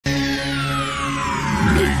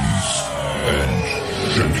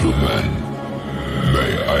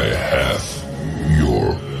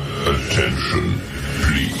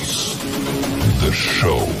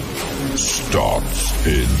In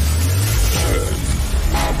 10,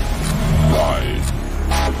 9,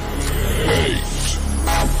 8,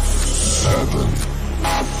 7,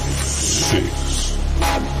 6,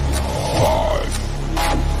 5,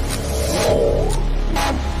 4,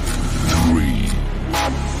 3,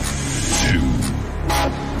 2,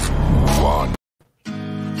 1.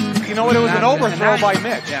 You know what? It was an overthrow by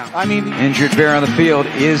Mitch. Yeah. I mean, injured bear on the field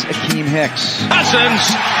is Akeem Hicks. Cousins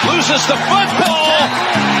loses the football,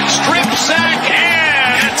 strip sack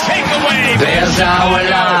and takeaway. Bears our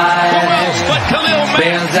live. Who else but Khalil Mack?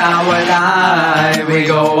 Bears our live. We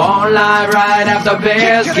go online right after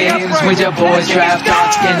Bears games with your boys draft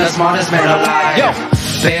talks and the smartest man alive. Yo,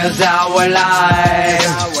 Bears our live.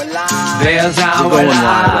 Bears our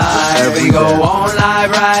live. We go on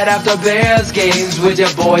live right after Bears games with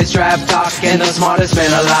your boys draft talk and the smartest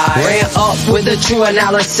man alive. Ran up with the true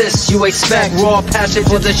analysis you expect. Raw passion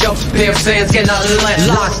for the show. Bear fans get nothing less.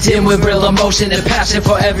 Locked in with real emotion and passion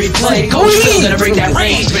for every play. Coach Phil gonna bring that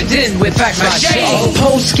range, but in with facts my shade.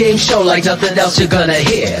 Post game show like nothing else you're gonna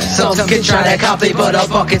hear. Some can try to copy, but a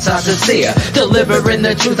bucket's not sincere. Delivering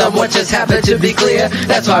the truth on what just happened to be clear.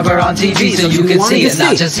 That's why we're on TV so you can see it,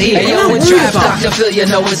 not just hear. Hey, yo, when draft Dr. Phil, you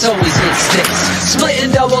know it's always hit sticks.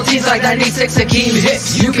 Splitting double T's like 96 Akeem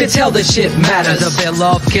Hicks. You can tell the shit matters. The bit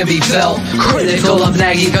love can be felt. Critical of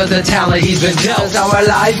Nagy cause the talent he's been dealt. Cause our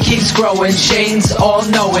life keeps growing. Shane's all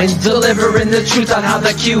knowing. Delivering the truth on how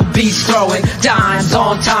the QB's throwing. Dimes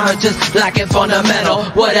on time or just lacking fundamental.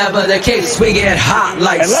 Whatever the case, we get hot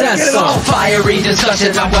like Cecil. Fiery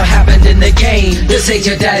discussion about what happened in the game. This ain't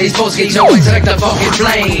your daddy's postgame, no expect the fucking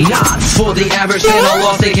flame. Not for the average fan, a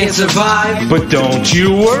loss they can't survive. But don't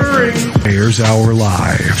you worry. Bears our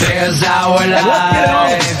live. Bears our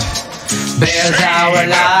live. Bears our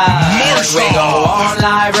live. We go on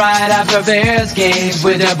live right after Bears games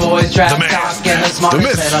with their boys draft talk and the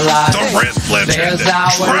smartest man alive. The Red Legend, Bears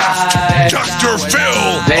our live. Dr.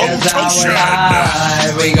 Phil Bears our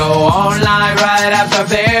live. We go on live right after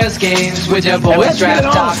Bears games with your boys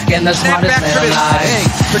draft talk and the smartest man alive.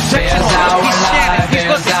 Bears our live.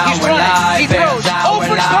 Bears our live. Bears our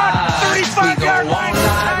live. We go on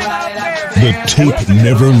live right after The Tape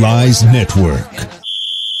Never Lies Network.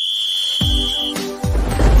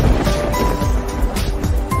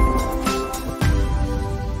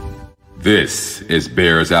 This is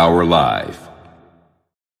Bears Hour Live.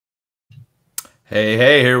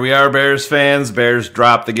 Hey, here we are, Bears fans. Bears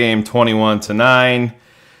dropped the game 21-9.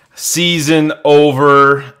 Season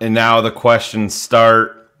over, and now the questions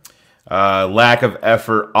start. Lack of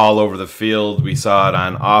effort all over the field. We saw it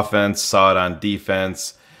on offense, saw it on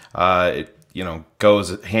defense. It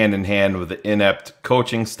goes hand in hand with the inept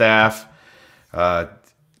coaching staff.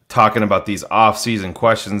 Talking about these off-season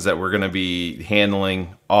questions that we're going to be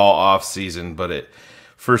handling all off-season, but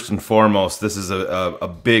first and foremost, this is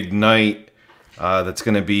a big night that's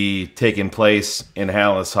going to be taking place in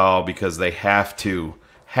Hallis Hall because they have to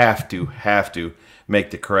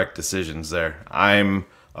make the correct decisions there. I'm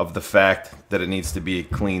of the fact that it needs to be a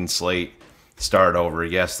clean slate, start over.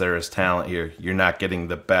 Yes, there is talent here. You're not getting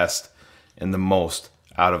the best and the most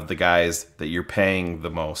out of the guys that you're paying the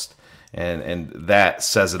most. And that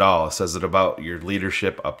says it all. It says it about your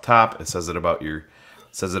leadership up top. It says it about your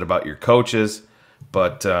coaches.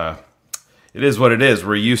 But it is what it is.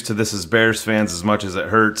 We're used to this as Bears fans as much as it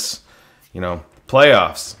hurts.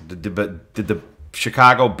 Playoffs. Did the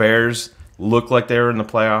Chicago Bears look like they were in the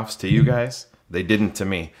playoffs to you guys? They didn't to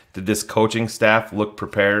me. Did this coaching staff look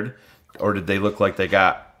prepared, or did they look like they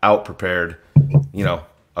got out prepared,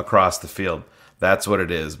 across the field? That's what it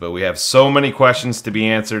is. But we have so many questions to be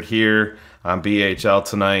answered here on BHL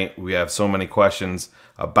tonight. We have so many questions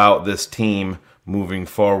about this team moving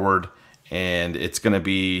forward, and it's going to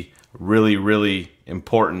be really, really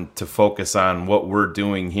important to focus on what we're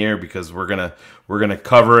doing here because we're gonna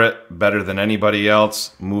cover it better than anybody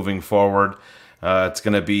else moving forward. It's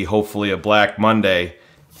going to be hopefully a Black Monday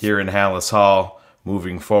here in Hallis Hall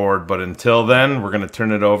moving forward. But until then, we're going to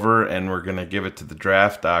turn it over and we're going to give it to the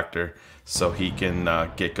draft doctor so he can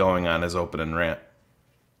get going on his opening rant.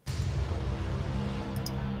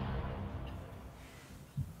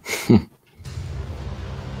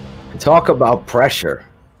 Talk about pressure.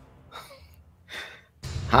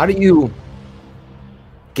 How do you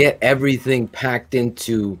get everything packed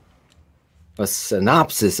into a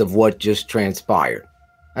synopsis of what just transpired?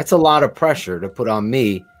 That's a lot of pressure to put on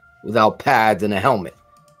me without pads and a helmet.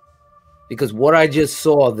 Because what I just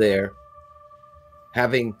saw there,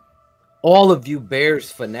 having all of you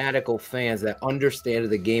Bears fanatical fans that understand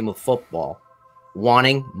the game of football,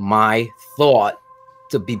 wanting my thought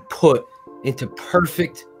to be put into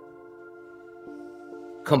perfect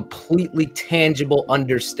completely tangible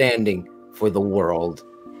understanding for the world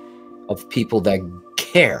of people that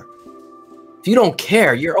care. If you don't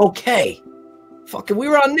care, you're okay. Fucking, we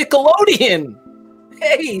were on Nickelodeon.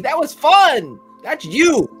 Hey, that was fun. That's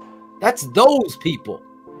you. That's those people.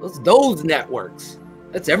 Those networks.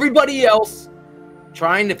 That's everybody else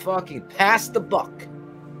trying to fucking pass the buck.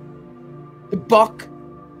 The buck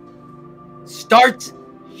starts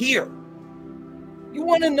here. You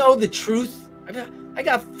want to know the truth? I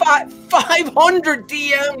got 500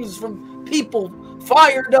 DMs from people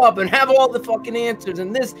fired up and have all the fucking answers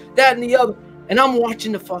and this, that, and the other. And I'm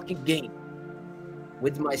watching the fucking game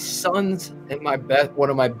with my sons and one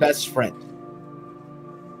of my best friends.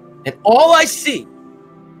 And all I see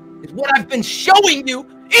is what I've been showing you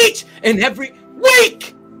each and every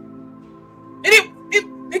week. And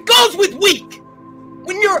it goes with weak.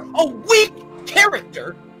 When you're a weak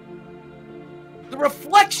character, the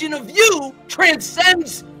reflection of you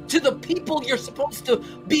transcends to the people you're supposed to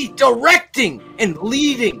be directing and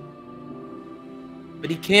leading. But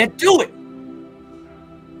he can't do it.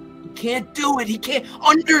 He can't do it. He can't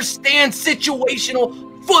understand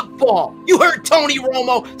situational football. You heard Tony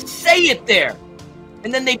Romo say it there.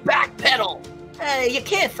 And then they backpedal. Hey, you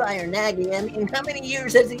can't fire Nagy. I mean, how many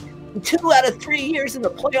years has he? 2 out of 3 years in the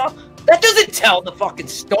playoff? That doesn't tell the fucking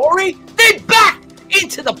story. They backed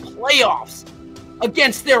into the playoffs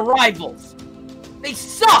against their rivals. They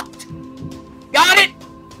sucked. Got it?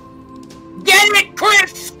 Get it,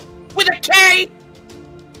 Chris? With a K?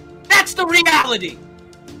 That's the reality.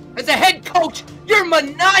 As a head coach, you're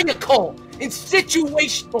maniacal in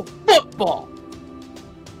situational football.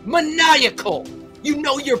 Maniacal. You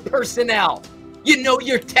know your personnel. You know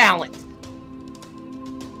your talent.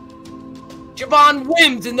 Javon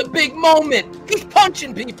Wims in the big moment. He's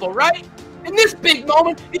punching people, right? In this big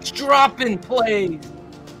moment, it's dropping plays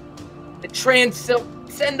that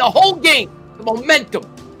transcend the whole game. The momentum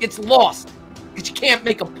gets lost because you can't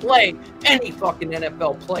make a play any fucking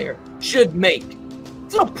NFL player should make.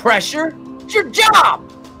 It's no pressure. It's your job.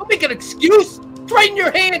 Don't make an excuse. It's right in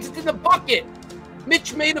your hands. It's in the bucket.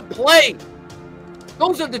 Mitch made a play.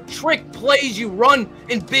 Those are the trick plays you run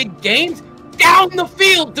in big games. Down the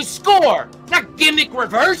field to score. Not gimmick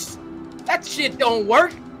reverse. That shit don't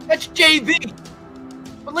work. That's JV.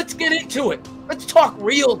 But let's get into it. Let's talk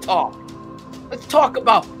real talk. Let's talk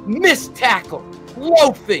about missed tackle,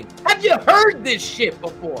 loafing. Have you heard this shit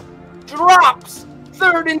before? Drops,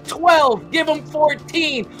 3rd and 12. Give them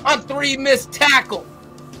 14 on 3 missed tackles.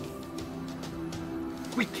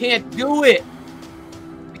 We can't do it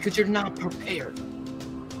because you're not prepared.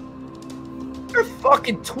 You're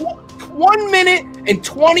fucking 1 minute and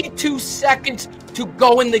 22 seconds to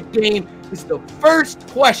go in the game is the first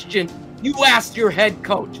question you ask your head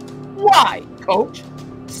coach. Why, coach?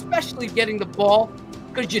 Especially getting the ball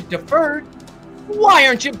because you deferred. Why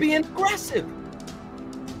aren't you being aggressive?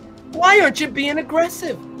 Why aren't you being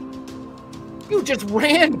aggressive? You just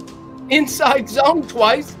ran inside zone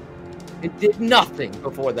twice and did nothing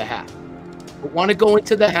before the half. But want to go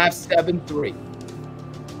into the half 7-3.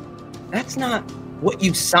 That's not what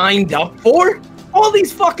you signed up for. All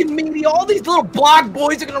these fucking media, all these little blog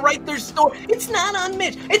boys are going to write their story. It's not on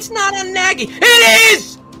Mitch. It's not on Nagy. It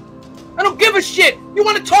is! I don't give a shit. You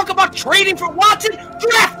want to talk about trading for Watson?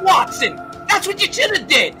 Draft Watson. That's what you should have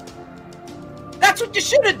did. That's what you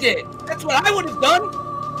should have did. That's what I would have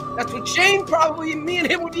done. That's what Shane, probably me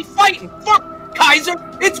and him would be fighting. Fuck Kaiser.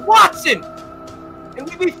 It's Watson. And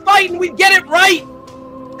we'd be fighting. We'd get it right.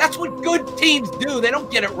 That's what good teams do. They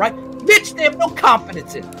don't get it right. Mitch, they have no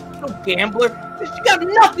confidence in. No gambler. You got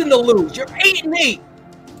nothing to lose. You're 8-8.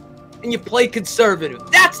 And you play conservative.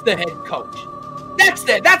 That's the head coach.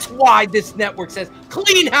 That's why this network says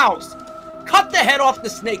clean house. Cut the head off the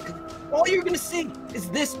snake. All you're going to see is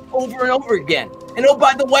this over and over again. And oh,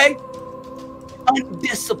 by the way,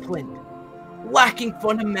 undisciplined, lacking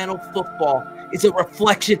fundamental football is a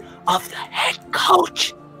reflection of the head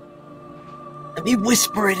coach. Let me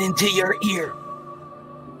whisper it into your ear.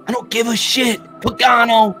 I don't give a shit,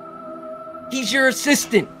 Pagano. He's your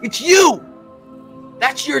assistant. It's you.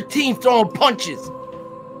 That's your team throwing punches.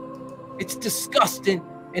 It's disgusting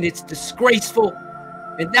and it's disgraceful.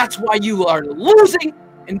 And that's why you are losing,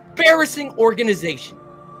 embarrassing organization.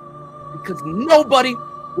 Because nobody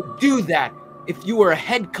would do that if you were a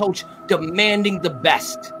head coach demanding the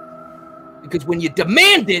best. Because when you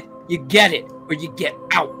demand it, you get it or you get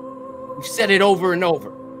out. We've said it over and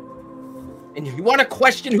over. And if you want to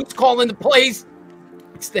question who's calling the plays,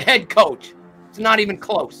 it's the head coach. It's not even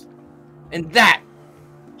close. And that,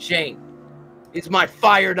 Shane, is my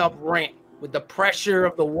fired up rant with the pressure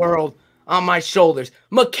of the world on my shoulders.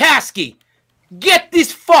 McCaskey, Get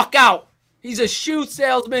this fuck out. He's a shoe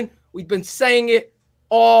salesman. We've been saying it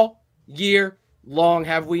all year long,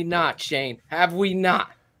 have we not, Shane? Have we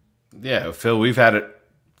not? Yeah, Phil, we've had it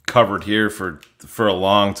covered here for a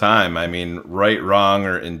long time. I mean, right, wrong,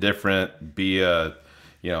 or indifferent, be a,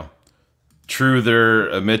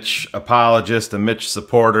 truther, a Mitch apologist, a Mitch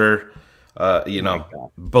supporter,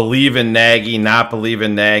 believe in Nagy, not believe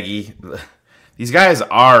in Nagy. These guys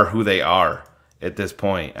are who they are at this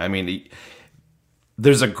point. I mean,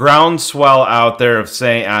 there's a groundswell out there of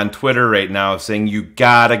saying on Twitter right now of saying you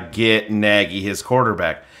gotta get Nagy his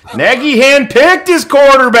quarterback. Nagy handpicked his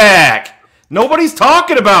quarterback. Nobody's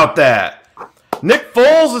talking about that. Nick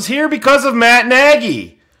Foles is here because of Matt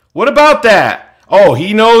Nagy. What about that? Oh,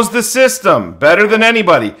 he knows the system better than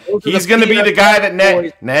anybody. He's going to be the guy that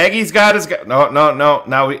Nagy's got his guy. No.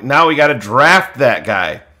 Now we got to draft that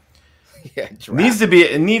guy. Yeah,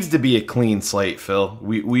 it needs to be a clean slate, Phil.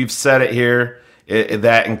 We've said it here.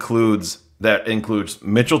 That includes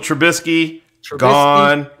Mitchell Trubisky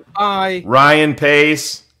gone, bye. Ryan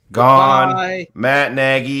Pace gone, bye. Matt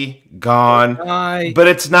Nagy gone. Bye. But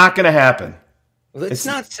it's not going to happen. Let's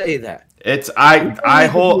not say that.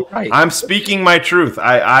 I'm speaking my truth.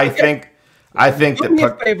 I think do me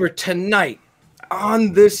a favor tonight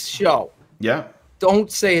on this show. Yeah.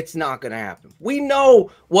 Don't say it's not going to happen. We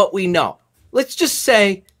know what we know. Let's just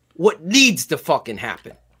say what needs to fucking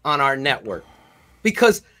happen on our network.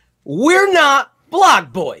 Because we're not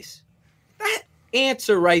blog boys. That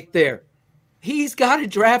answer right there. He's got to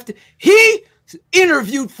draft. He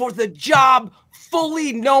interviewed for the job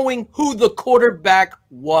fully knowing who the quarterback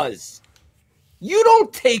was. You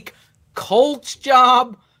don't take Colts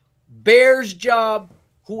job, Bears job,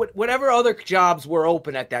 whatever other jobs were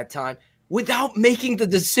open at that time without making the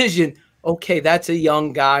decision, okay, that's a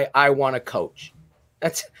young guy I want to coach.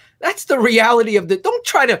 That's the reality of don't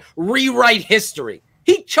try to rewrite history.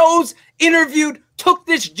 He chose, interviewed, took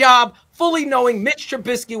this job fully knowing Mitch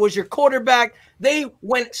Trubisky was your quarterback. They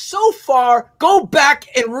went so far, go back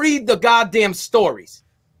and read the goddamn stories.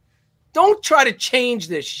 Don't try to change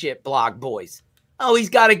this shit, blog boys. Oh, he's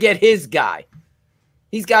got to get his guy.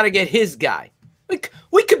 He's got to get his guy.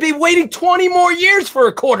 We could be waiting 20 more years for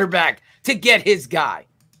a quarterback to get his guy.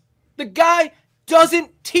 The guy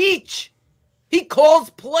doesn't teach. He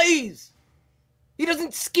calls plays. He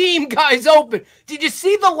doesn't scheme guys open. Did you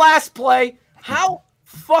see the last play? How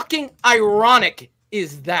fucking ironic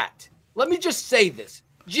is that? Let me just say this.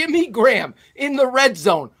 Jimmy Graham in the red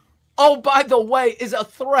zone, oh, by the way, is a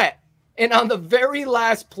threat. And on the very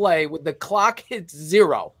last play, with the clock hits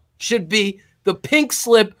 0, should be the pink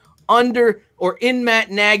slip under or in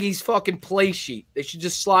Matt Nagy's fucking play sheet. They should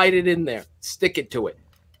just slide it in there, stick it to it.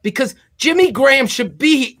 Because Jimmy Graham should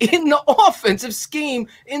be in the offensive scheme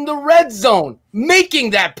in the red zone, making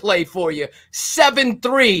that play for you.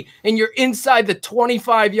 7-3, and you're inside the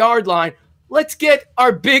 25-yard line. Let's get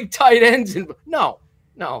our big tight ends in. No.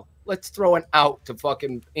 Let's throw an out to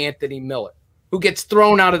fucking Anthony Miller, who gets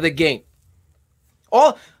thrown out of the game.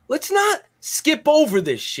 Let's not skip over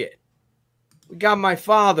this shit. We got my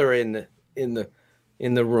father in the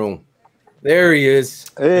room. There he is.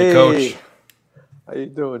 Hey, Coach. How you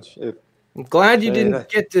doing, Chef? I'm glad you didn't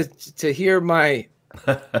get to hear my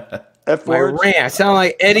F-words? rant. I sound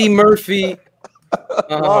like Eddie Murphy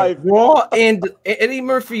raw and Eddie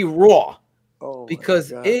Murphy raw. Oh,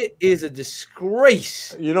 because it is a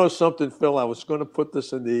disgrace. You know something, Phil? I was going to put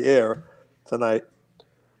this in the air tonight.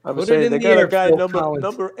 I was saying they got a guy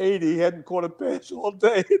number 80. He hadn't caught a pass all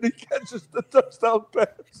day, and he catches the touchdown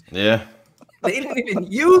pass. Yeah. They didn't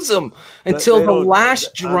even use him until the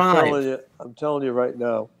last drive. I'm telling you right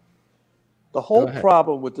now, the whole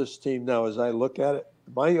problem with this team now, as I look at it,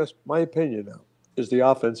 my opinion now, is the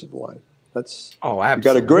offensive line. Absolutely. You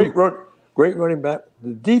got a great running back.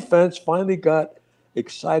 The defense finally got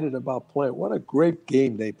excited about playing. What a great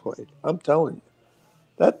game they played. I'm telling you.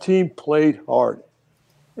 That team played hard.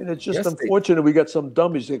 And it's just unfortunate we got some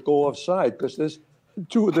dummies that go offside because there's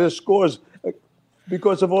 2 of their scores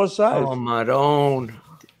because of offside. Oh, Maroon.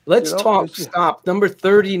 Let's talk. Stop. Number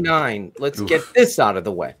 39. Let's get this out of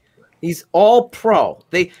the way. He's all pro.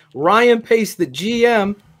 Ryan Pace, the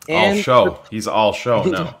GM. And all show. He's all show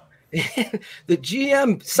now. The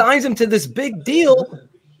GM signs him to this big deal,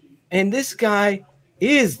 and this guy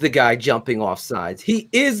is the guy jumping off sides. He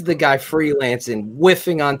is the guy freelancing,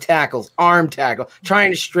 whiffing on tackles, arm tackle, trying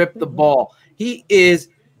to strip the ball. He is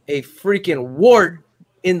a freaking wart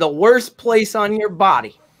in the worst place on your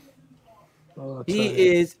body.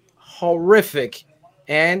 He is horrific,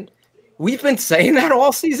 and we've been saying that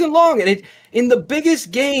all season long. And in the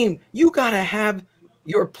biggest game, you got to have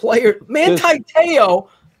your player. Manti Te'o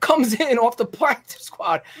comes in off the practice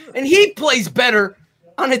squad, and he plays better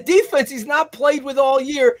on a defense he's not played with all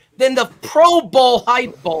year than the Pro Bowl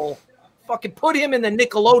hype bowl. Fucking put him in the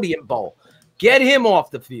Nickelodeon bowl. Get him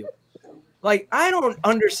off the field. Like, I don't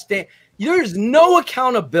understand. There's no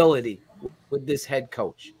accountability with this head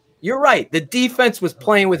coach. You're right. The defense was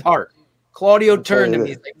playing with heart. Claudio turned to me.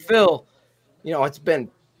 He's like, Phil, you know, it's been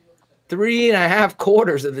 3.5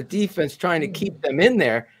 quarters of the defense trying to keep them in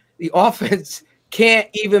there. The offense can't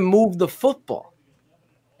even move the football.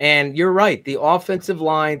 And you're right. The offensive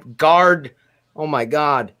line, guard, oh, my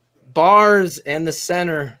God, bars and the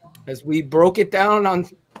center, as we broke it down on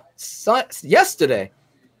yesterday,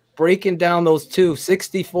 breaking down those two,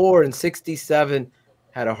 64 and 67,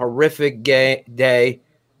 had a horrific day.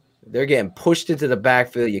 They're getting pushed into the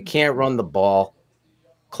backfield. You can't run the ball.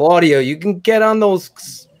 Claudio, you can get on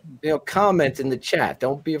those comments in the chat.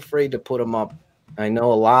 Don't be afraid to put them up. I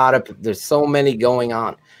know there's so many going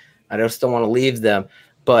on. I just don't want to leave them.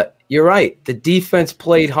 But you're right. The defense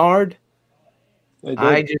played hard.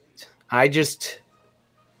 I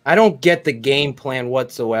don't get the game plan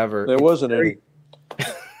whatsoever. There wasn't any.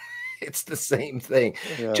 It's the same thing.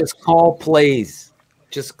 Yeah. Just call plays.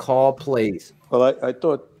 Well, I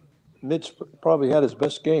thought Mitch probably had his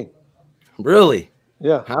best game. Really?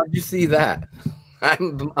 Yeah. How'd you see that?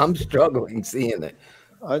 I'm struggling seeing it.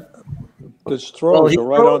 His throws are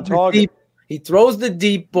right on target. He throws the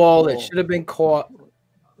deep ball that should have been caught.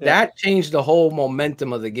 Yeah. That changed the whole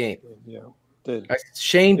momentum of the game. Yeah. Did.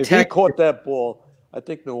 Shane if he caught that ball, I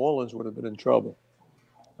think New Orleans would have been in trouble.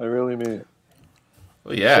 I really mean it.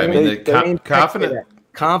 Well, yeah, I mean,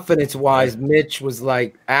 confidence-wise, Mitch was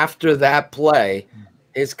like, after that play,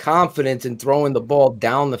 his confidence in throwing the ball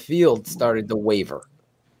down the field started to waver.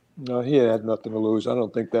 No, he had nothing to lose. I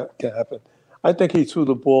don't think that can happen. I think he threw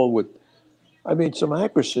the ball with, some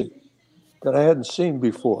accuracy that I hadn't seen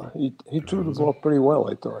before. He threw the ball pretty well,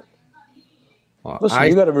 I thought. Well, listen,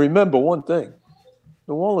 you got to remember one thing.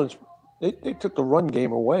 New Orleans, they took the run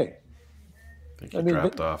game away.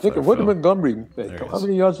 Think of what Montgomery. How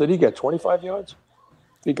many yards did he get? 25 yards?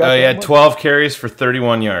 He had 12 carries for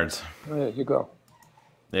 31 yards. There you go.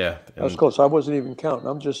 Yeah. That was close. I wasn't even counting.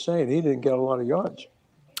 I'm just saying he didn't get a lot of yards.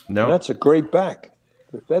 No. And that's a great back.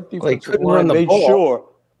 If that defensive line made sure,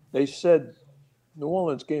 they said New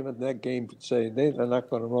Orleans came in that game to say they're not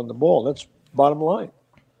going to run the ball. That's bottom line.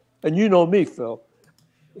 And you know me, Phil.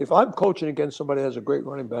 If I'm coaching against somebody that has a great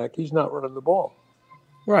running back, he's not running the ball.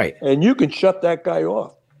 Right. And you can shut that guy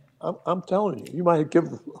off. I'm telling you. You might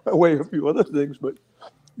give away a few other things, but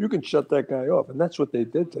you can shut that guy off. And that's what they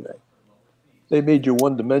did today. They made you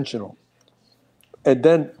one-dimensional. And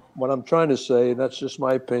then what I'm trying to say, and that's just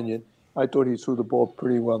my opinion, I thought he threw the ball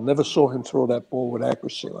pretty well. Never saw him throw that ball with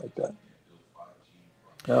accuracy like that.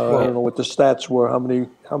 I don't know what the stats were, how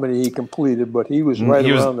many he completed, but he was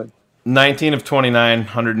around it. 19 of 29,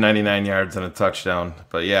 199 yards and a touchdown.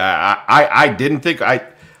 But yeah, I didn't think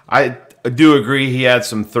I do agree he had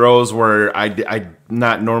some throws where I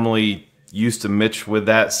not normally used to Mitch with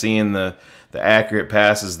that, seeing the accurate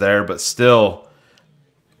passes there, but still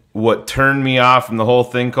what turned me off from the whole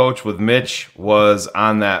thing, Coach, with Mitch was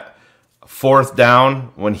on that 4th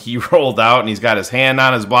down when he rolled out and he's got his hand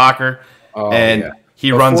on his blocker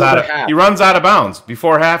he runs out of bounds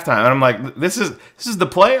before halftime. And I'm like, this is the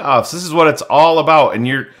playoffs. This is what it's all about. And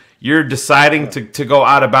you're deciding to go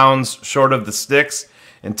out of bounds short of the sticks.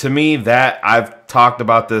 And to me, that I've talked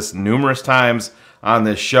about this numerous times on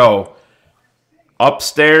this show.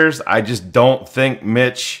 Upstairs, I just don't think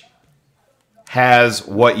Mitch has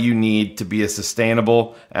what you need to be a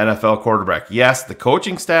sustainable NFL quarterback. Yes, the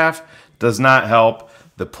coaching staff does not help.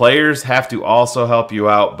 The players have to also help you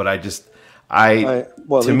out, but he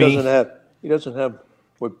doesn't have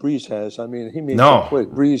what Breeze has. I mean, he made some plays.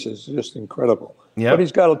 Breeze is just incredible. Yep. But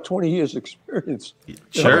he's got a 20 years experience.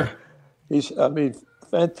 Sure. He's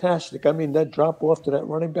fantastic. I mean, that drop off to that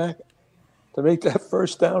running back to make that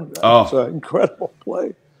first down, was an incredible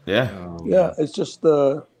play. Yeah. Yeah, it's just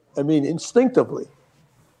instinctively.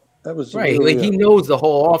 That was right. Really, he knows the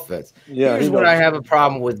whole offense. Yeah. Here's what I have a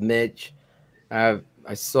problem with Mitch. I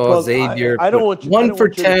saw Xavier 1 for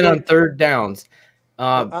 10 on 3rd downs.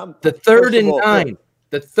 The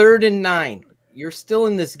 3rd and 9. You're still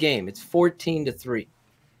in this game. It's 14-3.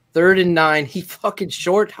 3rd and 9. He fucking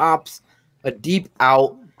short hops a deep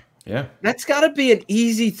out. Yeah. That's got to be an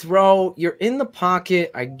easy throw. You're in the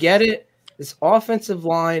pocket. I get it. This offensive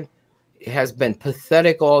line has been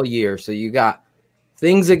pathetic all year. So you got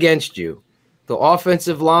things against you. The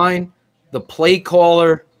offensive line, the play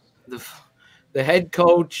caller, the head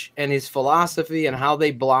coach and his philosophy and how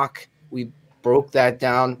they block. We broke that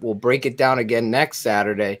down. We'll break it down again next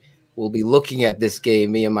Saturday. We'll be looking at this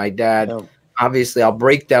game, me and my dad. Yeah. Obviously, I'll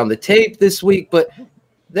break down the tape this week, but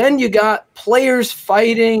then you got players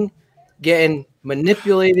fighting, getting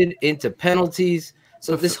manipulated into penalties.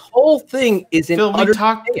 So this whole thing is in utter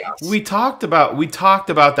chaos. We talked about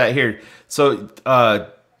that here. So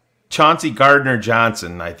Chauncey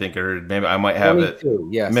Gardner-Johnson, I think, or maybe I might have it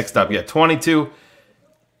mixed up. Yeah, 22.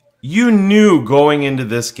 You knew going into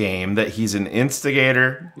this game that he's an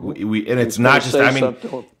instigator. And it's not just. I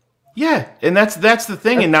mean, yeah, and that's the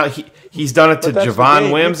thing. And now he's done it to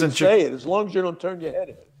Javon Wims and say it as long as you don't turn your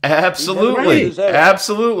head. Absolutely,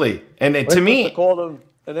 absolutely. And to me, called him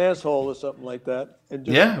an asshole or something like that, and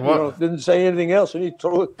just, didn't say anything else, and he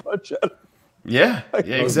threw a punch at him. Yeah,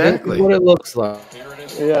 exactly. What it looks like.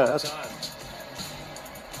 Yeah.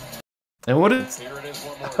 And what is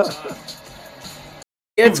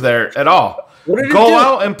it's there at all? Go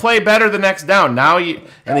out and play better the next down. Now he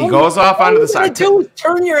goes off onto the side.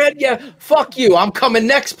 Turn your head. Yeah, fuck you. I'm coming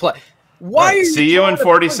next play. Why? Right, see you in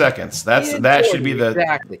 40 seconds. That should be the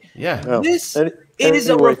exactly. Yeah. This is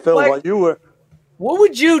a reflect. Phil, what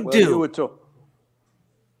would you do?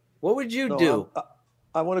 What would you do?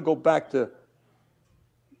 I want to go back to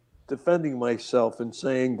defending myself and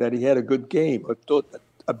saying that he had a good game,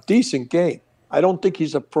 a decent game. I don't think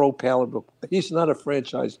he's a pro caliber. He's not a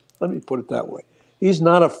franchise. Let me put it that way. He's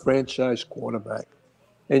not a franchise quarterback.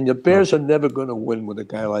 And the Bears are never going to win with a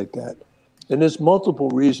guy like that. And there's multiple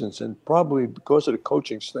reasons, and probably because of the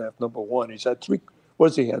coaching staff, number one. He's had three. What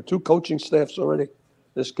does he have? 2 coaching staffs already,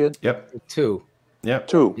 this kid? Yep. 2. Yep.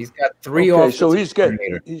 2. He's got 3 Okay, so he's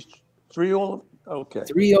 3 all. Okay.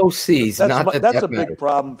 3 OCs. That's a big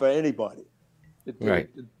problem for anybody. Right.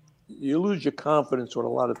 You lose your confidence with a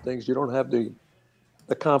lot of things. You don't have the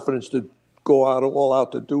confidence to go all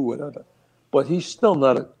out to do whatever. But he's still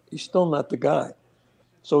not the guy.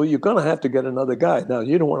 So you're going to have to get another guy. Now,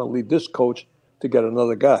 you don't want to leave this coach to get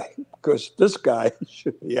another guy because this guy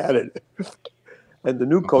should be at it. And the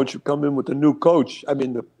new coach should come in with the new coach. I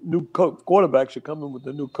mean, the new quarterback should come in with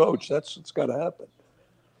the new coach. That's what's got to happen.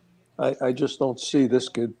 I just don't see this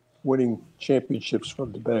kid winning championships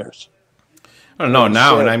from the Bears. I don't know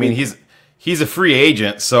now, and I mean he's a free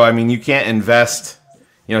agent, so I mean you can't invest.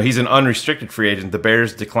 You know, he's an unrestricted free agent. The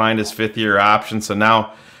Bears declined his 5th-year option, so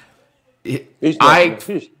now he's not.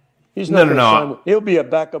 He'll be a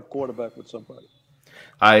backup quarterback with somebody.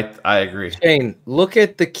 I agree. Shane, look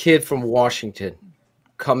at the kid from Washington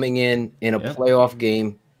coming in a playoff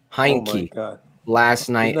game, Heineke, last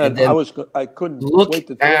night. And then I couldn't wait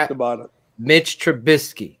to talk about it. Mitch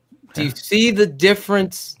Trubisky. Do you see the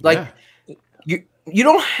difference? Like, you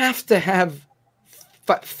don't have to have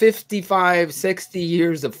 55, 60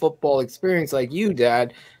 years of football experience like you,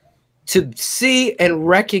 Dad, to see and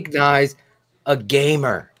recognize a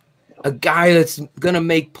gamer, a guy that's going to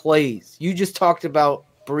make plays. You just talked about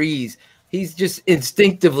Breeze. He's just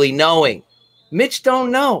instinctively knowing. Mitch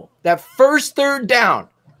don't know. That first 3rd down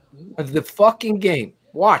of the fucking game.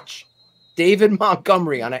 Watch. David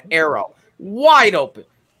Montgomery on an arrow. Wide open.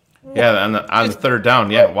 Yeah, on the 3rd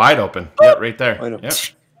down. Yeah, wide open. Yeah, right there. Yep.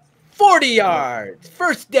 40 yards.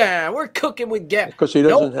 First down. We're cooking with gas. Because he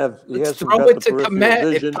doesn't have – Let's throw it to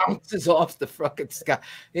Komet. It bounces off the fucking sky.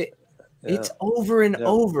 It's over and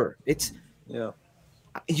over. It's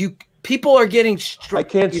people are getting I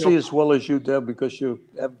can't see as well as you, Deb, because you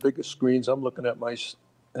have bigger screens. I'm looking at I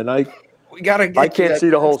can't see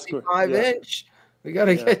the whole screen. 5-inch. We got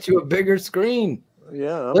to get you a bigger screen.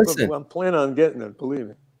 Yeah, Listen, I'm planning on getting it, believe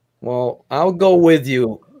me. Well, I'll go with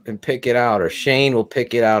you and pick it out, or Shane will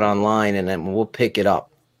pick it out online, and then we'll pick it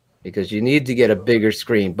up because you need to get a bigger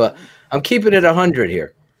screen. But I'm keeping it 100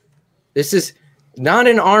 here. This is not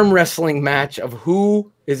an arm wrestling match of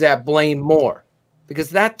who is at blame more,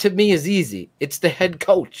 because that to me is easy. It's the head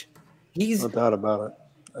coach. He's no doubt about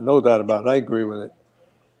it. No doubt about it. I agree with it.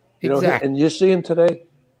 Exactly. And you see him today.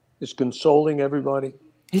 He's consoling everybody.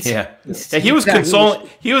 He was consoling.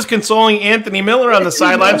 He was consoling Anthony Miller on the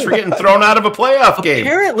sidelines for getting thrown out of a playoff game.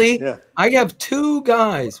 Apparently, I have 2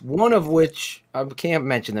 guys, one of which I can't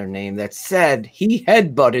mention their name, that said he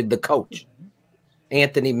headbutted the coach,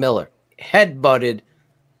 Anthony Miller, headbutted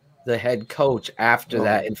the head coach after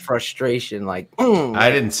that in frustration. Like, I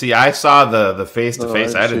didn't see. I saw the face to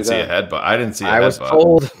face. I didn't see a headbutt. I didn't see. I was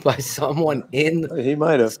told by someone in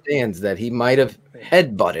the stands that he might have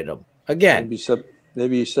headbutted him again.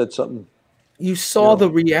 Maybe he said something. You saw the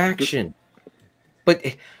reaction.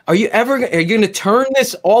 But are you going to turn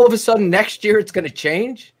this all of a sudden next year? It's going to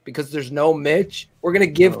change because there's no Mitch. We're going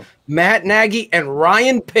to give Matt Nagy and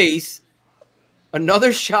Ryan Pace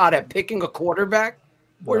another shot at picking a quarterback.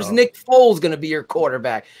 Where's Nick Foles going to be your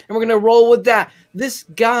quarterback? And we're going to roll with that. This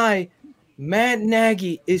guy, Matt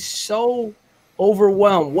Nagy, is so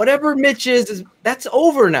overwhelmed. Whatever Mitch is that's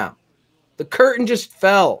over now. The curtain just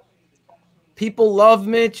fell. People love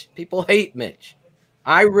Mitch. People hate Mitch.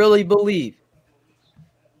 I really believe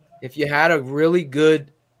if you had a really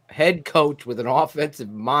good head coach with an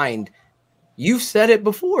offensive mind, you've said it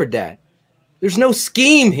before, Dad. There's no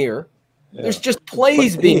scheme here. Yeah. There's just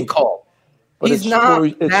plays being called. But He's not.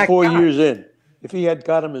 It's 4 years in. If he had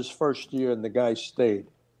got him his first year and the guy stayed,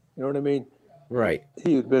 you know what I mean? Right.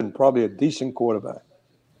 He had been probably a decent quarterback,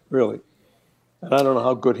 really. And I don't know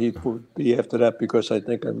how good he would be after that because I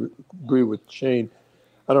think I agree with Shane.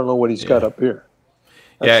 I don't know what he's got up here.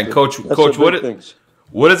 And Coach,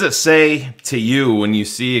 what does it say to you when you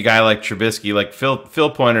see a guy like Trubisky? Like Phil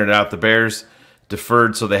pointed it out, the Bears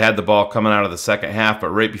deferred, so they had the ball coming out of the second half, but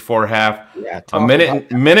right before half, a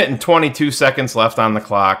minute and 22 seconds left on the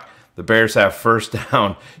clock. The Bears have first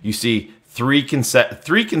down. You see three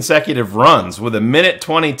consecutive runs with a minute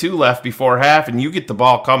 22 left before half, and you get the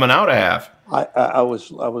ball coming out of half. I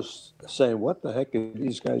was saying, what the heck are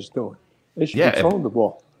these guys doing? They should be throwing the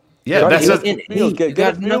ball. Yeah, that's you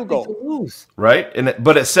got nothing to lose, right?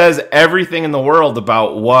 But it says everything in the world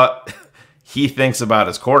about what he thinks about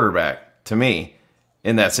his quarterback. To me,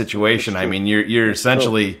 in that situation, I mean, you're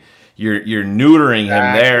essentially you're neutering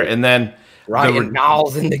him there, and then Ryan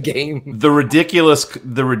Nall's in the game. The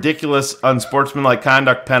ridiculous unsportsmanlike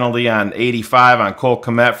conduct penalty on 85 on Cole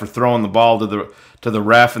Kmet for throwing the ball to the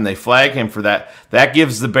ref, and they flag him for that. That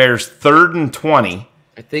gives the Bears 3rd and 20.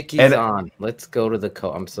 I think he's on. Let's go to the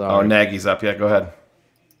I'm sorry. Oh, Nagy's up. Yeah, go ahead.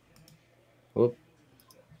 Whoop.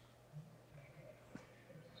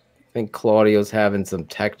 I think Claudio's having some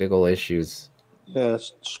technical issues. Yeah, the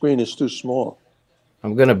screen is too small.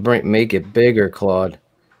 I'm gonna make it bigger, Claude.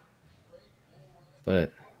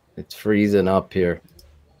 But it's freezing up here.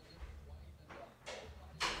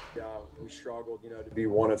 We struggled, to be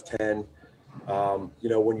 1 of 10.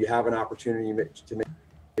 When you have an opportunity to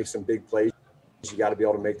make some big plays, you got to be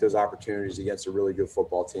able to make those opportunities against a really good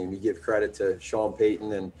football team. You give credit to Sean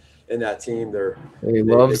Payton and that team. He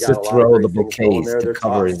loves to throw the bouquets to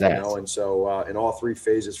cover his ass. And so in all 3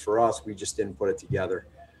 phases for us, we just didn't put it together.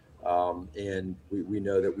 And we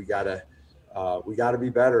know that we got to be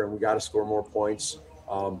better and we got to score more points.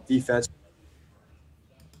 Defense.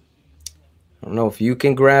 I don't know if you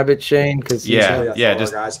can grab it, Shane. Because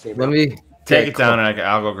just let me take it down and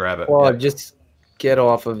I'll go grab it. Well, just get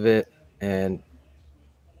off of it and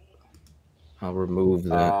I'll remove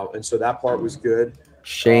that. And so that part was good.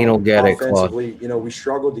 Shane will get it, Claude. We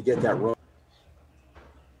struggled to get that run.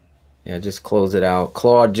 Yeah, just close it out.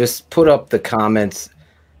 Claude, just put up the comments.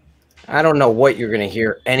 I don't know what you're going to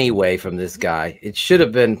hear anyway from this guy. It should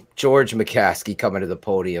have been George McCaskey coming to the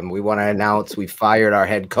podium. We want to announce we fired our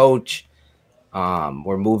head coach.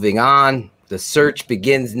 We're moving on. The search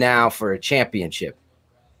begins now for a championship.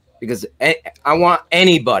 Because I want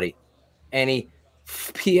anybody, any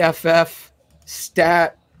PFF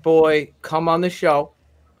stat boy, come on the show.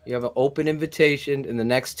 You have an open invitation in the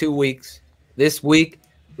next 2 weeks. This week,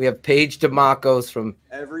 we have Paige DeMacos from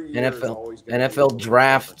NFL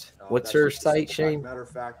Draft. What's her site, Shane? Matter of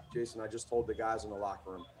fact, Jason, I just told the guys in the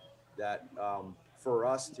locker room that for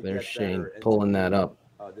us to There's get Shane better pulling that up.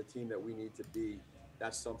 The team that we need to be,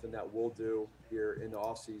 that's something that we'll do here in the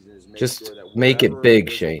offseason is make it big,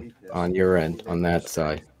 Shane, on your end, on that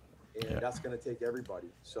side. And that's going to take everybody.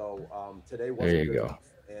 So today wasn't there you good go. enough.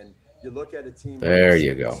 And you look at a team. There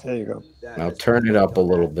you go. There you go. Now turn it up a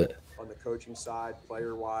little bit. On the coaching side,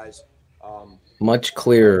 player-wise. Much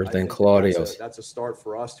clearer than Claudio's. That's a start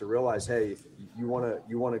for us to realize, hey, if you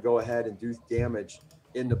want to go ahead and do damage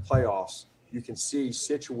in the playoffs, you can see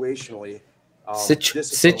situationally.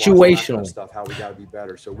 Situational stuff, how we got to be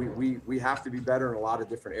better. So we have to be better in a lot of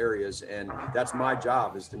different areas, and that's my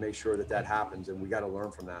job is to make sure that happens, and we got to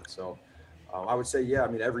learn from that. So I would say,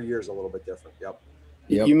 every year is a little bit different. Yep.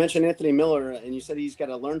 You mentioned Anthony Miller, and you said he's got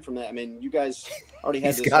to learn from that. I mean, you guys already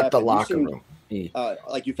had He's got the locker room.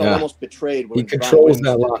 Like you felt almost betrayed when he controls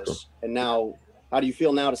that locker room. And now, how do you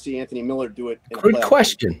feel now to see Anthony Miller do it? Good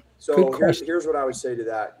question. So here's what I would say to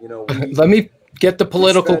that. Let me get the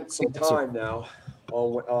political. We spent some time now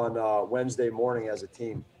on Wednesday morning as a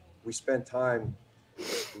team. We spent time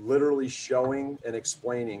literally showing and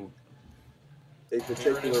explaining a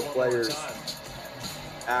particular player's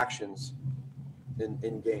actions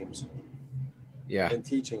in games. Yeah. And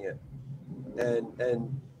teaching it.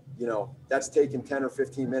 And that's taking 10 or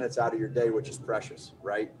 15 minutes out of your day, which is precious,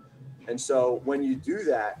 right? And so when you do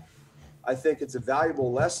that, I think it's a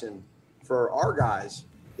valuable lesson for our guys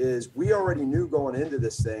is we already knew going into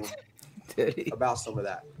this thing about some of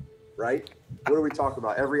that, right? What do we talk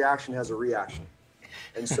about? Every action has a reaction.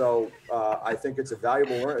 And so I think it's a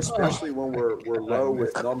valuable learn, especially when we're low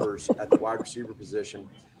with numbers at the wide receiver position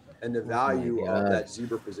and the value of that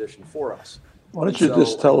zebra position for us. Why don't you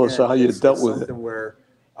just tell us how you dealt with it? Where,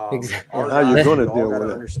 or how you're going to deal with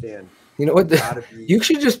it. Understand. You know what? You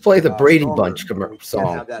should just play the Brady Bunch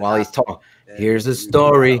song while he's talking. Here's a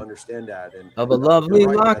story of a lovely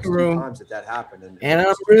locker room. And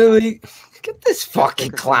I'm really get this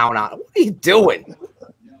fucking clown out. What are you doing?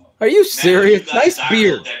 Are you serious? Nice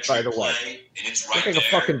beard, by the way. Looks like a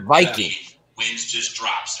fucking Viking.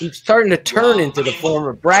 He's starting to turn into the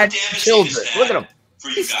former Brad Childress. Look at him.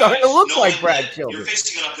 He's starting to look like Brad Childress. You're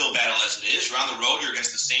facing an uphill battle as it is. You're on the road. You're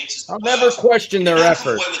against the Saints. I'll never question their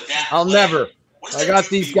effort. I'll never. I got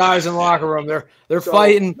these guys in the locker room. They're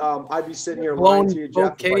fighting. I'd be sitting here blowing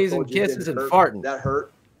bouquets and kisses and farting. That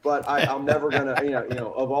hurt, but I'm never gonna. You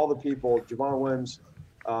know, of all the people, Javon Wims.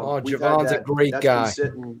 Javon's a great guy. Been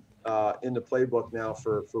sitting in the playbook now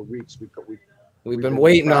for weeks. We've been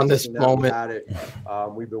waiting on this moment.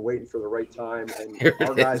 We've been waiting for the right time, and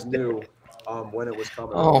our guys knew when it was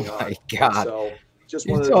coming. Oh my God! So just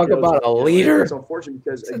you talk about a leader. It's unfortunate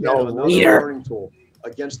because again, another learning tool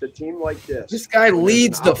against a team like this. This guy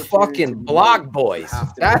leads the fucking block boys.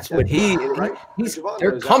 That's what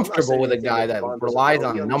they're comfortable with a guy that relies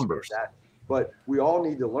on numbers. But we all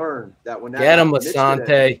need to learn that when that get him,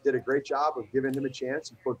 Asante did a great job of giving him a chance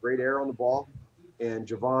and put great air on the ball. And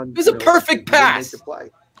Javon, it was a perfect pass.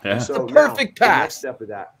 Yeah. So it's a perfect pass. The next step of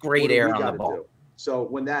that, great air on the ball. Do? So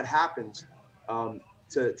when that happens,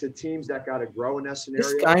 to teams that got to grow in that scenario,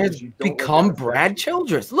 this guy has become Brad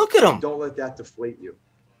Childress. Look at him. Don't let that deflate you.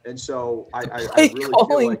 And so I really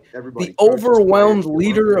feel like everybody, the overwhelmed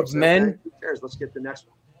leader of men. Okay, who cares? Let's get the next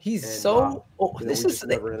one. He's this is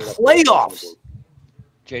the playoffs.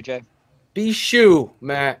 JJ. Be shoe,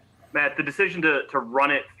 Matt. Matt, the decision to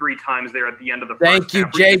run it 3 times there at the end of the first Thank you,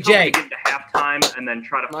 half, JJ. Get to halftime and then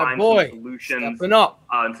try to find some solutions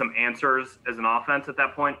and some answers as an offense at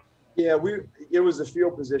that point. Yeah, it was the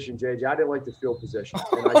field position, JJ. I didn't like the field position.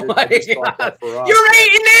 And I just thought that for us, you're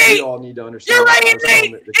 8-8. We all need to understand. You're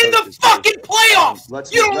 8-8 in the fucking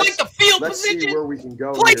playoffs. You don't like the field let's position. Let's see where we can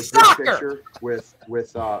go. Play soccer with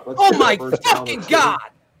oh my fucking God.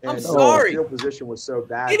 I'm sorry. The field position was so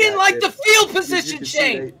bad. He didn't like the field position,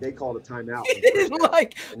 Shane. They called a timeout. He didn't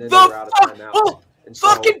like the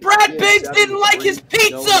fucking Brad Biggs didn't like his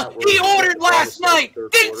pizza he ordered last night.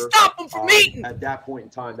 Didn't stop him from eating. At that point in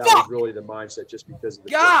time, that was really the mindset, just because of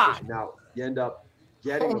the position. Now you end up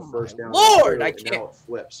getting a first down. Lord, I can't. Now it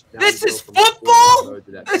flips. Now this is football.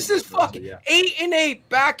 This is fucking 8-8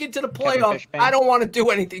 back into the playoffs. I don't want to do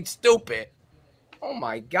anything stupid. Oh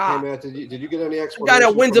my God! Hey Matt, did you get any explanation? A guy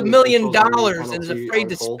that wins $1 million and is afraid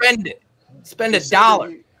to spend it. Spend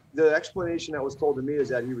 $1. The explanation that was told to me is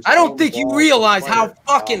that he was. I don't think you realize how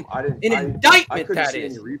fucking an indictment that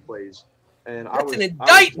is. Any replays, and that's an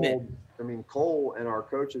indictment. I mean, Cole and our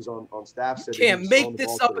coaches on staff said you can't make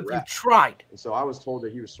this up if you tried. And so I was told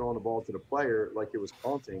that he was throwing the ball to the player like it was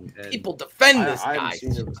taunting. And people defend this guy. I haven't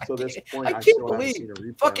seen it until this point. I can't believe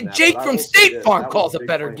fucking Jake from State Farm calls a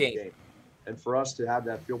better game. And for us to have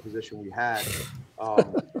that field position we had,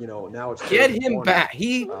 now it's get him back.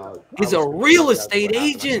 He is a real estate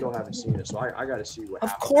agent. I still haven't seen it, so I got to see what.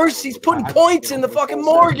 Of course, he's putting points in the fucking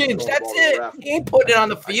mortgage. That's it. He ain't putting it on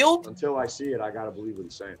the field. Until I see it, I got to believe what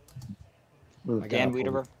he's saying. Again,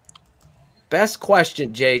 Wiedemer. Best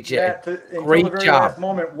question, JJ. Yeah, great job. Last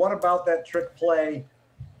moment. What about that trick play?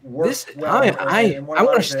 I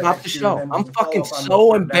want to stop the show. I'm fucking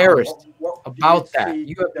so embarrassed about that.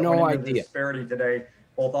 You have no idea. Today,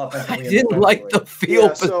 both offensively I didn't like the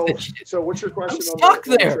field position. So what's your question? I'm stuck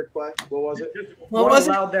there. What was it? What was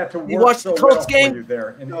it? You watched the Colts game?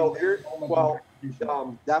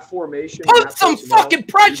 That formation. Put some fucking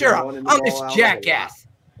pressure on this jackass.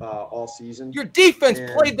 All season. Your defense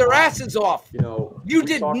played their asses off. You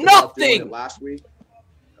did nothing last week.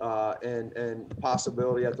 And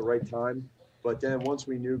possibility at the right time. But then once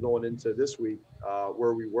we knew going into this week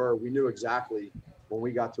where we were, we knew exactly when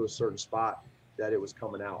we got to a certain spot that it was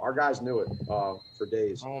coming out. Our guys knew it for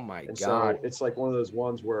days. Oh my God. So it's like one of those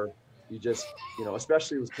ones where you just,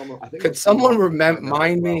 especially it was coming. I think. Could someone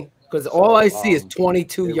remind me? Because all I see is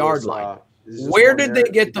 22-yard line. Where did they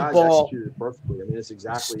get the ball? Perfectly. I mean, it's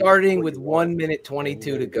exactly starting with 1 minute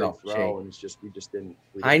 22 to go. And it's just, we just didn't.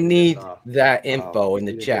 I need that info in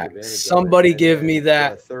the chat. Somebody give me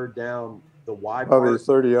that. Third down, the wide probably the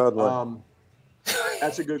 30-yard line.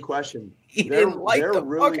 That's a good question. He didn't like the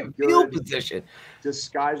really fucking field position.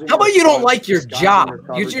 Disguising. How about you don't like your disguising job? their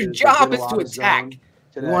Because your coverages. job They've is been to a lot of attack. zone You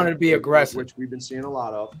today, wanted to be aggressive. which we've been seeing a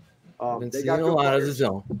lot of. Been They seeing got a good lot of the players.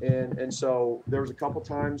 zone. And so there was a couple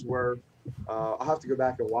times where I'll have to go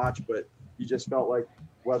back and watch, but you just felt like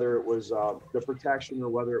whether it was the protection or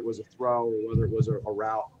whether it was a throw or whether it was a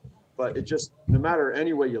route. But it just, no matter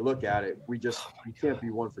any way you look at it, you can't be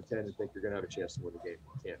 1 for 10 and think you're going to have a chance to win the game.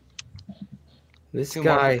 You can't. This Two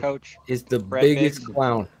more guy for Coach. is the Brett biggest Biggs.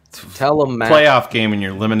 clown. Tell him, Matt. Playoff game, and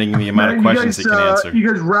you're limiting the amount of questions he can answer.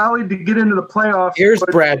 You guys rallied to get into the playoffs. Here's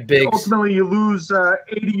but Brad Biggs. Ultimately, you lose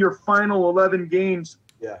 8 of your final 11 games.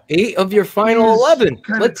 Yeah. 8 of your final 11.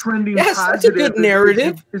 Kind of trending yes, that's a positive good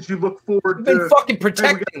narrative. as you look forward You've been to fucking hey, we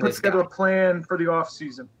protecting gotta put this together guy. a plan for the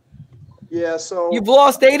offseason. Yeah, so You've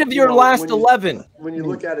lost 8 of your last 11. When you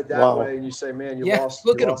look at it that way and you say, man, you lost.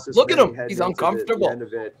 Look you at him. lost this Look at many him. heading He's into uncomfortable. The end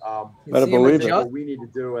of it. Better believe it. What we need to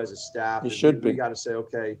do as a staff is we got to say,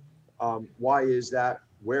 okay, why is that?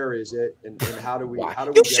 Where is it? And how do we?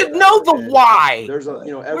 You should know the why. There's a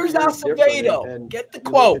Where's every year's different, Acevedo? Get the you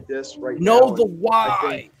look quote. at this right Know now, the and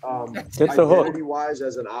why. I think, Get the hook. identity-wise,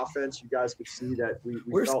 as an offense, you guys could see that we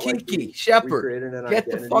Where's felt Kiki? like we Shepard? created an Get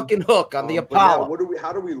identity. the fucking hook on the But now, Apollo.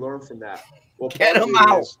 how do we learn from that? Well, Get part of him it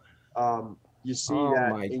out. is, you see Oh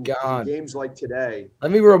that my in God. games like today.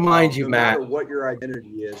 Let me remind you, no Matt. matter what your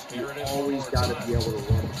identity is, you always got to be able to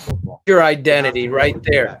run the football. Your identity right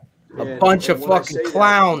there. A bunch of when I fucking say that,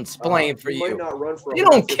 clowns playing for might you. not run for They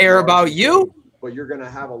don't 150 care yards about a you. game, but you're going to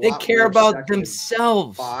have a lot They care more about second and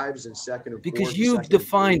themselves. fives and second and Because fours and you've second and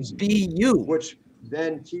defined threes, be you. which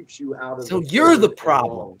then keeps you out of So the you're the third and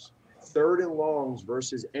problem. longs. Third and longs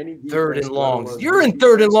versus any defense, Third and let longs. alone You're this in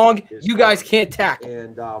third and defense, long. is You guys hard. can't tackle.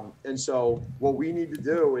 And so what we need to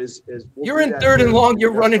do is we'll You're do in that third and here long. in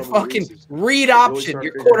You're the running next couple of fucking weeks, read really option. start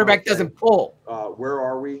Your figuring out, quarterback okay, doesn't pull. Where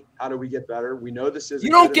are we? How do we get better? We know this isn't.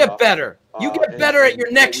 You don't good get enough. better. You get better at your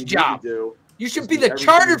what next we need job. to do You should is be do the everything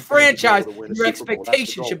chartered we can to be able franchise. to win a Your Super Bowl.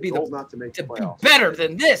 expectation That's the should be goal. The goal's not to make the be playoffs. better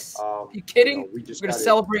than this. You kidding? We just We're going to gotta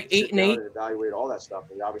celebrate sit 8 and down 8. and evaluate all that stuff.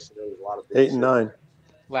 We obviously know there's a lot of 8 and 9.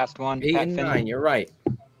 Last one. 8 Pat and Finley. 9. You're right.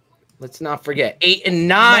 Let's not forget 8 and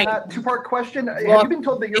 9. Two-part question. Have Lost you been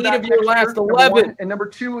told that you're 8 back of your next last year, number 11. one? And number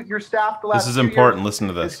two, your staff the last This is 2 important. years Listen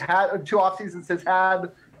to this. has had 2 off seasons has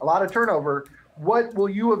had a lot of turnover. What will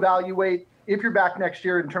you evaluate if you're back next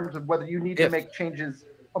year in terms of whether you need to make changes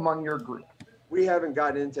among your group? We haven't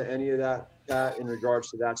gotten into any of that in regards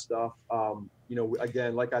to that stuff.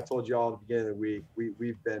 Again, like I told you all at the beginning of the week,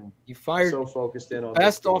 we've been so focused in on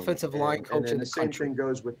best this team. offensive line coach in and the same country. thing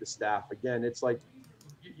goes with the staff. Again, it's like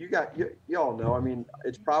you all know. I mean,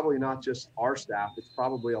 it's probably not just our staff. It's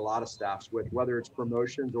probably a lot of staffs with whether it's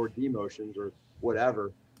promotions or demotions or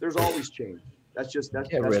whatever. There's always change. That's just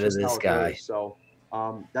Get rid of this how it guy. goes. So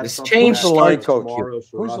that's This something change that the line tomorrow coach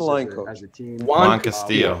for Who's us the line as a- coach? as a team. Juan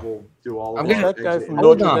Castillo. We'll do all I'm of gonna- our That guy things from and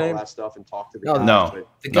Notre do all Dame? that stuff and talk to the No, guys, no. but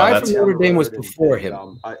The guy that's from Notre Dame was before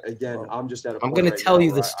him. Again, I'm just at a I'm point going to right tell now you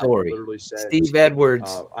the where I story. literally said, Steve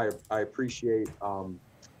Edwards. I appreciate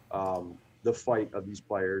the fight of these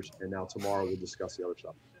players, and now tomorrow we'll discuss the other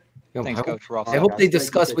stuff. Thanks, Coach Ross. I hope guys. they Thank you.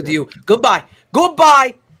 discuss Take with care. you. Goodbye.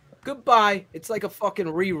 Goodbye. Goodbye. It's like a fucking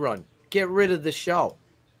rerun. Get rid of the show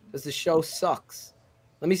because the show sucks.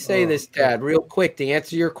 Let me say this, Dad, real quick to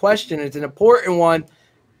answer your question. It's an important one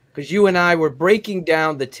because you and I were breaking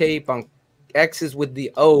down the tape on X's with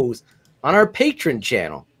the O's on our Patreon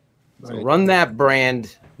channel. So run that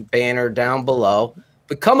brand banner down below.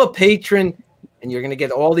 Become a patron, and you're going to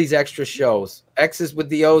get all these extra shows. X's with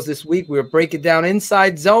the O's this week, we were breaking down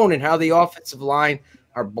inside zone and how the offensive line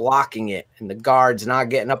are blocking it and the guards not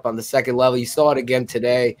getting up on the second level. You saw it again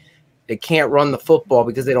today. They can't run the football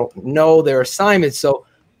because they don't know their assignments. So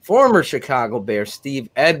former Chicago Bear Steve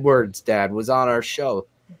Edwards' dad was on our show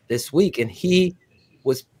this week, and he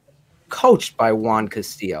was coached by Juan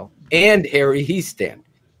Castillo and Harry Heastand.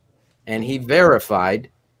 And he verified,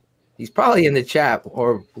 he's probably in the chat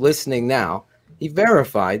or listening now, he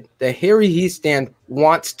verified that Harry Heastand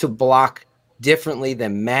wants to block differently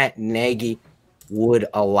than Matt Nagy would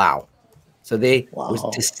allow. So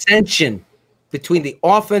was dissension between the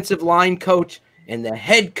offensive line coach and the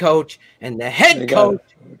head coach, and the head coach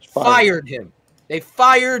fired him. They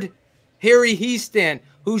fired Harry Heastand,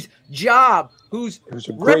 whose job, whose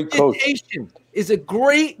reputation is a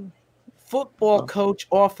great football coach,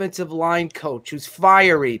 offensive line coach, who's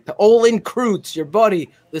fiery. Olin Kreutz, your buddy,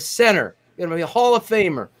 the center, going to be a Hall of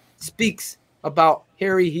Famer, speaks about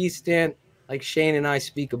Harry Heastand like Shane and I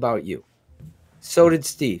speak about you. So did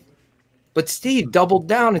Steve. But Steve doubled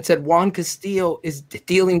down and said Juan Castillo is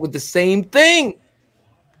dealing with the same thing.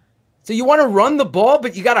 So you want to run the ball,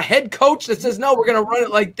 but you got a head coach that says, no, we're going to run it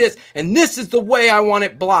like this, and this is the way I want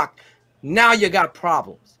it blocked. Now you got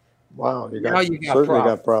problems. Wow, you certainly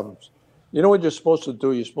got problems. You know what you're supposed to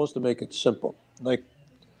do? You're supposed to make it simple. Like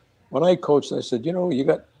when I coached, I said,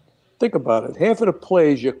 think about it. Half of the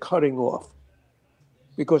plays you're cutting off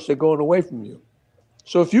because they're going away from you.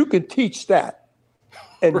 So if you can teach that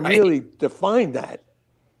and really define that,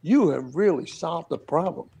 you have really solved the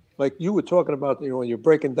problem. Like you were talking about, when you're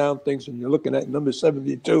breaking down things and you're looking at number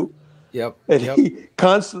 72. Yep. And he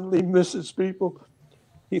constantly misses people.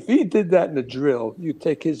 If he did that in a drill, you'd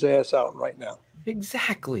take his ass out right now.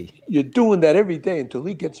 Exactly. You're doing that every day until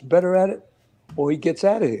he gets better at it or he gets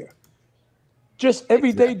out of here. Just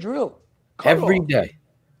everyday drill. Every day.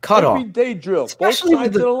 Cut off. Everyday drill. Especially both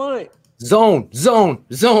sides of the line.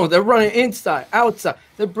 Zone. They're running inside, outside.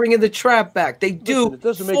 They're bringing the trap back. They do. Listen, it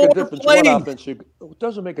doesn't make a difference what offense. It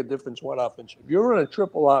doesn't make a difference what offense. If you're running a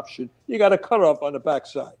triple option, you got a cutoff on the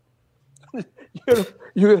backside.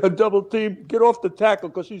 You're gonna double team. Get off the tackle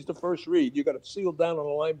because he's the first read. You got to seal down on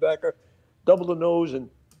the linebacker, double the nose, and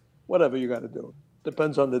whatever you got to do.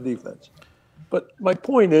 Depends on the defense. But my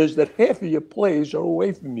point is that half of your plays are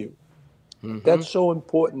away from you. Mm-hmm. That's so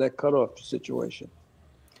important, that cutoff situation.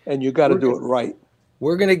 And you got to do it right.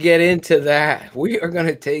 We're going to get into that. We are going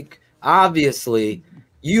to take, obviously,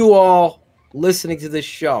 you all listening to this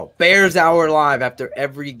show, Bears Hour Live after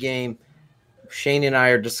every game. Shane and I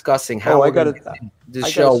are discussing how we're going to get this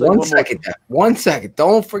show. One second.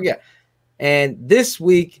 Don't forget. And this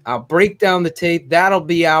week, I'll break down the tape. That'll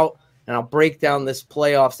be out, and I'll break down this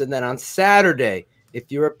playoffs. And then on Saturday,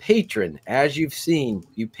 if you're a patron, as you've seen,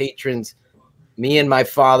 you patrons, me and my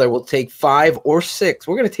father will take 5 or 6.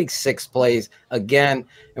 We're going to take 6 plays again,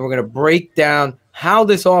 and we're going to break down how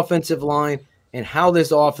this offensive line and how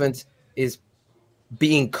this offense is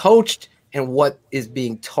being coached and what is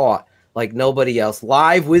being taught like nobody else,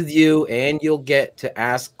 live with you, and you'll get to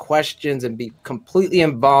ask questions and be completely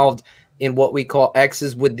involved in what we call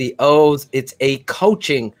X's with the O's. It's a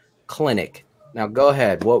coaching clinic. Now, go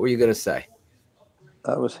ahead. What were you going to say?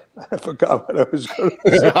 I forgot what I was going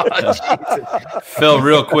to say. Phil,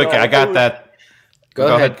 real quick, I got that.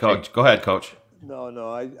 Go ahead, Coach. Go ahead, Coach. No,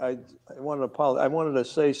 I wanted to apologize. I wanted to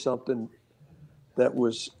say something that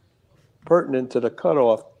was pertinent to the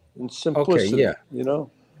cutoff and simplicity. Okay, yeah.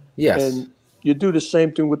 Yes. And you do the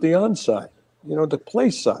same thing with the onside, the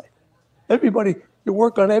play side. Everybody, you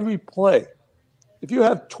work on every play. If you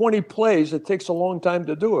have 20 plays, it takes a long time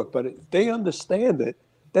to do it. But if they understand it,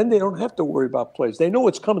 then they don't have to worry about plays. They know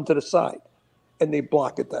it's coming to the side, and they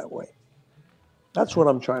block it that way. That's what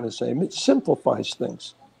I'm trying to say. It simplifies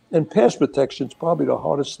things. And pass protection is probably the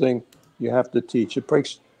hardest thing you have to teach. It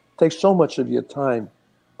takes so much of your time.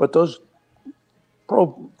 But those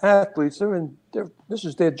pro athletes, this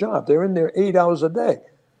is their job. They're in there 8 hours a day.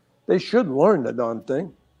 They should learn the darn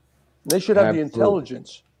thing. They should have the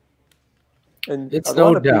intelligence. And it's a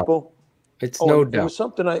lot of people. It's no doubt. There was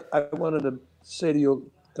something I wanted to say to you,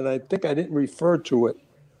 and I think I didn't refer to it,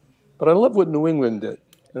 but I love what New England did.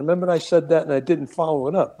 And remember I said that, and I didn't follow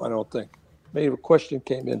it up, I don't think. Maybe a question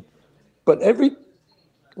came in. But every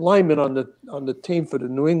lineman on the team for the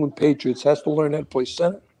New England Patriots has to learn how to play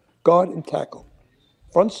center, guard, and tackle,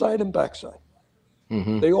 front side and back side.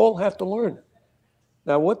 Mm-hmm. They all have to learn it.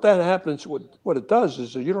 Now, what that happens, what it does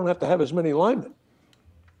is that you don't have to have as many linemen.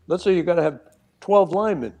 Let's say you got to have 12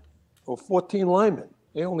 linemen or 14 linemen.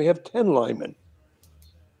 They only have 10 linemen.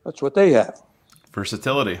 That's what they have.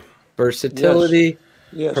 Versatility,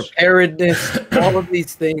 yes. Preparedness, all of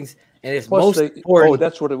these things. And it's plus most important. Oh,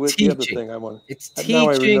 that's what it was. Teaching. The other thing I wanted. It's teaching. Now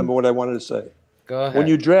I remember what I wanted to say. Go ahead. When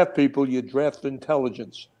you draft people, you draft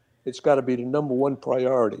intelligence. It's got to be the number one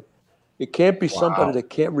priority. It can't be somebody that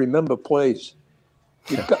can't remember plays.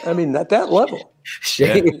 At that level.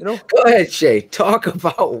 Shay, go ahead, Shay. Talk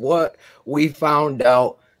about what we found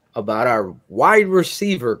out about our wide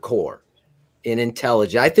receiver core in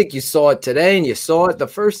intelligence. I think you saw it today, and you saw it the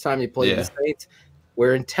first time you played the Saints,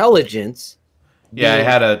 where intelligence. Yeah,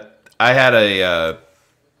 I had a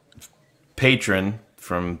patron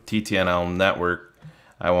from TTNL Network.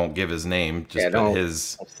 I won't give his name,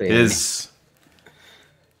 his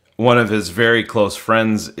one of his very close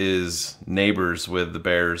friends is neighbors with the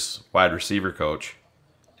Bears wide receiver coach,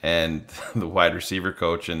 and the wide receiver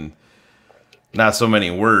coach, in not so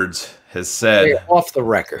many words, has said off the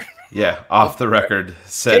record. Yeah, off the record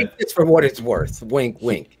said. Take this for what it's worth. Wink,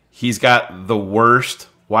 wink. He's got the worst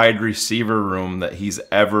wide receiver room that he's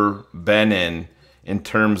ever been in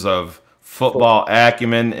terms of football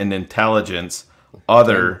acumen and intelligence,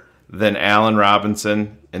 other than Allen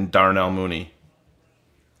Robinson and Darnell Mooney.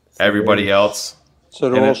 Everybody else So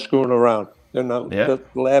they're all screwing around. They're not they're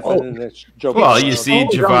laughing and they're joking. Well, you see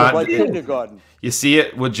Javon. Like kindergarten. You see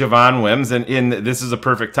it with Javon Wims, and this is a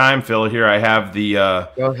perfect time, Phil. Here I have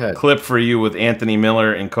the clip for you with Anthony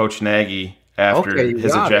Miller and Coach Nagy after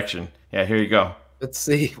his ejection. Yeah, here you go. Let's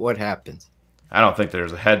see what happens. I don't think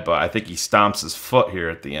there's a headbutt. I think he stomps his foot here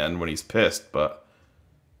at the end when he's pissed. But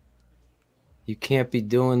you can't be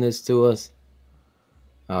doing this to us.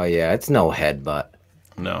 Oh yeah, it's no headbutt.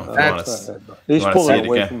 No, that's not headbutt. He's pulling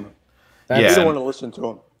away from him. You don't want to listen to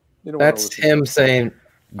him. That's him saying,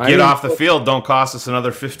 "Get off the field. Don't cost us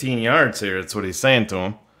another 15 yards here." That's what he's saying to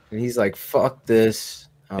him. And he's like, "Fuck this.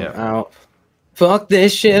 I'm out. Fuck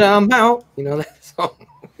this shit. I'm out." You know that song.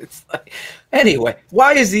 It's like, anyway,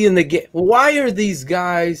 why is he in the game? Why are these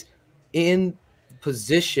guys in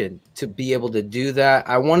position to be able to do that?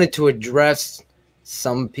 I wanted to address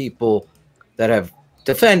some people that have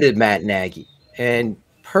defended Matt Nagy. And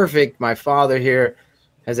perfect, my father here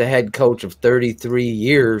as a head coach of 33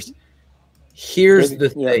 years. Here's the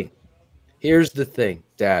thing. Here's the thing,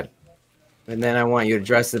 Dad. And then I want you to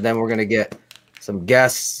address it. Then we're going to get some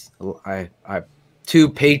guests. I 2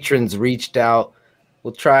 patrons reached out.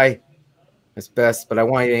 We'll try as best, but I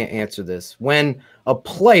want you to answer this. When a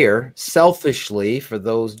player selfishly, for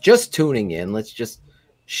those just tuning in, let's just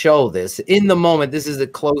show this. In the moment, this is a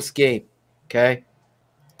close game, okay?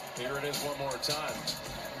 Here it is one more time.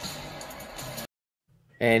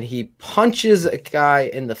 And he punches a guy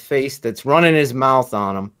in the face that's running his mouth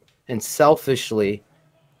on him and selfishly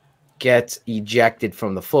gets ejected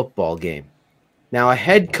from the football game. Now, a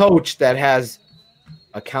head coach that has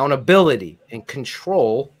accountability and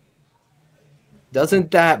control,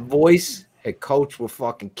 doesn't that voice, a coach will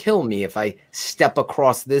fucking kill me if I step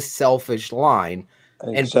across this selfish line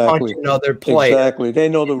and punch another player. Exactly. They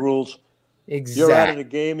know the rules. Exactly. You're out of the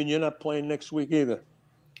game and you're not playing next week either.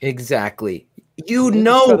 Exactly. You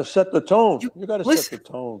know, got to set the tone. You got to set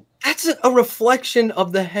the tone. That's a reflection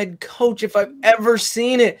of the head coach if I've ever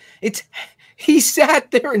seen it. He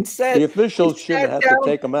sat there and said the officials shouldn't have to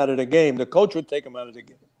take him out of the game. The coach would take him out of the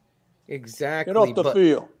game. Exactly. Get off the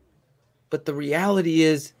field. But the reality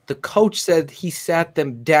is the coach said he sat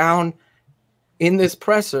them down in this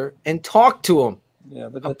presser and talked to him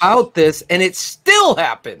about this, and it still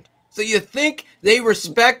happened. So you think they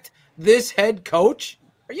respect this head coach?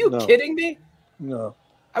 Are you kidding me? No.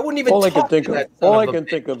 I wouldn't even all talk I can think to that of. All I son of a can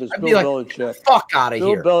think of is I'd Bill be like, Belichick. Fuck out of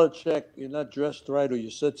here. Bill Belichick, you're not dressed right, or you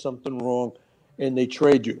said something wrong, and they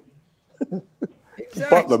trade you.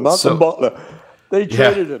 Exactly. Malcolm Butler. They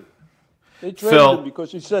traded him. They traded him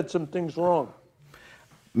because he said some things wrong.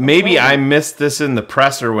 Maybe I missed this in the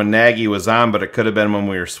presser when Nagy was on, but it could have been when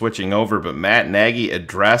we were switching over. But Matt Nagy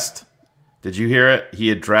addressed, did you hear it? He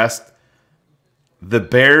addressed the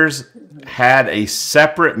Bears had a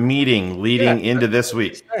separate meeting leading into this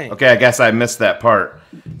week. Okay, I guess I missed that part.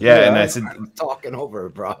 Yeah, and I said I'm talking over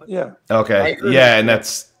it, bro. Yeah. Okay. Yeah, and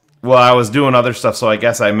that's I was doing other stuff, so I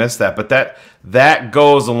guess I missed that. But that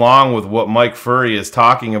goes along with what Mike Furry is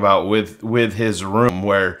talking about with his room,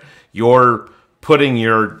 where you're putting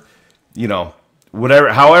your,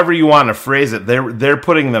 however you want to phrase it, they're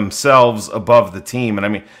putting themselves above the team. And I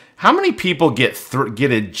mean, how many people get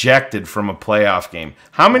ejected from a playoff game?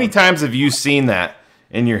 How many times have you seen that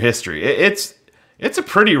in your history? It's a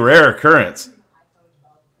pretty rare occurrence.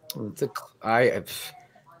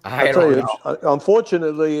 I tell you,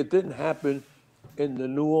 unfortunately, it didn't happen in the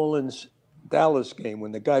New Orleans-Dallas game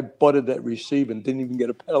when the guy butted that receiver and didn't even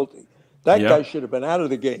get a penalty. That guy should have been out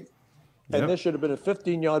of the game. And there should have been a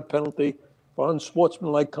 15-yard penalty for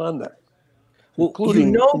unsportsmanlike conduct,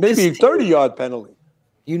 including maybe a 30-yard penalty.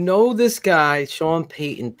 You know this guy, Sean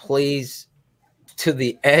Payton, plays to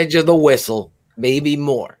the edge of the whistle, maybe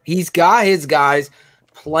more. He's got his guys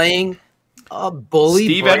playing a bully.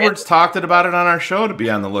 Steve Edwards talked about it on our show to be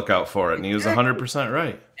on the lookout for it, and he was 100%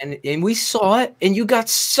 right. And we saw it, and you got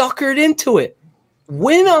suckered into it.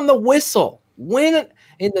 Win on the whistle. Win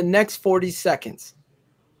in the next 40 seconds.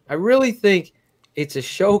 I really think it's a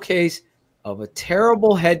showcase of a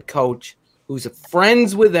terrible head coach who's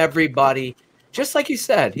friends with everybody. Just like you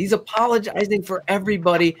said, he's apologizing for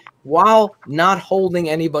everybody while not holding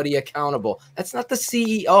anybody accountable. That's not the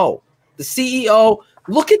CEO. The CEO,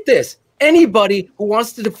 look at this. Anybody who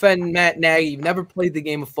wants to defend Matt Nagy, you've never played the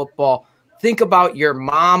game of football, think about your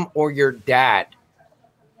mom or your dad.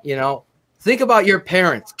 Think about your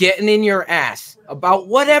parents getting in your ass about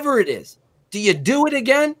whatever it is. Do you do it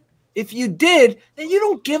again? If you did, then you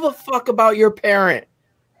don't give a fuck about your parent.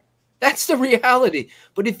 That's the reality.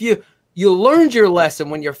 But if you learned your lesson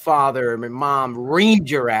when your father or mom reamed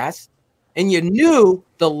your ass and you knew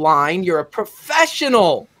the line, you're a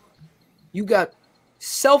professional. You got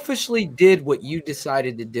selfishly did what you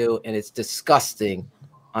decided to do, and it's disgusting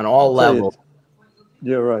on all levels.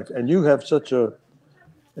 You're right. And you have such an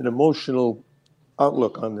emotional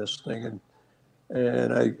outlook on this thing.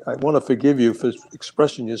 And I want to forgive you for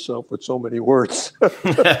expressing yourself with so many words. I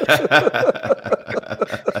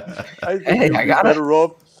think you'd be better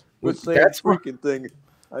off with saying freaking thing.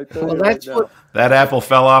 I tell you right now. That apple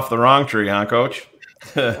fell off the wrong tree, huh, Coach?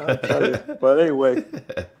 I'll tell you. But anyway,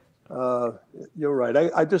 you're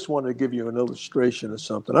right. I just wanted to give you an illustration of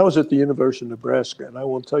something. I was at the University of Nebraska, and I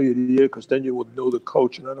won't tell you the year because then you would know the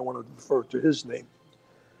coach, and I don't want to refer to his name.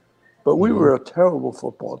 But we were a terrible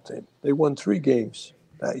football team. They won 3 games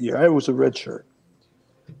that year. I was a red shirt.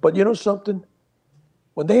 But you know something?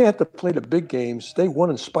 When they had to play the big games, they won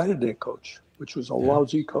in spite of their coach, which was a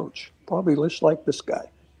lousy coach, probably just like this guy.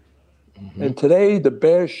 And today, the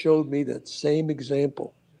Bears showed me that same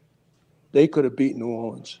example. They could have beaten New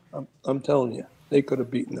Orleans. I'm telling you, they could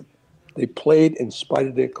have beaten them. They played in spite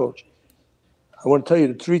of their coach. I want to tell you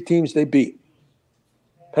the 3 teams they beat.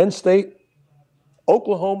 Penn State,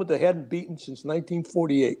 Oklahoma, they hadn't beaten since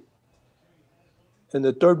 1948. And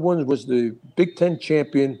the third one was the Big Ten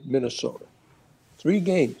champion, Minnesota. 3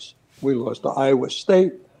 games. We lost to Iowa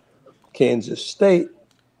State, Kansas State,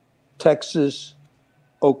 Texas,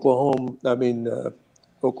 Oklahoma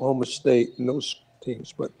State, and those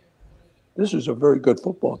teams. But this is a very good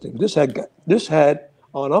football team. This had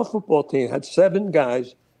on our football team, had 7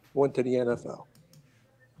 guys went to the NFL.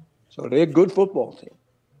 So they're a good football team.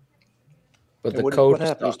 But and the coach, what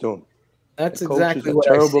happens to him? That's Coach exactly is a what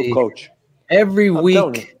terrible I see. coach. Every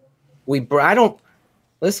week, I don't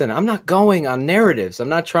listen. I'm not going on narratives. I'm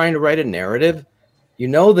not trying to write a narrative. You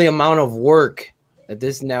know the amount of work that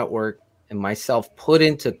this network and myself put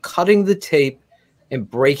into cutting the tape and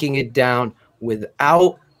breaking it down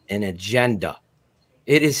without an agenda.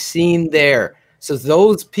 It is seen there. So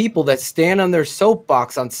those people that stand on their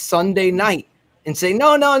soapbox on Sunday night and say,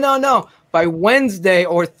 no, no, no, no. By Wednesday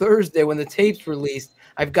or Thursday, when the tape's released,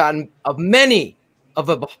 I've gotten many of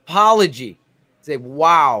an apology. Say,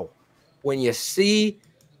 wow, when you see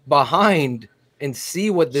behind and see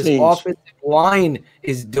what this offensive line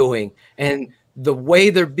is doing and the way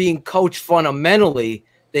they're being coached fundamentally,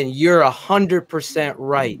 then you're 100%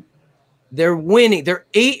 right. They're winning. They're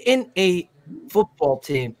 8-8 football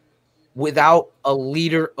team without a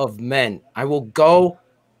leader of men. I will go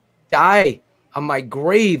die on my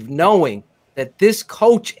grave knowing that this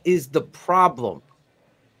coach is the problem.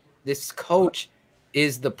 This coach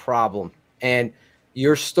is the problem. And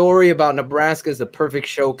your story about Nebraska is a perfect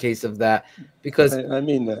showcase of that, because I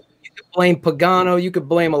mean that. You could blame Pagano, you could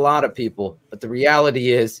blame a lot of people, but the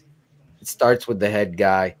reality is it starts with the head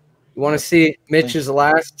guy. You want to see Mitch's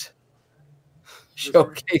last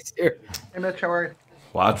showcase here? Hey, Mitch, how are you?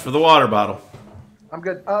 Watch for the water bottle. I'm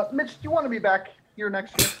good. Mitch, do you want to be back here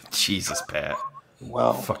next year? Jesus, Pat.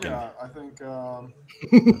 Wow. Fucking Yeah, I think dumb.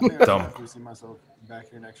 I see myself back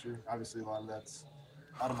here next year. Obviously, a lot of that's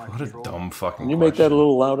out of my control. What a dumb fucking Can you make that a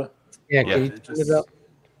little louder? Yeah, yeah.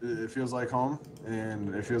 It feels like home,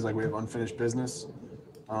 and it feels like we have unfinished business.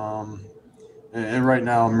 And right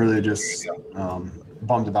now, I'm really just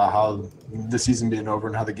bummed about how the season being over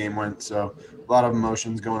and how the game went. So a lot of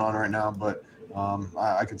emotions going on right now, but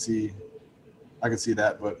I could see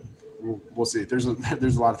that, but we'll see. There's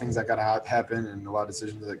a lot of things that got to happen and a lot of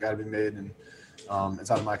decisions that got to be made, and it's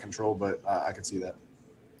out of my control, but I could see that.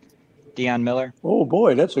 Deion Miller. Oh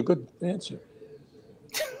boy, that's a good answer.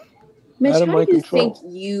 Mitch, how do you think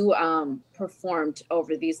you performed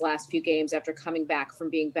over these last few games after coming back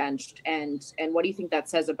from being benched, and what do you think that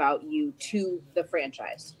says about you to the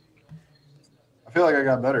franchise? I feel like I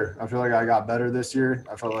got better. I feel like I got better this year.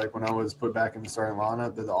 I felt like when I was put back in the starting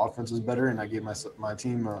lineup that the offense was better, and I gave my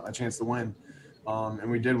team a chance to win.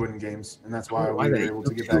 And we did win games, and that's why we were able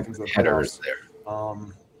to get back into the playoffs.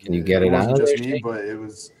 Can you get it out? It wasn't just me, but it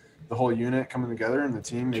was the whole unit coming together and the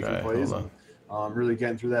team making plays and really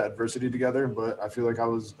getting through that adversity together. But I feel like I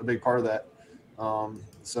was a big part of that.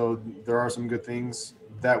 So there are some good things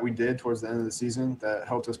that we did towards the end of the season that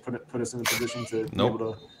helped us put us in a position to be able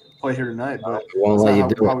to play here tonight, but that's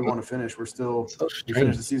not how we want to finish. We're still we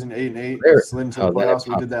finished the season 8-8, slid into the playoffs.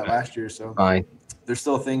 We did that last year, so there's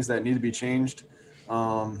still things that need to be changed.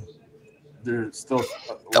 There's still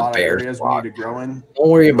a lot of areas we need to grow in. Don't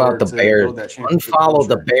worry about the Bears. Unfollow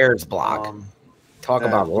the Bears block. Talk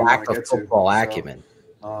about lack of football acumen.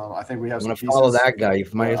 I think we have. I'm gonna follow that guy. You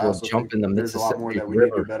might as well jump in the There's a lot more that we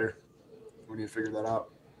need to do better. We need to figure that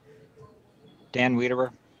out. Dan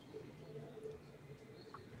Wiederer.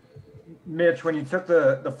 Mitch, when you took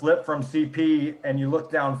the flip from CP and you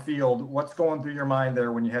looked downfield, what's going through your mind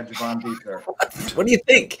there when you had Javon deep there? What do you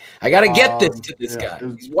think? I got to get this to this guy.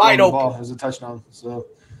 He's wide open. Ball. It was a touchdown. So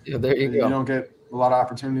there you go. You don't get a lot of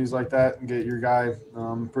opportunities like that and get your guy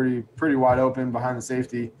pretty wide open behind the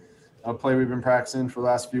safety. A play we've been practicing for the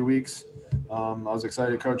last few weeks. I was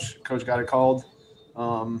excited. Coach got it called,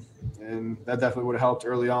 and that definitely would have helped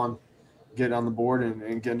early on, getting on the board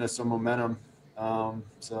and getting us some momentum.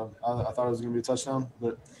 So I thought it was going to be a touchdown,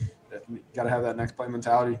 but you got to have that next play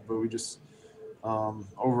mentality. But we just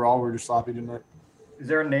overall we're just sloppy tonight. Is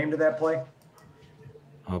there a name to that play?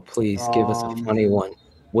 Oh, please give us a funny one.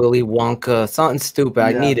 Willy Wonka, something stupid.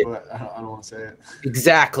 I need it. But I don't want to say it.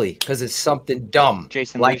 Exactly, because it's something dumb.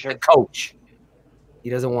 Jason like Leisure. the coach. He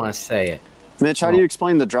doesn't want to say it. Mitch, how do you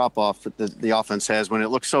explain the drop-off that the offense has when it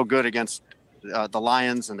looks so good against the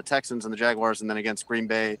Lions and the Texans and the Jaguars, and then against Green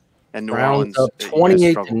Bay and New Orleans? Up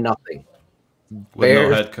 28-0.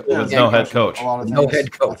 With no head coach. A lot of things, no head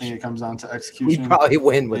coach. I think it comes down to execution. We probably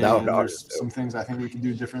win without ours. Some things I think we can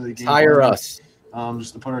do differently. Hire us.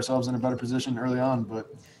 Just to put ourselves in a better position early on.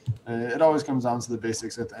 But it always comes down to the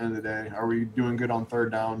basics at the end of the day. Are we doing good on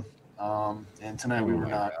third down? And tonight we were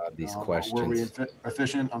not. These questions. Were we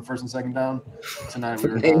efficient on first and second down? Tonight we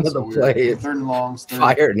were name not. of the So we play were is third and longs.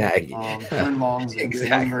 Fire Nagy. Third and longs. Exactly.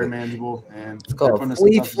 Exactly. Very manageable. And it's called putting us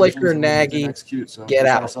flea in tough flicker positions and we didn't Nagy. execute. So Get we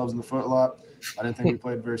shot out. ourselves in the foot a lot. I didn't think we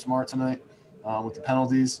played very smart tonight with the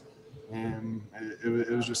penalties. And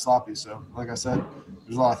it was just sloppy. So, like I said,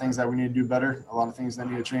 there's a lot of things that we need to do better, a lot of things that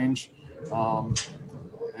need to change.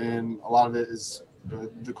 And a lot of it is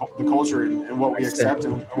the culture and what we accept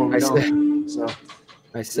and what we don't. So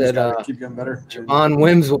I said, keep getting better. Javon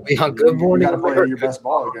Wims will be on Good Morning. You got to play your best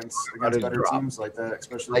ball against better teams like that,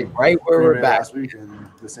 especially like right where we're back. Last week and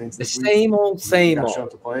the Saints. The same old. Show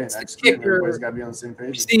up to play and execute. Everybody's got to be on the same page.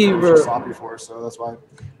 Receiver. It's sloppy for us, so that's why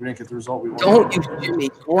we didn't get the result we wanted. Don't use Jimmy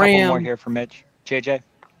Graham. Couple more here for Mitch. JJ.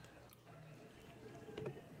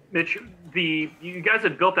 Mitch, you guys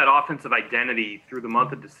had built that offensive identity through the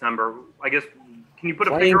month of December. I guess, can you put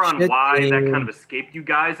a finger on why that kind of escaped you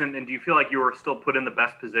guys? And do you feel like you were still put in the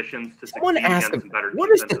best positions to succeed against some better defenses?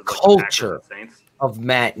 What is the like culture the Saints? of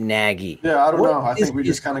Matt Nagy? Yeah, I don't know. I think we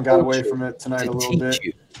just kind of got away from it tonight a little bit.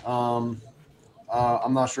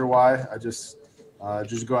 I'm not sure why. I just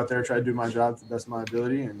go out there, try to do my job to the best of my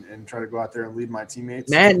ability, and try to go out there and lead my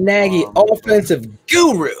teammates. Matt Nagy, offensive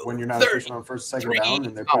guru. When you're not efficient on first and second down,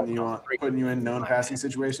 and they're putting you in known passing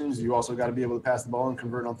situations, you also got to be able to pass the ball and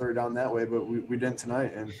convert on third down that way. But we didn't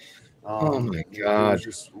tonight, and oh my God,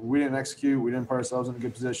 we didn't execute. We didn't put ourselves in a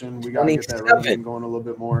good position. We got to get that run game going a little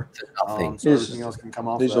bit more, so everything else can come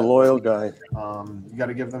off. He's a loyal guy. You got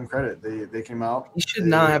to give them credit. They came out. He should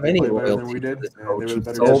not have any loyalty than we did. They were the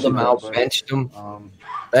better sold them out, benched them,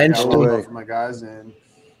 benched them for my guys, and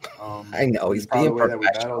I know he's being being that we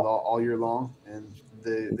professional. battled all year long, and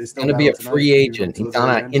they still going to be a free agent. He's on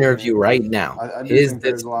an interview right now. Is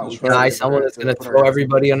this guy someone that's going to throw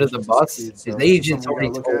everybody under the bus? His agent's already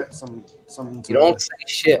told him. You don't say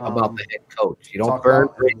shit about the head coach. You don't burn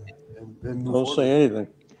bridges. Don't say anything.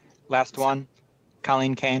 Last one,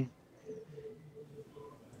 Colleen Kane.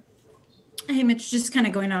 Hey, Mitch, just kind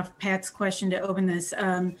of going off Pat's question to open this,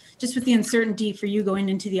 just with the uncertainty for you going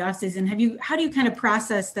into the offseason, how do you kind of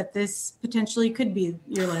process that this potentially could be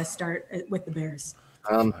your last start with the Bears?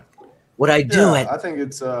 What I do I think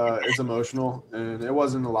it's emotional, and it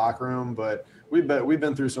was in the locker room, but we've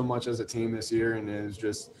been through so much as a team this year, and it was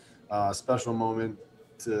just a special moment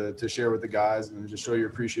to share with the guys and just show your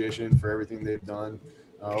appreciation for everything they've done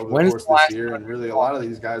over the course of this year. And really, a lot of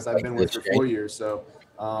these guys I've been with for 4 years, so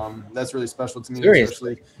that's really special to me,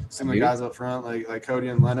 especially some of the guys up front like Cody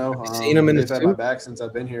and Leno. Seen them in they've had my back since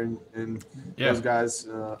I've been here, and those guys,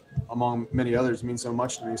 among many others, mean so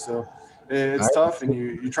much to me. So it's tough, and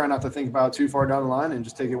you try not to think about too far down the line and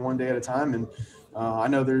just take it one day at a time. And I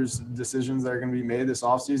know there's decisions that are going to be made this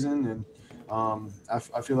offseason, and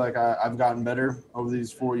I feel like I've gotten better over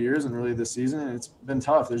these 4 years and really this season. And it's been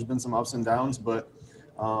tough. There's been some ups and downs, but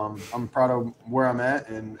I'm proud of where I'm at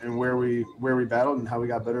and where we battled and how we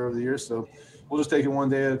got better over the years. So we'll just take it one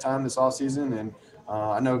day at a time this offseason. And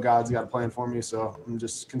I know God's got a plan for me. So I'm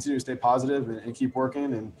just continue to stay positive and keep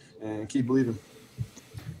working and keep believing.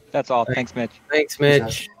 That's all. Thanks, Mitch. Thanks,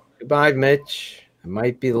 Mitch. Goodbye, Mitch. It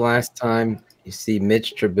might be the last time you see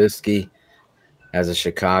Mitch Trubisky as a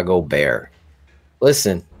Chicago Bear.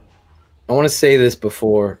 Listen, I want to say this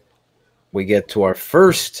before we get to our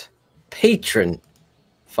first patron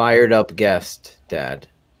fired up guest, Dad.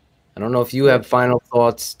 I don't know if you have final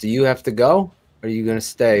thoughts. Do you have to go? Or are you going to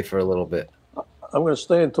stay for a little bit? I'm going to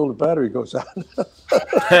stay until the battery goes out.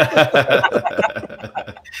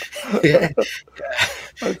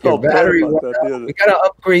 I felt bad about that the other day. You got to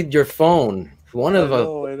upgrade your phone. One of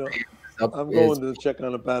them. I know. I'm going to check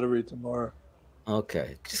on the battery tomorrow.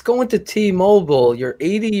 Okay. Just go into T-Mobile. You're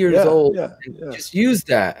 80 years old. Just use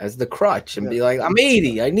that as the crutch and be like, I'm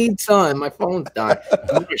 80. I need sun. My phone's dying. You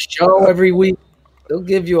want a show every week? They'll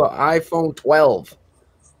give you an iPhone 12.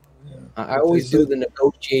 I always do the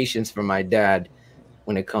negotiations for my dad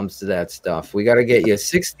when it comes to that stuff. We got to get you a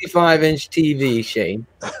 65-inch TV, Shane.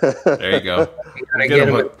 There you go.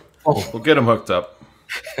 We'll get him hooked up.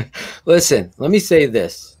 Listen, let me say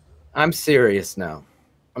this. I'm serious now.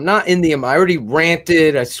 I'm not in the – I already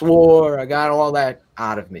ranted. I swore. I got all that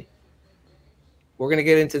out of me. We're going to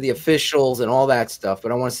get into the officials and all that stuff,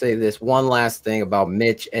 but I want to say this one last thing about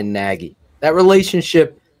Mitch and Nagy. That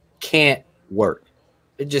relationship can't work.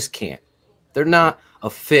 It just can't. They're not a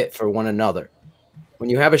fit for one another. When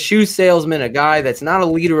you have a shoe salesman, a guy that's not a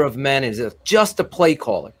leader of men, is just a play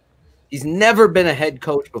caller. He's never been a head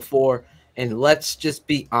coach before, and let's just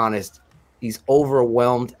be honest, he's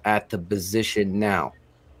overwhelmed at the position now.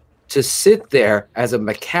 To sit there as a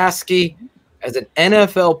McCaskey, as an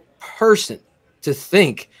NFL person, to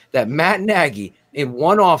think that Matt Nagy in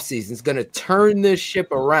one offseason is going to turn this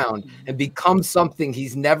ship around and become something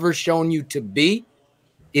he's never shown you to be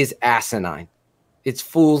is asinine. It's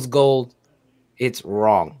fool's gold. It's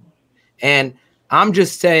wrong. And I'm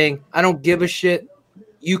just saying, I don't give a shit.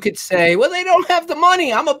 You could say, well, they don't have the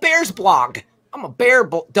money. I'm a Bears blog. I'm a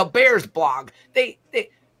the Bears blog. The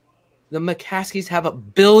McCaskies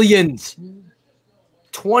have billions.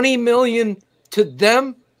 20 million to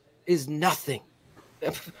them is nothing.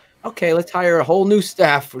 Okay, let's hire a whole new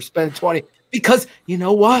staff for spend 20 because you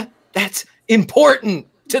know what? That's important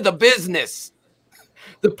to the business.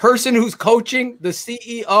 The person who's coaching, the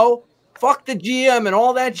CEO, fuck the GM and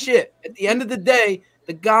all that shit. At the end of the day,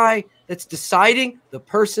 the guy that's deciding the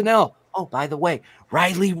personnel. Oh, by the way,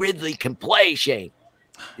 Riley Ridley can play, Shane.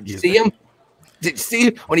 Did you see him? Did you see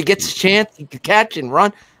him? When he gets a chance, he can catch and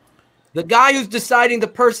run. The guy who's deciding the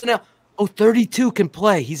personnel. Oh, 32 can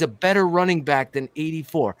play. He's a better running back than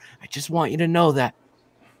 84. I just want you to know that.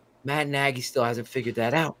 Matt Nagy still hasn't figured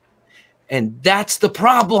that out. And that's the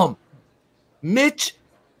problem. Mitch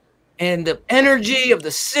and the energy of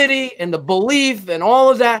the city and the belief and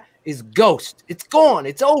all of that is ghost. It's gone.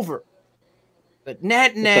 It's over. But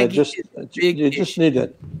Matt Nagy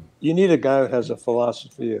you need a guy who has a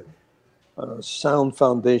philosophy, a sound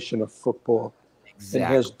foundation of football, and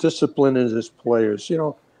has discipline in his players. You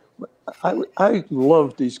know, I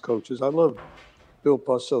love these coaches. I love Bill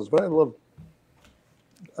Parcells, but I love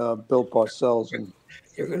Bill Parcells and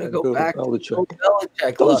you're going to go Bill back Belichick. to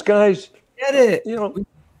Belichick. Those guys, get it. You know,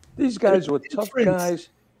 these guys were tough guys.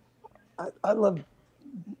 I love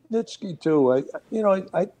Nitsky too.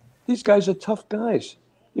 These guys are tough guys.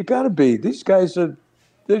 You got to be. These guys are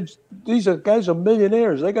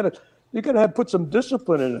millionaires. You got to put some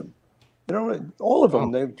discipline in them. You know, all of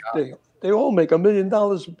them. They all make $1 million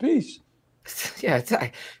apiece. Yeah,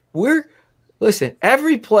 listen.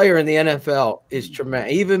 Every player in the NFL is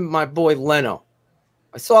tremendous. Even my boy Leno.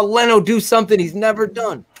 I saw Leno do something he's never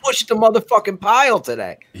done. Push the motherfucking pile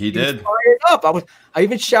today. He did. Was fired up. I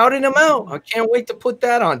even shouted him out. I can't wait to put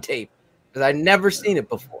that on tape because I'd never seen it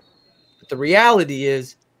before. But the reality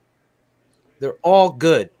is, they're all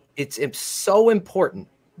good. It's so important.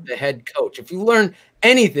 The head coach. If you learn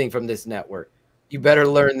anything from this network, you better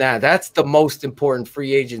learn that. That's the most important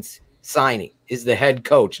free agents signing is the head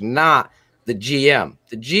coach, not the GM.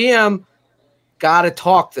 The GM got to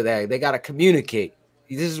talk to that. They got to communicate.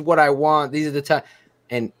 This is what I want. These are the time.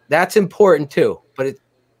 And that's important too. But it's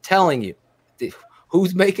telling you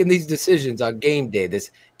who's making these decisions on game day,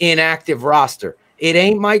 this inactive roster. It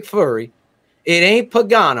ain't Mike Furry. It ain't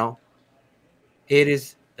Pagano. It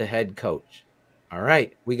is the head coach. All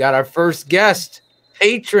right. We got our first guest,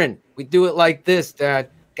 patron. We do it like this, Dad.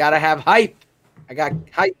 Got to have hype. I got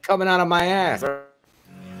hype coming out of my ass.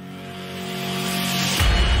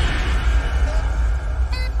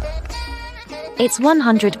 It's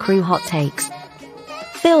 100 Crew Hot Takes.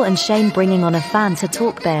 Phil and Shane bringing on a fan to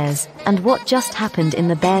talk Bears and what just happened in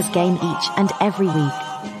the Bears game each and every week.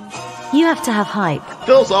 You have to have hype.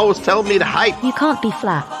 Phil's always telling me to hype. You can't be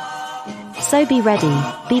flat. So be ready,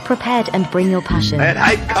 be prepared and bring your passion. That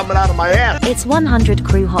hype coming out of my ass. It's 100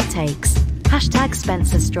 Crew Hot Takes. Hashtag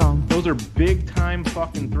Spencer Strong. Those are big time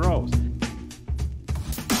fucking throws.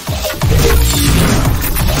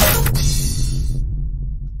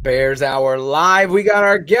 Bears Hour Live. We got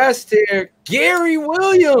our guest here, Gary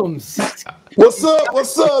Williams. What's up?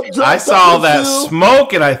 What's up? I saw that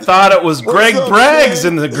smoke and I thought it was Greg Braggs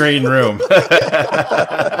in the green room.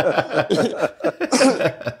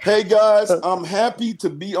 Hey guys, I'm happy to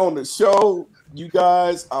be on the show. You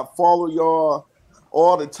guys, I follow y'all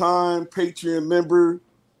all the time. Patreon member.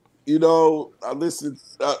 You know, I listen.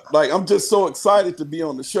 I'm just so excited to be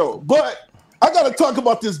on the show. But I got to talk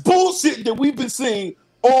about this bullshit that we've been seeing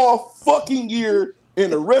all fucking year.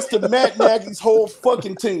 And the rest of Matt Nagy's whole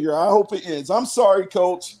fucking tenure. I hope it ends. I'm sorry,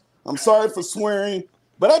 Coach. I'm sorry for swearing,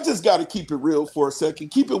 but I just got to keep it real for a second.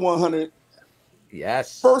 Keep it 100.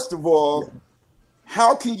 Yes. First of all,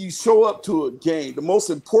 how can you show up to a game, the most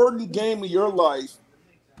important game of your life,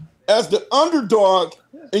 as the underdog,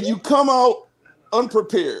 and you come out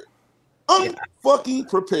unprepared? Unfucking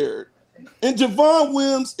prepared. And Javon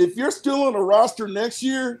Wims, if you're still on the roster next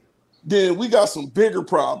year, then we got some bigger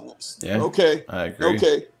problems. Yeah, okay. I agree.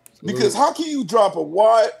 Okay. Because how can you drop a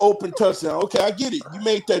wide open touchdown? Okay, I get it. You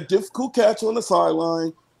made that difficult catch on the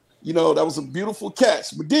sideline. You know, that was a beautiful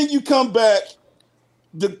catch. But then you come back,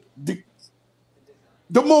 the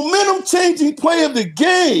momentum changing play of the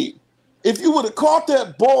game. If you would have caught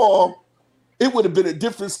that ball, it would have been a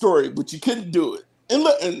different story, but you couldn't do it.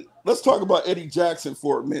 And let's talk about Eddie Jackson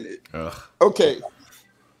for a minute. Ugh. Okay.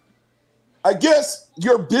 I guess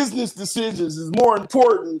your business decisions is more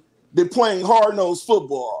important than playing hard-nosed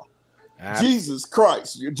football. Jesus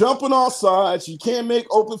Christ. You're jumping off sides. You can't make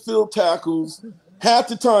open field tackles. Half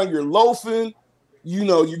the time you're loafing. You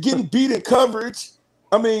know, you're getting beat in coverage.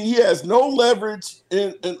 I mean, he has no leverage.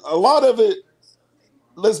 And a lot of it,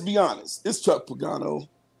 let's be honest, it's Chuck Pagano.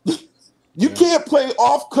 You can't play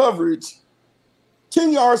off coverage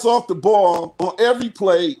 10 yards off the ball on every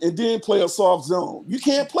play and then play a soft zone. You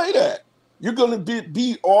can't play that. You're going to be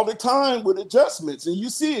beat all the time with adjustments, and you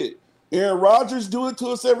see it. Aaron Rodgers do it to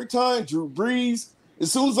us every time. Drew Brees.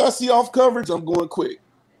 As soon as I see off coverage, I'm going quick.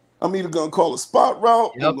 I'm either going to call a spot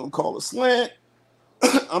route, I'm going to call a slant.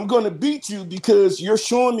 I'm going to beat you because you're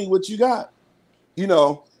showing me what you got. You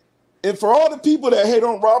know, and for all the people that hate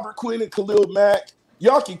on Robert Quinn and Khalil Mack,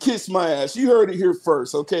 y'all can kiss my ass. You heard it here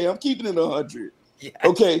first, okay? I'm keeping it 100. Yes.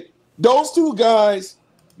 Okay, those two guys,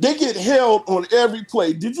 they get held on every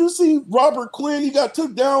play. Did you see Robert Quinn? He got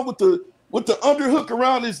took down with the underhook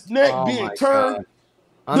around his neck being turned.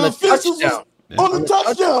 On the officials touchdown. On the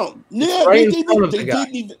touchdown. Yeah, Right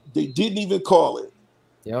they didn't even call it.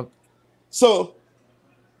 Yep. So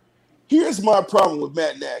here's my problem with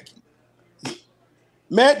Matt Nagy.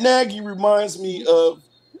 Matt Nagy reminds me of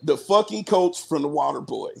the fucking coach from The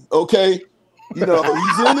Waterboy. Okay. You know,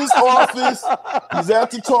 he's in his office. He's at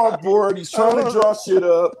the chalkboard. He's trying to draw shit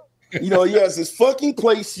up. You know, he has this fucking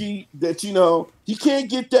play sheet that, you know, he can't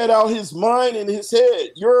get that out his mind and his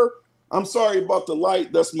head. I'm sorry about the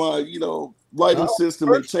light. That's my, you know, lighting system.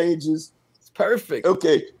 Perfect. It changes. It's perfect.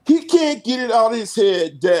 Okay. He can't get it out of his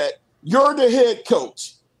head that you're the head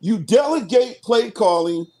coach. You delegate play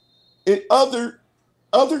calling and other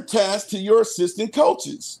tasks to your assistant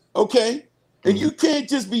coaches. Okay. And you can't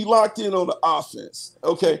just be locked in on the offense,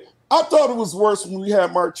 okay? I thought it was worse when we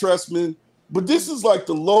had Mark Trestman, but this is like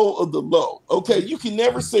the low of the low, okay? You can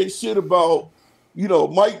never say shit about, you know,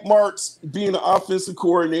 Mike Marks being an offensive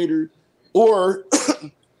coordinator or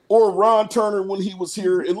Ron Turner when he was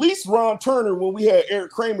here. At least Ron Turner, when we had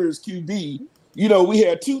Eric Kramer as QB, you know, we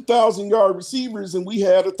had 2,000-yard receivers and we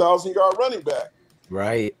had a 1,000-yard running back.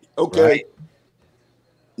 Right. Okay. Right.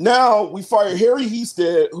 Now we fire Harry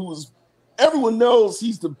Hestead, who's everyone knows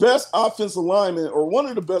he's the best offensive lineman or one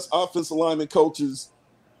of the best offensive lineman coaches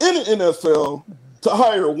in the NFL, to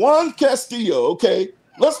hire Juan Castillo, okay?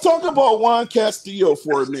 Let's talk about Juan Castillo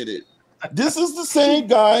for a minute. This is the same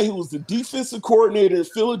guy who was the defensive coordinator in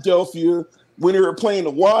Philadelphia when they were playing the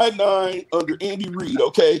wide nine under Andy Reid,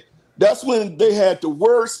 okay? That's when they had the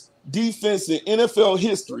worst defense in NFL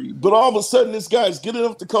history. But all of a sudden, this guy's good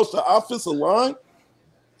enough to coach the offensive line?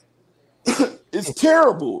 It's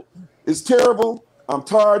terrible. It's terrible. I'm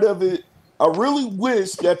tired of it. I really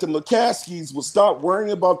wish that the McCaskies would stop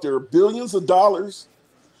worrying about their billions of dollars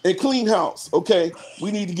and clean house. Okay, we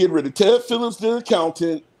need to get rid of Ted Phillips, the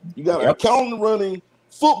accountant. You got an accountant running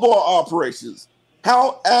football operations.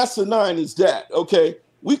 How asinine is that? Okay,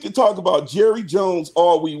 we can talk about Jerry Jones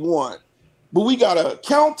all we want, but we got an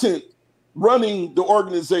accountant running the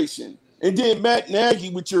organization. And then Matt Nagy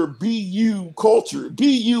with your BU culture.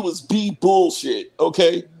 BU is B bullshit,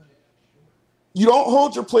 okay? You don't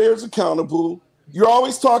hold your players accountable. You're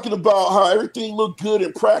always talking about how everything looked good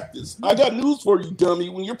in practice. I got news for you, dummy.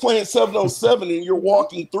 When you're playing 7-on-7 and you're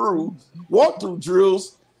walking through walkthrough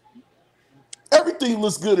drills, everything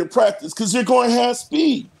looks good in practice because you're going to have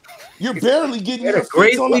speed. You're barely getting your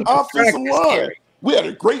fix on the offensive line. We had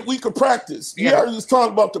a great week of practice. You already was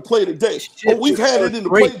talking about the play today. Oh, we've had it in the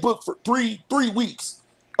playbook for three weeks.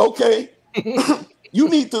 Okay. You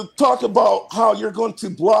need to talk about how you're going to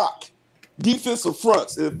block defensive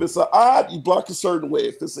fronts. If it's an odd, you block a certain way.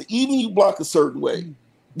 If it's an even, you block a certain way.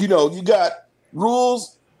 You know, you got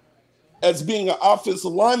rules as being an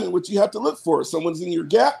offensive lineman, which you have to look for. If someone's in your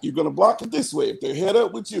gap, you're going to block it this way. If they're head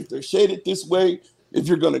up with you, if they're shaded this way, if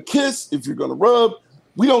you're going to kiss, if you're going to rub,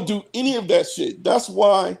 we don't do any of that shit. That's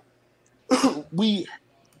why we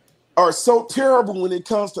are so terrible when it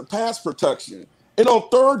comes to pass protection. And on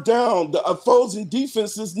third down, the opposing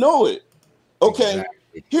defenses know it. Okay,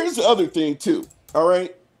 exactly. Here's the other thing too, all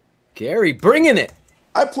right? Gary, bringing it.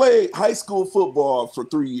 I played high school football for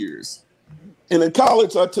 3 years. And in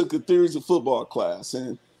college, I took a theories of football class.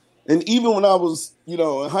 And even when I was, in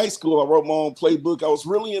high school, I wrote my own playbook. I was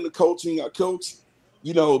really into coaching. I coached,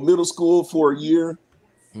 middle school for a year.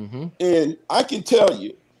 Mm-hmm. And I can tell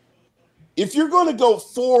you, if you're going to go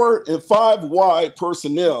 4 and 5 wide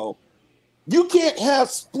personnel, you can't have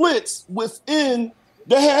splits within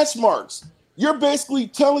the hash marks. You're basically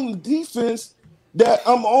telling the defense that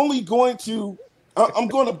I'm going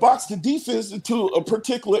to box the defense into a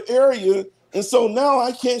particular area. And so now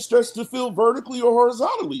I can't stretch the field vertically or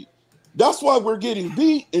horizontally. That's why we're getting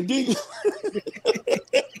beat. And then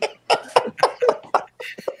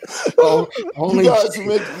only you guys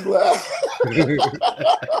make me laugh.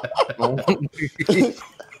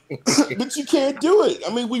 But you can't do it.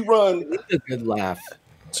 I mean, we run a good laugh.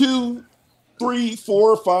 2, 3,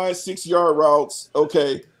 4, 5, 6 yard routes.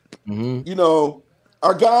 Okay. Mm-hmm.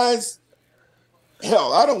 Our guys,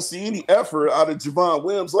 hell, I don't see any effort out of Javon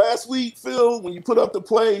Williams. Last week, Phil, when you put up the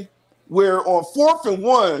play where on 4th and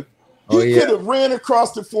 1, he could have ran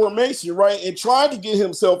across the formation, right, and tried to get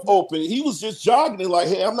himself open. He was just jogging and like,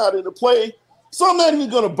 hey, I'm not in the play, so I'm not even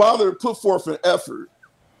going to bother to put forth an effort.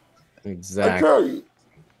 Exactly. I tell you.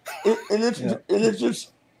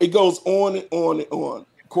 It goes on and on and on.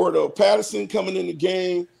 Cordell Patterson coming in the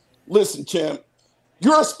game. Listen, champ,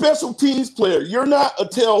 you're a special teams player. You're not a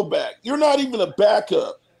tailback. You're not even a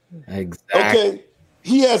backup. Exactly. Okay.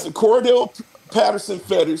 He has a Cordell Patterson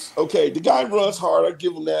fetish. Okay. The guy runs hard. I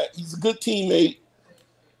give him that. He's a good teammate.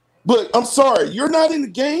 But I'm sorry, you're not in the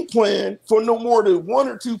game plan for no more than 1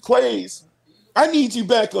 or 2 plays. I need you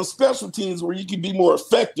back on special teams where you can be more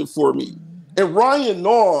effective for me. And Ryan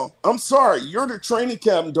Naw, I'm sorry, you're the training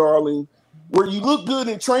camp darling, where you look good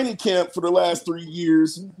in training camp for the last 3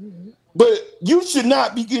 years, but you should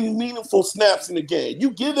not be getting meaningful snaps in the game.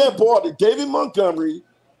 You give that ball to David Montgomery,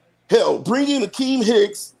 hell, bring in Akeem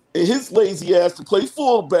Hicks and his lazy ass to play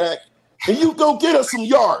fullback, and you go get us some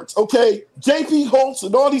yards, okay? JP Holtz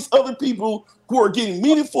and all these other people who are getting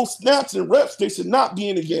meaningful snaps and reps, they should not be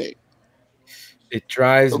in the game. It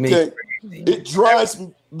drives me crazy. It drives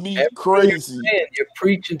me crazy. You're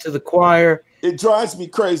preaching to the choir. It drives me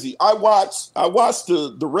crazy. I watched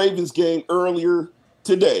the Ravens game earlier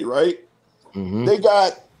today, right? Mm-hmm. They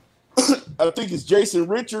got, I think it's Jason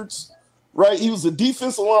Richards, right? He was a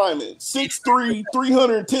defensive lineman, 6'3",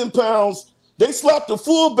 310 pounds. They slapped the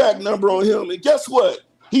fullback number on him, and guess what?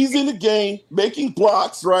 He's in the game making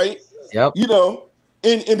blocks, right? Yep.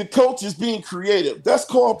 And the coach is being creative. That's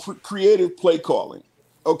called creative play calling.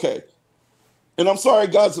 Okay. And I'm sorry,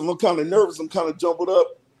 guys, if I'm kind of nervous. I'm kind of jumbled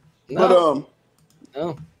up. No.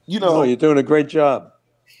 But, No, you're doing a great job.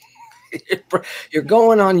 You're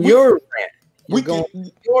going on your rant.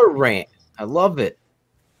 Your rant. I love it.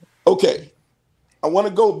 Okay. I want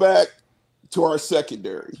to go back to our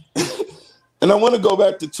secondary. And I want to go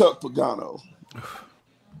back to Chuck Pagano.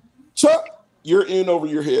 Chuck, you're in over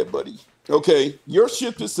your head, buddy. Okay, your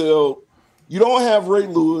ship is sailed. You don't have Ray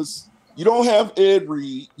Lewis. You don't have Ed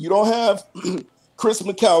Reed. You don't have Chris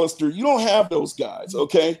McAllister. You don't have those guys,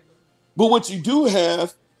 okay? But what you do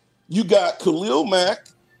have, you got Khalil Mack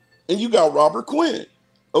and you got Robert Quinn,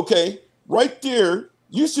 okay? Right there,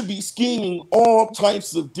 you should be scheming all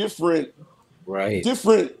types of different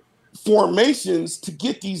formations to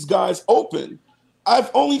get these guys open.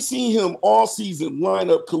 I've only seen him all season line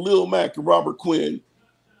up Khalil Mack and Robert Quinn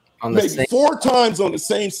maybe 4 times on the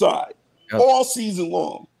same side, all season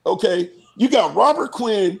long. Okay, you got Robert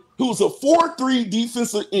Quinn, who's a 4-3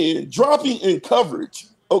 defensive end, dropping in coverage.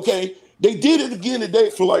 Okay, they did it again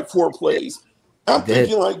today for like 4 plays. I'm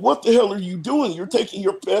thinking, like, what the hell are you doing? You're taking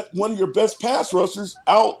one of your best pass rushers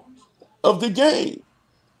out of the game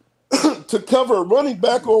to cover a running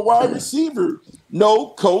back or a wide receiver. No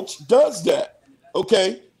coach does that.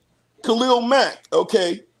 Okay, Khalil Mack.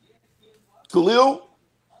 Okay, Khalil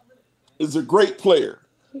is a great player,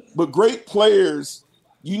 but great players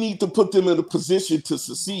you need to put them in a position to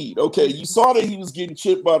succeed. Okay, you saw that he was getting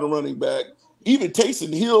chipped by the running back. Even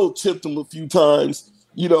Taysom Hill chipped him a few times,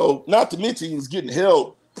 not to mention he was getting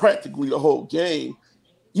held practically the whole game.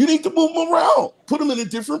 You need to move him around, put him in a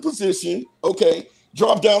different position, okay,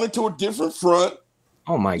 drop down into a different front.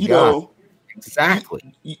 Oh, my God.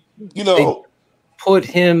 Exactly. They put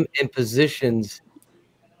him in positions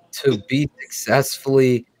to be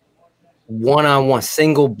successfully one-on-one,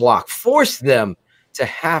 single block, force them to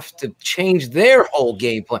have to change their whole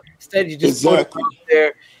game plan. Instead, you just put them out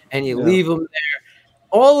there and you leave them there.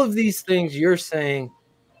 All of these things you're saying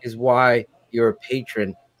is why you're a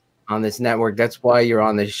patron on this network. That's why you're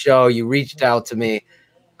on this show. You reached out to me.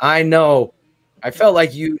 I know. I felt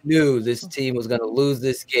like you knew this team was going to lose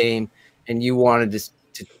this game, and you wanted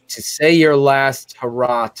to say your last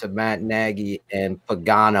hurrah to Matt Nagy and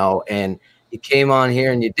Pagano, and you came on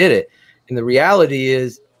here and you did it. And the reality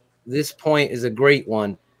is this point is a great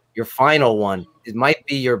one. Your final one, it might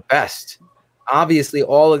be your best. Obviously,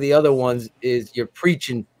 all of the other ones is you're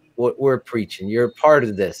preaching what we're preaching. You're a part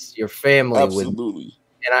of this. Your family. Absolutely.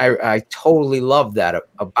 And I totally love that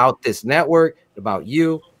about this network, about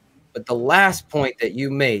you. But the last point that you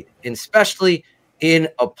made, and especially in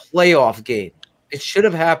a playoff game, it should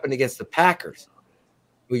have happened against the Packers,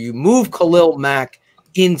 where you move Khalil Mack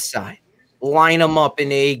inside, line him up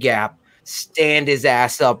in A-gap, stand his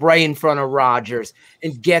ass up right in front of Rodgers,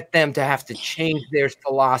 and get them to have to change their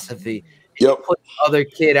philosophy. And you put the other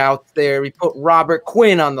kid out there. You put Robert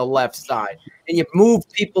Quinn on the left side, and you move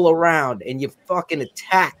people around, and you fucking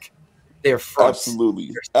attack their front.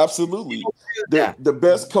 Absolutely. The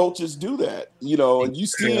best coaches do that, and you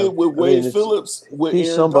see it with Wade Phillips. With he's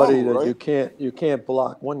Aaron somebody Donald, that right? you can't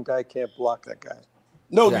block. One guy can't block that guy.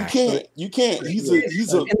 No, you can't. You can't. He's a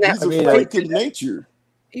freak of nature.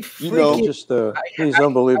 He's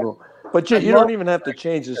unbelievable. But you don't even have to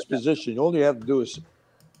change his position. All you have to do is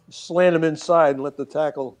slant him inside and let the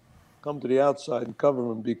tackle come to the outside and cover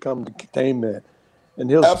him and become the tame man, and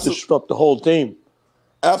he'll disrupt the whole team.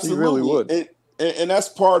 Absolutely, he really would. And that's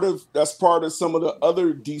part of some of the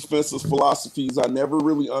other defensive philosophies I never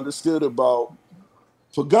really understood about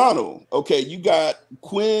Pagano. Okay, you got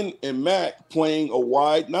Quinn and Mack playing a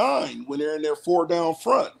wide 9 when they're in their 4 down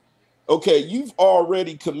front. Okay, you've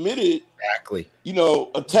already committed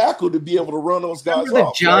a tackle to be able to run those guys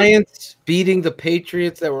off. The Giants beating the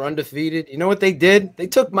Patriots that were undefeated. You know what they did? They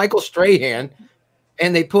took Michael Strahan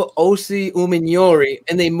and they put Osi Umenyiori,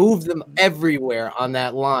 and they moved them everywhere on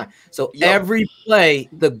that line. So every play,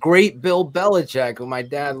 the great Bill Belichick, who my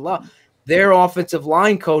dad loved, their offensive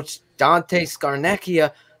line coach, Dante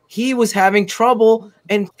Scarnecchia, he was having trouble,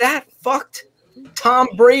 and that fucked Tom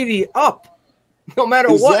Brady up. No matter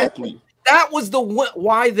what. That was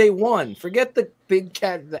why they won. Forget the big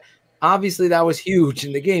cat. Obviously, that was huge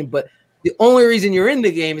in the game, but the only reason you're in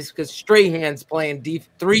the game is because Strahan's playing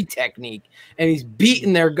D3 technique, and he's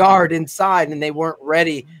beating their guard inside, and they weren't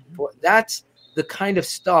ready for it. That's the kind of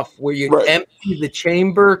stuff where you empty the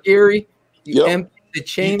chamber, Gary. You empty the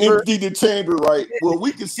chamber. You empty the chamber, right? Well,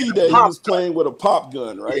 we can see that he was playing with a pop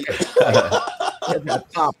gun, right?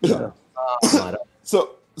 Pop gun.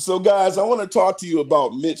 So, guys, I want to talk to you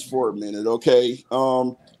about Mitch for a minute, okay?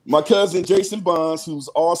 My cousin Jason Bonds, who's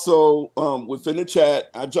also within the chat,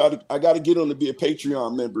 I got to get him to be a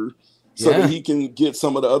Patreon member so that he can get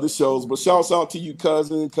some of the other shows. But shouts out to you,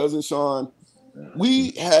 cousin Sean.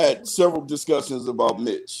 We had several discussions about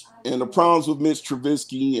Mitch and the problems with Mitch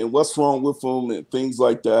Trubisky and what's wrong with him and things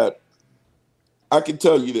like that. I can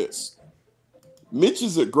tell you this. Mitch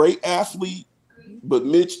is a great athlete, but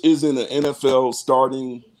Mitch isn't an NFL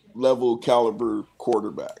starting level caliber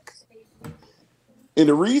quarterback. And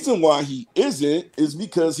the reason why he isn't is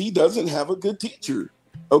because he doesn't have a good teacher.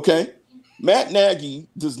 Okay. Matt Nagy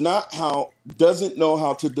doesn't know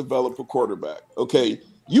how to develop a quarterback. Okay.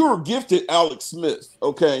 You were gifted Alex Smith,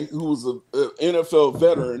 okay, who was an NFL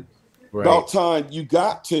veteran. Right. About time you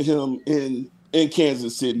got to him in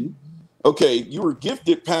Kansas City. Okay, you were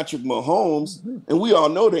gifted Patrick Mahomes, and we all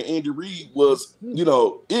know that Andy Reid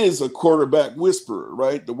is a quarterback whisperer,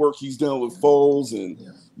 right? The work he's done with Foles and,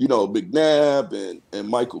 McNabb and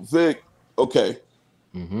Michael Vick. Okay.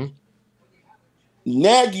 Mm-hmm.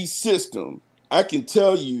 Nagy's system, I can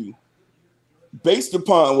tell you, based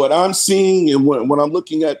upon what I'm seeing and when I'm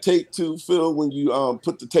looking at tape too, Phil, when you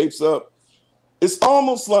put the tapes up, it's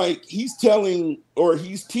almost like he's teaching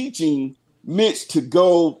Mitch to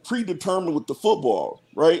go predetermined with the football,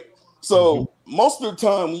 right? So most of the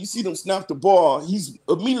time when you see them snap the ball, he's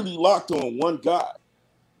immediately locked on one guy.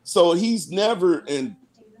 So he's never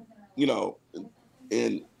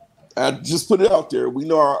I just put it out there. We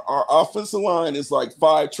know our offensive line is like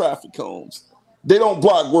 5 traffic cones. They don't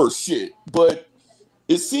block worse shit. But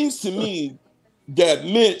it seems to me that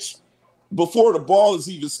Mitch, before the ball is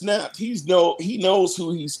even snapped, he knows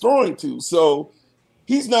who he's throwing to. So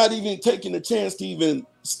he's not even taking the chance to even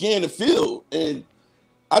scan the field. And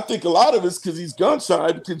I think a lot of it's because he's gun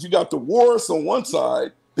shy, because you got the Wars on one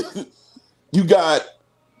side. You got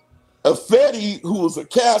a Fetty, who was a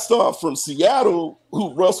cast off from Seattle,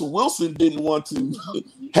 who Russell Wilson didn't want to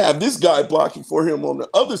have this guy blocking for him on the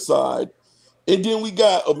other side. And then we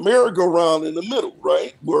got a merry-go-round in the middle,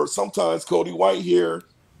 right? Where sometimes Cody Whitehair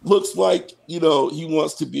looks like, he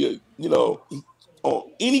wants to be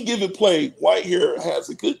on any given play, Whitehair has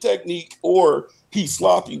a good technique, or he's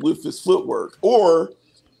sloppy with his footwork. Or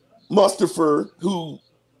Mustapher, who,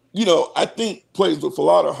 I think plays with a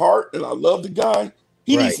lot of heart, and I love the guy.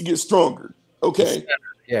 He needs to get stronger. Okay.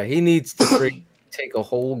 Yeah, he needs to take a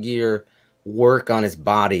whole year, work on his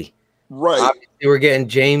body. Right. Obviously, we're getting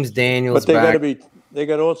James Daniels back. They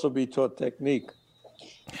got to also be taught technique.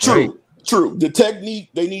 True. The technique,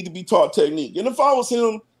 they need to be taught technique. And if I was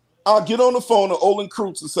him, I'll get on the phone to Olin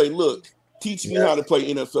Kreutz and say, look, teach me how to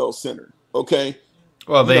play NFL center. Okay.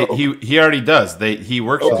 Well, he already does. He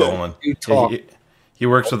works with Olin. He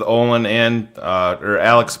works with Olin and or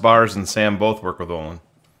Alex Bars and Sam both work with Olin.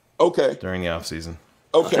 Okay. During the offseason.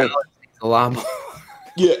 Okay. A lot more.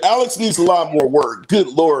 Yeah, Alex needs a lot more work. Good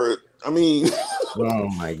Lord. I mean. Oh,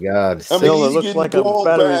 my God. Still, it looks like a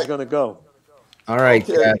battery's going to go. All right,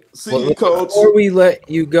 okay. See you, Coach. Before we let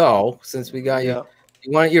you go, since we got you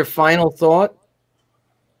want your final thought?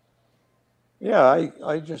 Yeah,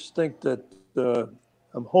 I just think that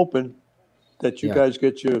I'm hoping that you guys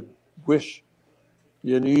get your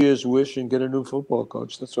New Year's wish, and get a new football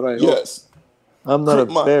coach. That's what I hope. Yes. I'm not a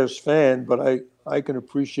Bears fan, but I can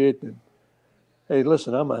appreciate that. Hey,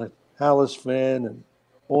 listen, I'm a Hallis fan and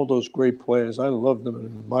all those great players. I love them and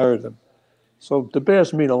admire them. So the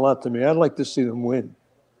Bears mean a lot to me. I'd like to see them win.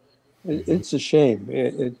 It's a shame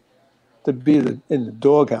to be in the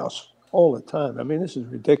doghouse all the time. I mean, this is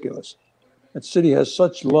ridiculous. That city has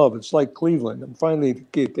such love. It's like Cleveland. I'm finally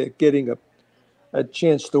getting a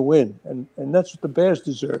chance to win. And that's what the Bears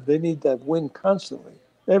deserve. They need that win constantly.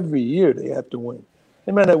 Every year they have to win.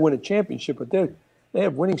 They might not win a championship, but they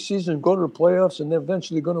have winning seasons, go to the playoffs, and they're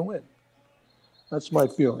eventually going to win. That's my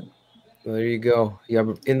feeling. Well, there you go.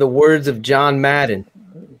 In the words of John Madden,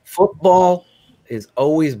 football is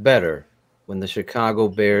always better when the Chicago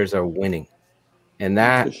Bears are winning. And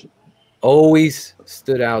that always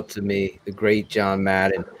stood out to me, the great John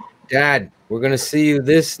Madden. Dad, we're going to see you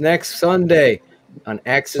this next Sunday on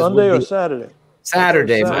X's. Sunday or Saturday?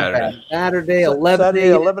 Saturday, my bad. Saturday,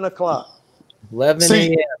 11 o'clock. 11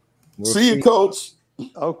 a.m. See you, Coach.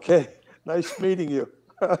 Okay. Nice meeting you.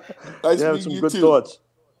 Nice you have meeting some you good too. thoughts.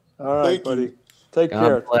 All right, Thank buddy. you. Take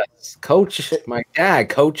care. Bless. Coach, my dad,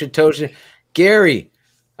 Coach Atosha. Gary,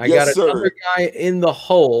 I got another guy in the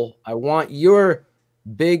hole. I want your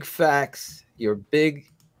big facts, your big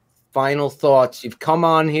final thoughts. You've come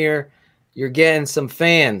on here. You're getting some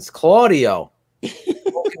fans. Claudio,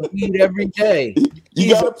 smoking weed every day.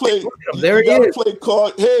 You got to play. There he is.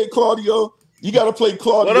 Hey, Claudio. You got to play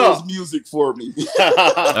Claudio's music for me. That's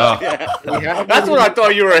what I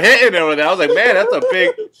thought you were hitting over there. I was like, man, that's a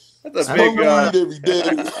big. Every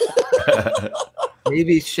day.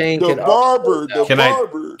 Maybe Shane the barber.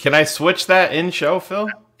 Can I switch that in show, Phil?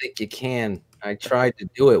 I don't think you can. I tried to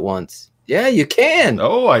do it once. Yeah, you can.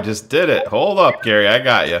 Oh, I just did it. Hold up, Gary. I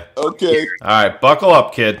got you. Okay. All right, buckle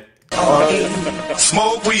up, kid.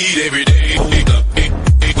 Smoke weed every day.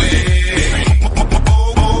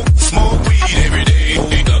 Smoke weed every day.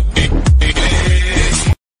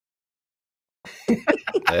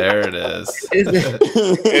 There it is.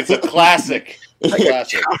 It's a classic.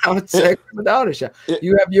 Classic. Without a shout.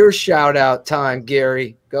 You have your shout out time,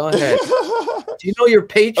 Gary. Go ahead. Do you know your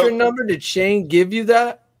patron number? Did Shane give you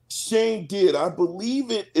that? Shane did. I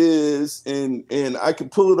believe it is, and I can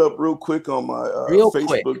pull it up real quick on my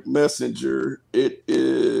Facebook Messenger. It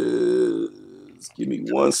is. Give me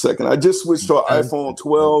 1 second. I just switched to an iPhone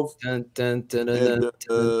 12. Dun, dun, dun, dun,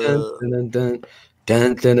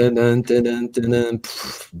 dun, dun, dun, dun,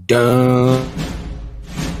 pff, dun.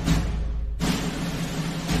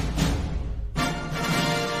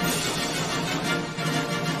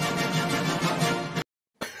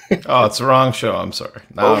 Oh, it's the wrong show. I'm sorry.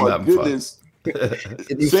 Now I'm having goodness.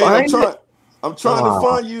 fun. I'm trying to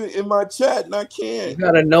find you in my chat, and I can't. You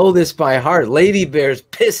gotta know this by heart. Lady Bear's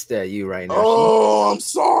pissed at you right now. Oh, I'm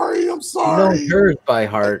sorry. I'm sorry. You know hers by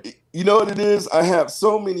heart. You know what it is? I have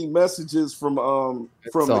so many messages from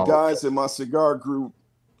the guys in my cigar group,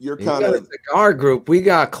 you're You kind got a of cigar group. We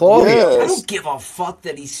got Claudia. I don't give a fuck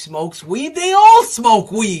that he smokes weed. They all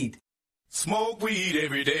smoke weed. Smoke weed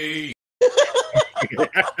every day.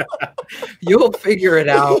 You'll figure it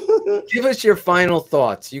out. Give us your final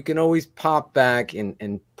thoughts. You can always pop back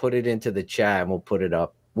and put it into the chat, and we'll put it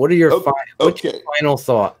up. What are your what's your final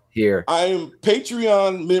thought here? I am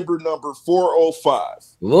Patreon member number 405.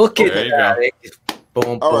 Look at that.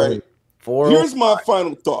 Boom, All boom. right. 405. Here's my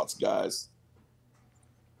final thoughts, guys.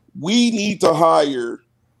 We need to hire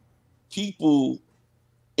people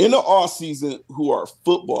in the off season who are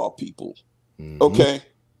football people. Okay.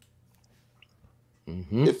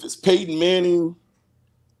 If it's Peyton Manning,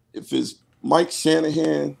 if it's Mike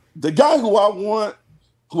Shanahan, the guy who I want,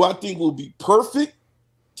 who I think will be perfect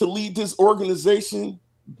to lead this organization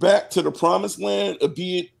back to the promised land,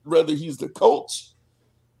 be it whether he's the coach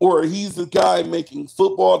or he's the guy making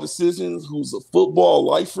football decisions who's a football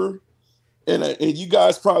lifer. And you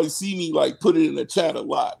guys probably see me like put it in the chat a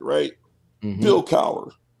lot, right? Bill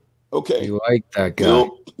Cowher. Okay. You like that guy.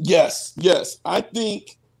 Yes. I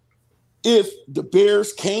think if the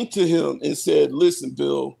Bears came to him and said, listen,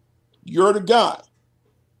 Bill, you're the guy.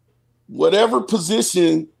 Whatever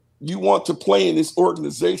position you want to play in this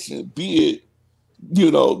organization, be it,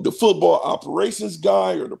 the football operations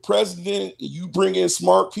guy or the president, and you bring in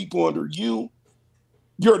smart people under you,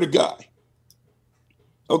 you're the guy.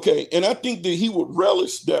 Okay. And I think that he would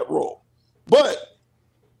relish that role. But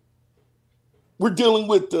we're dealing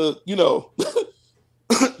with the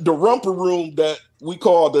romper room that we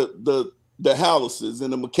call the Hallises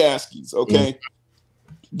and the McCaskies, okay?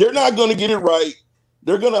 They're not going to get it right.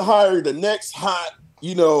 They're going to hire the next hot,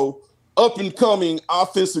 up-and-coming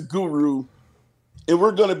offensive guru, and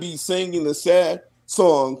we're going to be singing a sad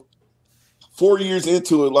song 4 years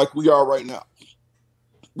into it like we are right now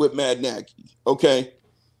with Matt Nagy, okay?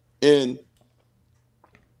 And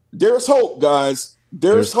there's hope, guys.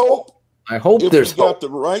 There's hope. I hope if there's we got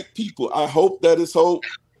the right people. I hope that is hope.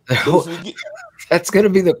 That's going to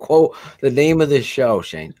be the quote, the name of this show,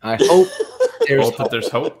 Shane. I hope there's hope. That there's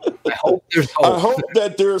hope. I hope there's hope. I hope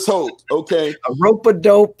that there's hope. Okay. A rope a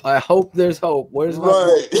dope. I hope there's hope. Where's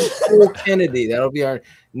my Kennedy? That'll be our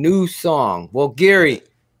new song. Well, Gary,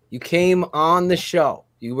 you came on the show.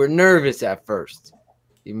 You were nervous at first.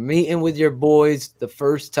 You're meeting with your boys the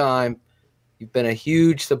first time. You've been a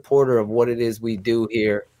huge supporter of what it is we do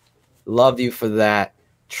here. Love you for that.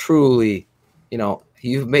 Truly,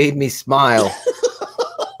 you've made me smile.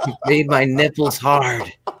 You've made my nipples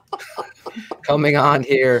hard. Coming on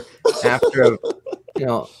here after,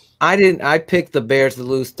 I picked the Bears to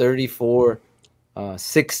lose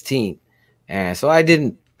 34-16. And so I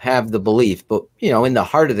didn't have the belief, but, in the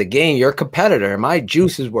heart of the game, you're a competitor. My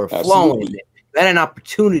juices were flowing. You had an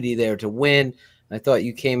opportunity there to win. I thought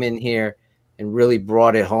you came in here and really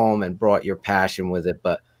brought it home and brought your passion with it.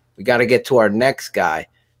 But we got to get to our next guy.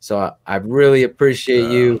 So I really appreciate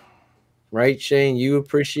you. Right, Shane? You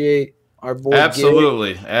appreciate our boy.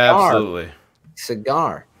 Absolutely. Gary? Absolutely.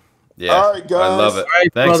 Cigar. Yeah. All right, guys. I love it. All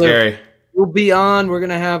right, Thanks, brother. Gary. We'll be on. We're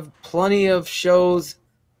going to have plenty of shows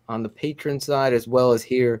on the patron side as well as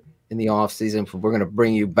here in the off season. We're going to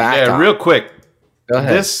bring you back. Yeah, real quick. Go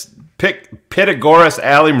ahead. This pick Pitagoras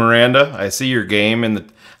Ali Miranda. I see your game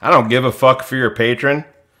I don't give a fuck for your patron.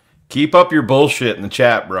 Keep up your bullshit in the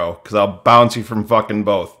chat, bro, because I'll bounce you from fucking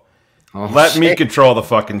both. Let me control the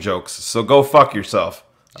fucking jokes. So go fuck yourself.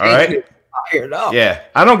 All right? Fired up. Yeah.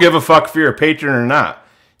 I don't give a fuck if you're a patron or not.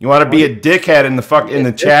 You want to be a dickhead in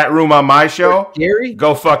the chat room on my show? Gary?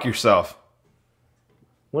 Go fuck yourself.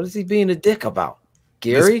 What is he being a dick about?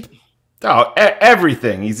 Gary?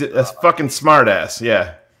 Everything. He's a fucking smartass.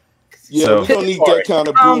 Yeah. Yeah, So, we don't need that kind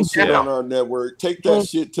of bullshit on our network. Take that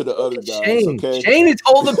shit to the other guys, okay? Shane is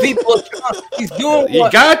holding people accountable. He's doing what?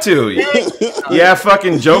 You got to. Yeah,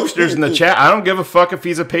 fucking jokesters in the chat. I don't give a fuck if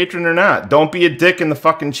he's a patron or not. Don't be a dick in the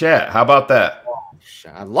fucking chat. How about that?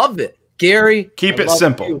 I love it. Gary. Keep it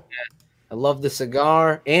simple. I love the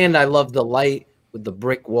cigar, and I love the light with the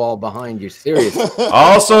brick wall behind you. Seriously.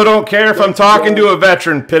 Also, don't care if I'm talking to a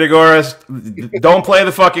veteran, Pitagoras. Don't play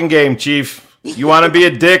the fucking game, Chief. You want to be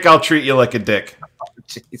a dick? I'll treat you like a dick.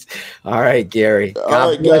 Jeez. All right, Gary.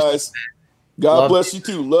 All right, guys. God bless you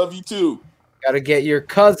too. Love you too. Got to get your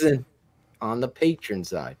cousin on the patron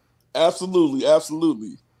side. Absolutely.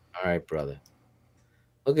 Absolutely. All right, brother.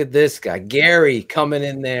 Look at this guy. Gary coming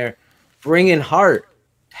in there, bringing heart,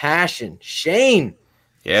 passion. Shane.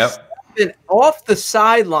 Yep. Off the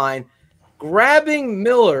sideline, grabbing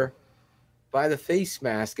Miller by the face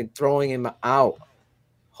mask and throwing him out.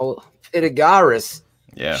 Pitagoras.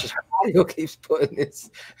 Yeah. Audio keeps putting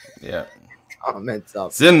his comments up.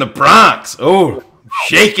 It's in the Bronx. Oh.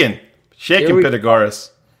 Shaking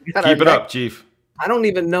Pythagoras. Keep it up, Chief. I don't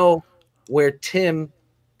even know where Tim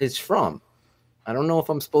is from. I don't know if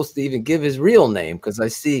I'm supposed to even give his real name because I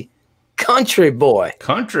see Country Boy.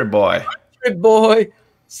 Country Boy. Country Boy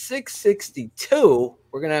 662.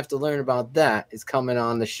 We're going to have to learn about that. Is coming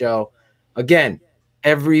on the show. Again,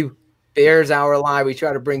 every Bears Hour Live, we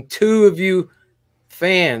try to bring two of you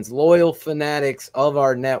fans, loyal fanatics of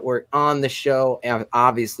our network on the show, and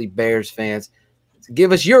obviously Bears fans. So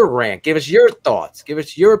give us your rant. Give us your thoughts. Give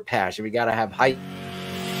us your passion. We got to have hype.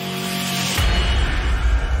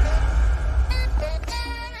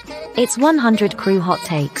 It's 100 Crew Hot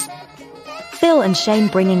Takes. Phil and Shane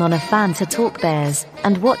bringing on a fan to talk Bears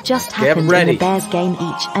and what just happened in the Bears game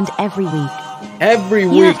each and every week. Every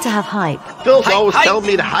week. You have to have hype. Phil's always telling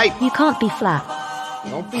me to hype. You can't be flat.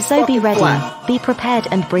 Don't be So be ready, flat. be prepared,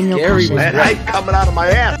 and bring your Gary passion. was Hype coming out of my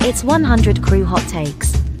ass. It's 100 Crew Hot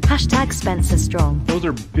Takes. Hashtag Spencer Strong. Those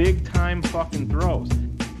are big time fucking throws.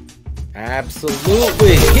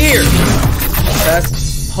 Absolutely. Here,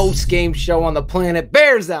 best post-game show on the planet,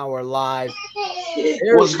 Bears Hour Live.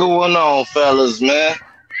 What's going on, fellas, man?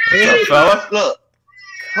 What's up, fella? Look,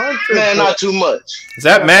 Country man, Boy. not too much. Is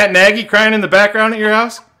that Matt Nagy crying in the background at your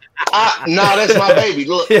house? Nah, that's my baby.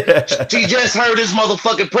 Look, she just heard this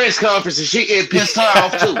motherfucking press conference and it pissed her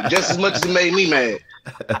off too, just as much as it made me mad.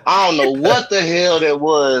 I don't know what the hell that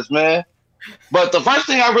was, man. But the first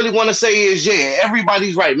thing I really want to say is, yeah,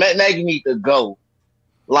 everybody's right. Matt Nagy need to go.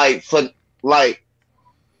 And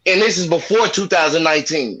this is before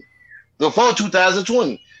 2019, before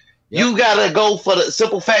 2020. Yep. You gotta go for the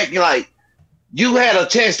simple fact, like, you had a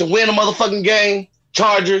chance to win a motherfucking game,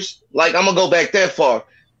 Chargers. Like, I'm gonna go back that far.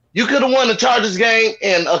 You could have won the Chargers game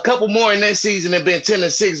and a couple more in that season and been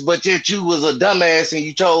 10-6, but yet you was a dumbass and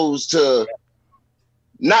you chose to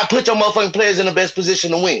not put your motherfucking players in the best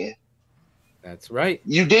position to win. That's right.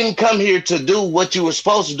 You didn't come here to do what you were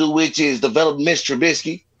supposed to do, which is develop Mitch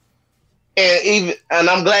Trubisky. And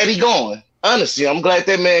I'm glad he gone. Honestly, I'm glad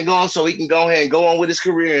that man gone so he can go ahead and go on with his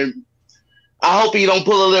career. And I hope he don't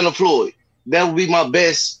pull a Leonard Floyd. That would be my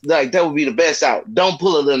best. Like, that would be the best out. Don't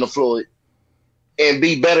pull a Leonard Floyd and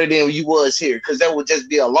be better than you was here, because that would just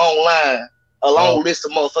be a long line, a long list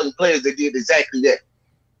of motherfucking players that did exactly that.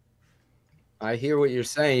 I hear what you're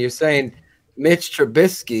saying. You're saying Mitch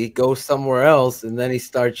Trubisky goes somewhere else and then he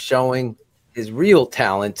starts showing his real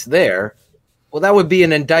talents there. Well, that would be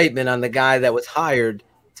an indictment on the guy that was hired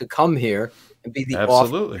to come here and be the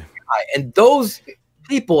absolutely guy. And those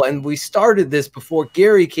people, and we started this before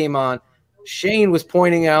Gary came on, Shane was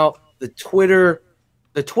pointing out the Twitter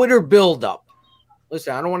buildup.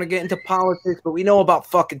 Listen, I don't want to get into politics, but we know about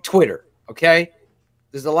fucking Twitter, okay?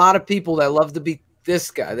 There's a lot of people that love to be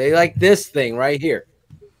this guy. They like this thing right here,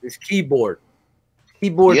 this keyboard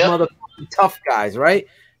yep. Motherfucking tough guys, right?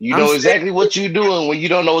 You know exactly what you're doing when you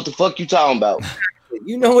don't know what the fuck you talking about.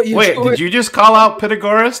 You know what you're doing. Wait, did you just call out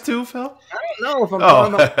Pythagoras too, Phil? I don't know if I'm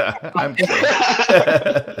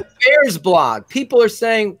talking about Bears blog. People are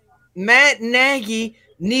saying Matt Nagy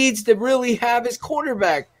needs to really have his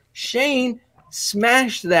quarterback. Shane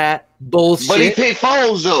smashed that bullshit. But he picked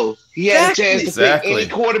Foles, though. He had a chance to pick any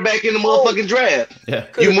quarterback in the motherfucking draft. Yeah.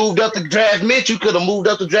 You moved up to draft Mitch. You could have moved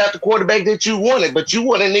up to draft the quarterback that you wanted, but you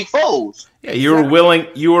wanted Nick Foles. Yeah, you were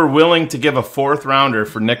willing to give a 4th rounder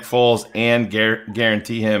for Nick Foles and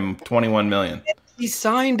guarantee him $21 million. He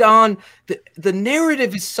signed on. The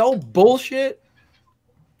narrative is so bullshit,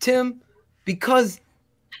 Tim, because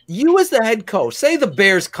you as the head coach, say the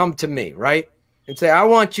Bears come to me, right, and say, I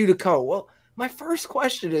want you to coach. Well, my first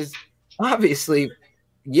question is, obviously,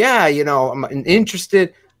 yeah, you know, I'm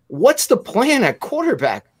interested. What's the plan at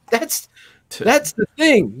quarterback? That's the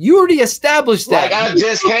thing. You already established that. Like,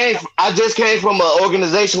 I just came from an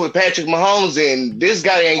organization with Patrick Mahomes, and this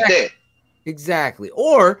guy ain't that. Exactly.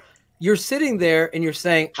 Or you're sitting there and you're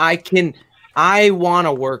saying, I want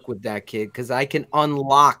to work with that kid because I can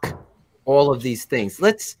unlock all of these things.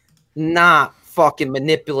 Let's not fucking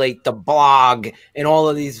manipulate the blog and all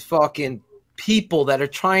of these fucking people that are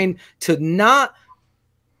trying to not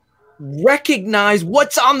recognize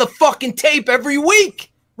what's on the fucking tape every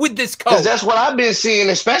week with this coach. Because that's what I've been seeing,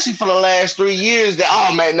 especially for the last 3 years,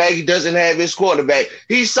 that, Matt Nagy doesn't have his quarterback.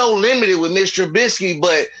 He's so limited with Mr. Trubisky,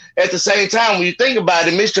 but at the same time, when you think about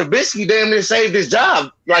it, Mr. Trubisky damn near saved his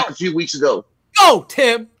job like a few weeks ago. Go,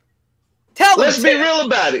 Tim. Let's be real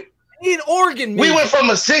about it. In Oregon, we went from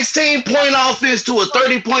a 16-point offense to a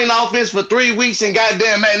 30-point offense for 3 weeks, and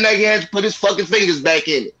goddamn Matt Nagy had to put his fucking fingers back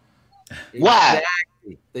in it. Why?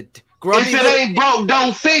 Exactly. If it ain't broke,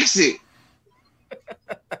 don't fix it.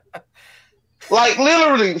 Like,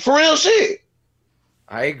 literally, for real shit.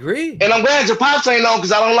 I agree. And I'm glad your pops ain't on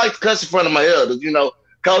because I don't like to cuss in front of my elders. You know,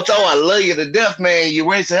 Coach O, I love you to death, man.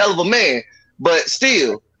 You raised a hell of a man. But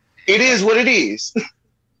still, it is what it is.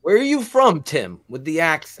 Where are you from, Tim, with the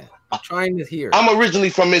accent? I'm trying to hear. I'm originally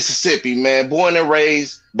from Mississippi, man. Born and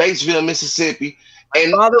raised, Batesville, Mississippi.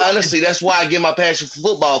 And honestly, that's why I get my passion for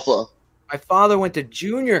football for. My father went to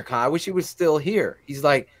junior college. I wish he was still here. He's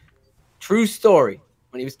like, true story.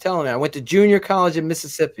 When he was telling me, I went to junior college in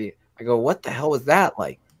Mississippi. I go, what the hell was that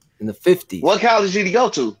like in the 50s? What college did he go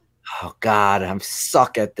to? Oh, God, I'm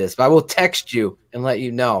suck at this. But I will text you and let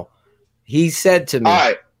you know. He said to me,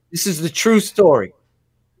 this is the true story.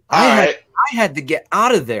 I had to get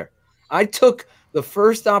out of there. I took the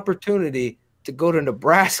first opportunity to go to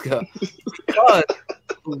Nebraska because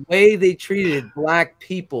the way they treated black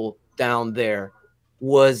people down there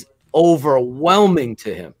was overwhelming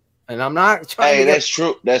to him. And I'm not trying to that's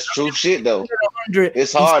true. That's true shit, though.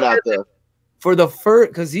 It's hard out there. For the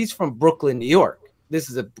first, because he's from Brooklyn, New York. This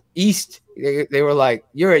is a East. They were like,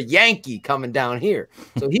 you're a Yankee coming down here.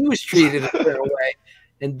 So he was treated a certain way.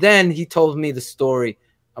 And then he told me the story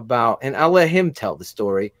about, and I'll let him tell the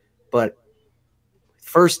story, but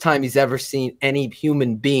first time he's ever seen any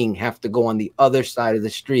human being have to go on the other side of the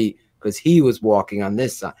street because he was walking on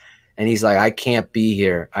this side. And he's like, I can't be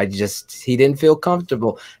here. He didn't feel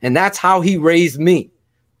comfortable. And that's how he raised me,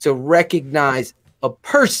 to recognize a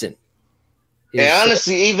person. And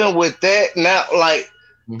honestly, even with that, now, like,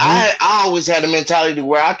 I always had a mentality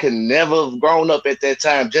where I could never have grown up at that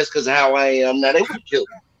time just because of how I am now. They would kill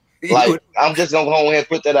me. Like, I'm just going to go ahead and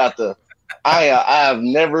put that out there. I have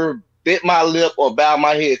never bit my lip or bowed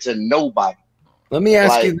my head to nobody. Let me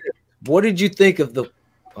ask you this. What did you think of the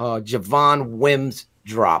Javon Wims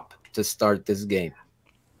drop to start this game?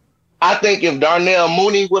 I think if Darnell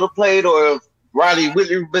Mooney would have played or if Riley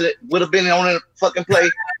Whitley would have been on the fucking play,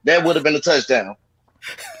 that would have been a touchdown.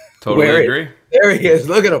 Totally agree. There he is.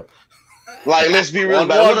 Look at him. Like, let's be real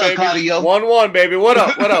about it. What up, Cardio? 1-1, baby. What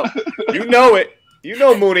up? What up? You know it. You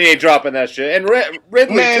know Mooney ain't dropping that shit. And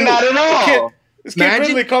Ridley, man, too. not at all. This kid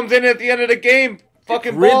Ridley comes in at the end of the game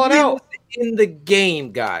fucking balling out. Was in the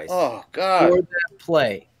game, guys. Oh, God. For that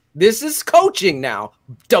play. This is coaching now.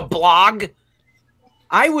 The blog.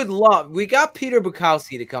 I would love. We got Peter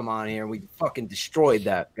Bukowski to come on here, and we fucking destroyed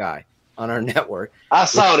that guy on our network. I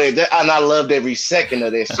saw that, and I loved every second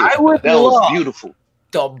of that shit. That was beautiful.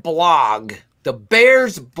 The blog, the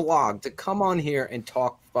Bears blog, to come on here and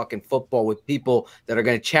talk fucking football with people that are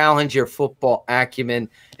going to challenge your football acumen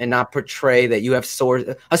and not portray that you have source.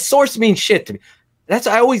 A source means shit to me.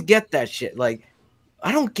 I always get that shit. Like,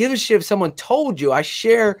 I don't give a shit if someone told you. I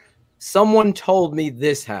share someone told me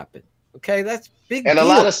this happened. Okay, that's big. And deal. a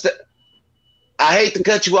lot of I hate to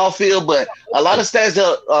cut you off, Phil, but a lot of stats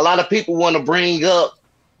that a lot of people want to bring up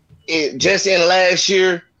just in last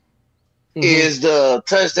year is the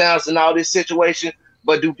touchdowns and all this situation.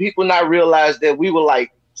 But do people not realize that we were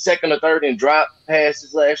like second or third in drop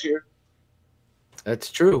passes last year?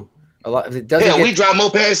 That's true. A lot. It doesn't. We dropped more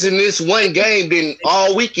passes in this one game than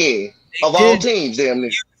all weekend of all teams. Damn near.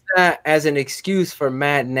 Use that as an excuse for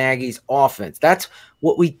Matt Nagy's offense. That's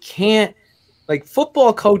what we can't. Like,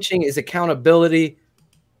 football coaching is accountability.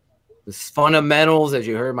 The fundamentals, as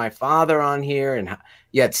you heard my father on here, and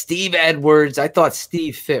you had Steve Edwards. I thought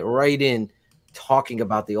Steve fit right in talking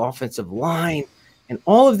about the offensive line and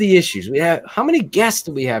all of the issues. We have. How many guests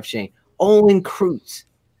do we have, Shane? Olin Kreutz,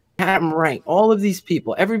 Captain Rank, all of these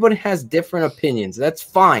people. Everybody has different opinions. That's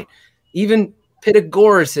fine. Even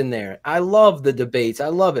Pythagoras in there. I love the debates. I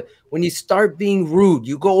love it. When you start being rude,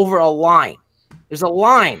 you go over a line. There's a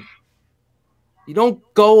line. You don't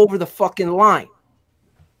go over the fucking line.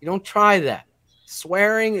 You don't try that.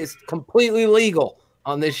 Swearing is completely legal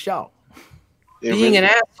on this show. Being an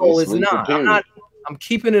asshole is not. I'm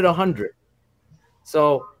keeping it 100.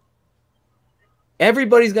 So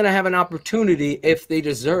everybody's going to have an opportunity if they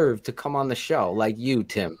deserve to come on the show, like you,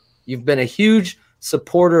 Tim. You've been a huge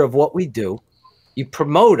supporter of what we do. You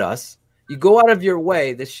promote us. You go out of your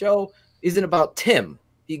way. The show isn't about Tim.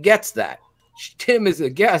 He gets that. Tim is a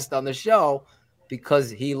guest on the show because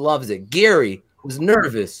he loves it. Gary was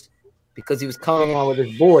nervous because he was coming on with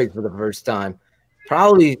his boys for the first time.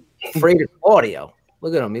 Probably afraid of audio.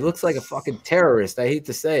 Look at him. He looks like a fucking terrorist. I hate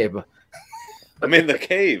to say it, but I'm in the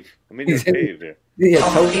cave. I'm in your cave here.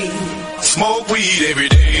 Yeah, smoke weed every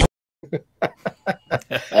day.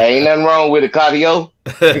 Ain't nothing wrong with it, cardio.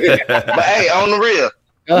 But hey, on the real,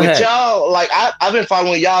 with y'all, like I've been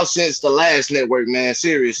following y'all since the last network, man.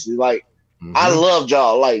 Seriously, like I loved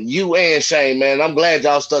y'all, like you and Shane, man. I'm glad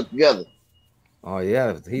y'all stuck together. Oh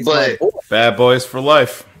yeah, bad boys for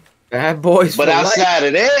life. Bad boys. But outside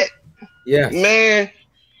of that, yeah, man,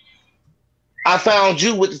 I found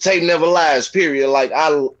you with the tape never lies, period. Like I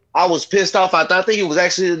was pissed off. I think it was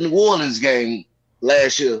actually the New Orleans game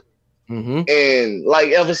last year. And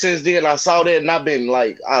like ever since then I saw that and I've been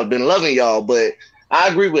loving y'all, but I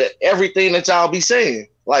agree with everything that y'all be saying.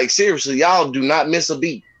 Like seriously, y'all do not miss a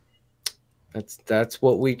beat. That's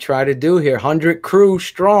what we try to do here. 100 crew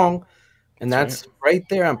strong. And that's right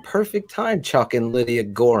there on perfect time, Chuck and Lydia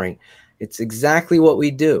Goring. It's exactly what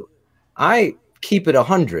we do. I keep it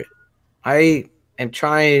 100. I am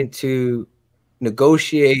trying to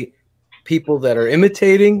negotiate people that are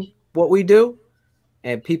imitating what we do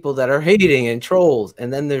and people that are hating and trolls.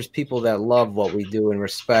 And then there's people that love what we do and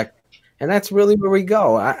respect. And that's really where we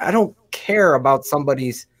go. I don't care about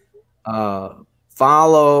somebody's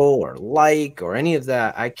follow or like or any of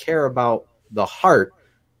that. I care about the heart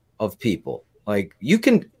of people. Like you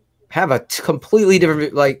can have a completely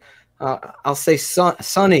different, like I'll say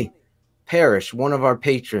Sonny Parrish, one of our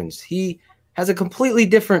patrons, he has a completely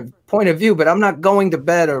different point of view, but I'm not going to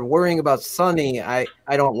bed or worrying about Sonny. I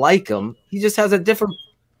don't like him. He just has a different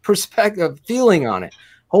perspective, feeling on it.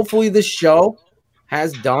 Hopefully this show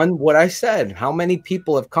has done what I said. How many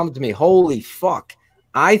people have come to me? Holy fuck.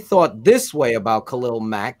 I thought this way about Khalil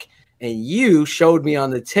Mack, and you showed me on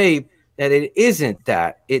the tape that it isn't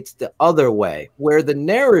that. It's the other way, where the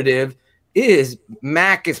narrative is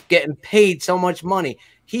Mack is getting paid so much money.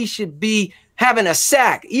 He should be having a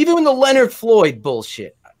sack. Even in the Leonard Floyd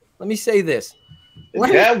bullshit. Let me say this. Go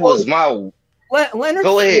ahead.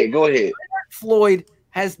 Leonard Floyd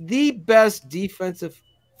has the best defensive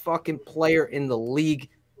fucking player in the league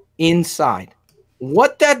inside.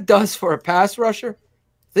 What that does for a pass rusher,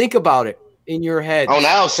 think about it in your head. On the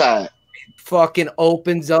outside. Fucking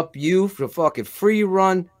opens up you for fucking free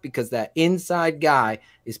run because that inside guy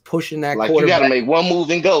is pushing that quarterback. You got to make one move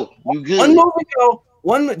and go. You good. One move and go.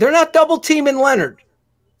 They're not double teaming Leonard.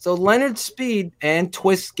 So Leonard's speed and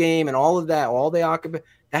twist game and all of that, all the occupy,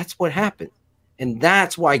 that's what happened. And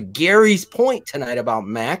that's why Gary's point tonight about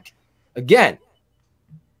Mack, again,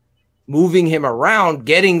 moving him around,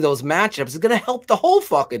 getting those matchups is going to help the whole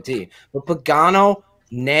fucking team. But Pagano,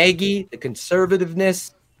 Nagy, the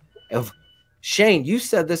conservativeness of Shane, you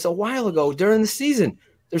said this a while ago during the season.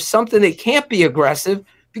 There's something they can't be aggressive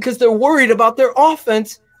because they're worried about their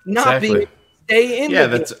offense not being stay in.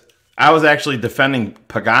 Yeah, I was actually defending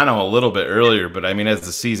Pagano a little bit earlier, but I mean, as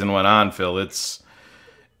the season went on, Phil, it's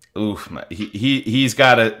he's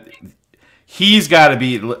got to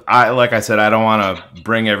be. Like I said, I don't want to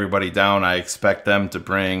bring everybody down. I expect them to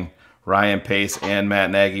bring Ryan Pace and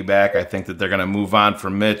Matt Nagy back. I think that they're going to move on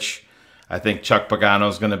from Mitch. I think Chuck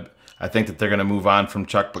Pagano's going to. I think that they're going to move on from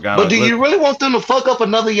Chuck Pagano. But do you really want them to fuck up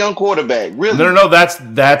another young quarterback? Really? No. That's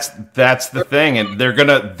the thing, and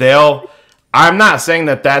they'll. I'm not saying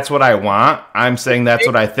that that's what I want. I'm saying that's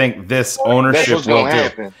what I think this ownership will do.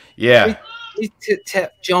 Happen. Yeah.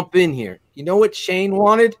 Jump in here. You know what Shane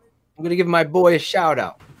wanted? I'm going to give my boy a shout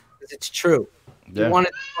out because it's true. Yeah. He wanted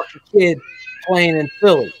a fucking kid playing in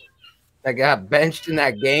Philly that got benched in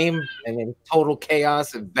that game and in total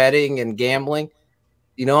chaos of betting and gambling.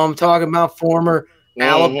 You know what I'm talking about? Former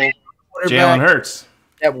Alabama quarterback Jalen Hurts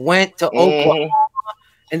that went to Oklahoma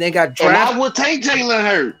and they got drafted. And I would take Jalen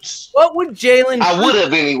Hurts. What would Jalen? I would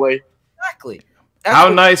have anyway. Exactly. How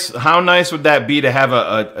nice would that be to have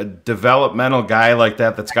a developmental guy like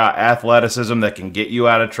that that's got athleticism that can get you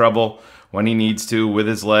out of trouble when he needs to with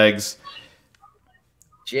his legs?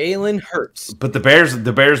 Jalen Hurts. But the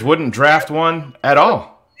Bears wouldn't draft one at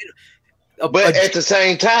all. But at the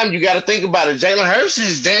same time, you got to think about it. Jalen Hurts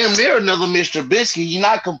is damn near another Mr. Trubisky. He's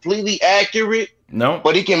not completely accurate. No.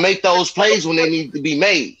 But he can make those plays when they need to be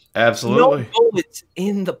made. Absolutely. No, it's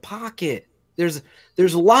in the pocket. There's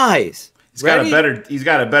lies. He's got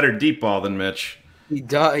a better deep ball than Mitch. He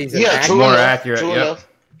does. He's more accurate. True enough.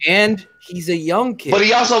 And he's a young kid. But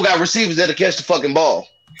he also got receivers that'll catch the fucking ball.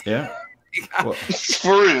 Yeah. Well,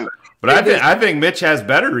 for real. But I think Mitch has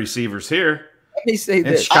better receivers here. Let me say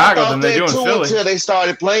this. In Chicago than they do in Philly. Until they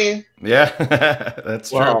started playing. Yeah, that's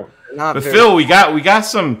true. But very Phil, we got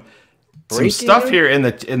some stuff here in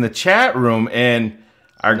the chat room, and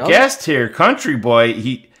our guest here, Country Boy,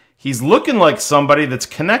 he's looking like somebody that's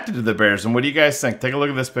connected to the Bears. And what do you guys think? Take a look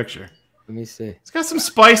at this picture. Let me see. He's got some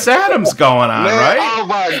Spice Adams going on, Man, right? Oh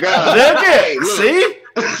my God! Look it. See?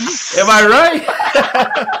 Am I right?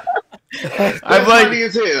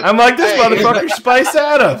 I'm like this motherfucker, Spice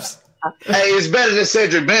Adams. Hey, it's better than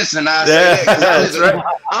Cedric Benson. That's right.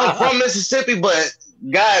 I'm from Mississippi, but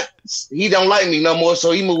God, he don't like me no more, so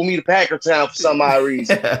he moved me to Packertown for some odd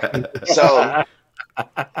reason. So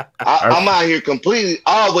I'm out here completely,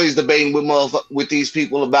 always debating with these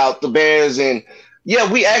people about the Bears and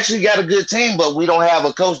Yeah, we actually got a good team, but we don't have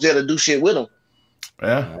a coach that'll do shit with them.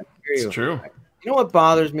 Yeah, it's true. You know what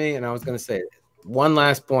bothers me? And I was going to say one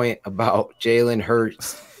last point about Jalen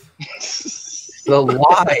Hurts. The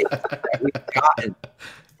lie that we've gotten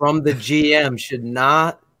from the GM should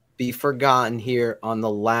not be forgotten here on the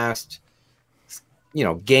last,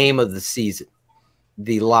 game of the season.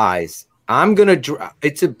 The lies. I'm going to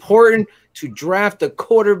it's important to draft a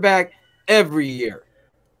quarterback every year.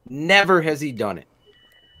 Never has he done it.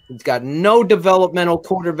 He's got no developmental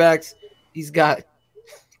quarterbacks. He's got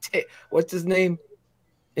what's his name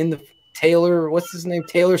in the Taylor? What's his name?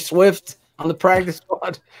 Taylor Swift on the practice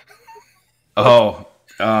squad. Oh,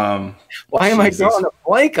 why am I drawing a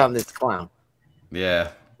blank on this clown?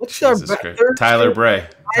 Yeah. What's our Tyler Bray?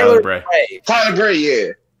 Tyler Bray. Tyler Bray, yeah.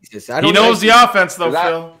 Jesus, he knows the offense though,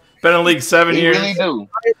 Phil. Been in the league 7 years. He really do.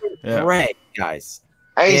 Yeah. Bray, guys.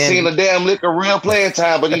 I ain't seen a damn lick of real playing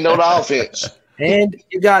time, but he know the offense. And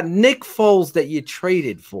you got Nick Foles that you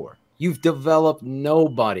traded for. You've developed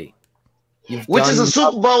nobody. Which is a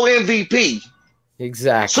Super Bowl MVP.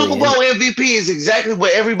 Exactly. Super Bowl MVP is exactly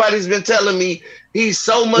what everybody's been telling me. He's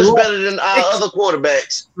so much better than our other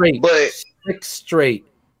quarterbacks. But 6 straight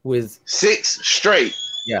with 6 straight.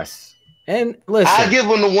 Yes. And listen, I give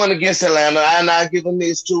him the one against Atlanta, and I give him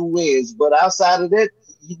his 2 wins. But outside of that,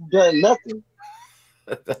 you've done nothing.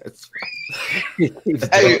 That's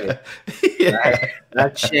hey,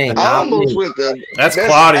 that's Shane. I almost went there. That's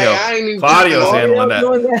Claudio. Claudio's handling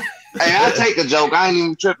that. Hey, I take a joke. I ain't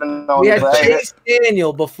even tripping on We it. had Chase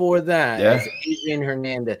Daniel before that. Yeah. As Adrian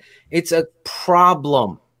Hernandez. It's a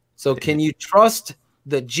problem. So can you trust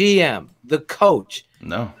the GM, the coach?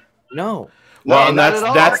 No. Well, and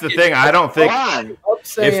that's the thing. I don't think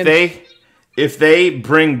if they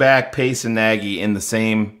bring back Pace and Nagy in the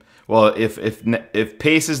same. Well, if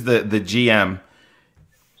Pace is the GM,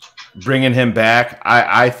 bringing him back,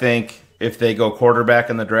 I think if they go quarterback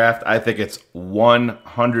in the draft, I think it's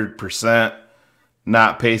 100%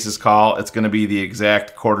 not Pace's call. It's going to be the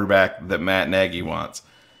exact quarterback that Matt Nagy wants.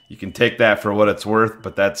 You can take that for what it's worth,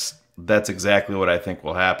 but that's exactly what I think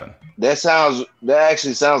will happen. That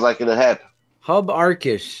actually sounds like it'll happen. Hub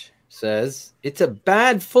Arkish says it's a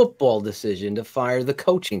bad football decision to fire the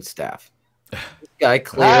coaching staff. This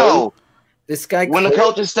guy when the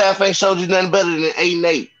coaching staff ain't showed you nothing better than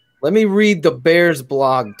 8-8. Let me read the Bears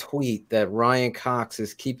blog tweet that Ryan Cox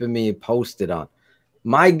is keeping me posted on.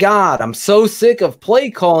 My God, I'm so sick of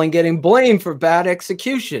play calling getting blamed for bad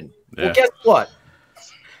execution. Yeah. Well, guess what?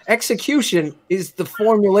 Execution is the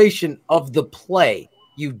formulation of the play,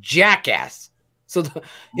 you jackass. So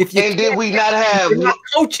if you did we not have you're not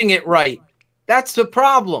coaching it right, that's the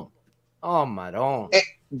problem. Oh my God.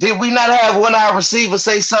 Did we not have one of our receivers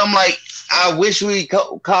say something like, I wish we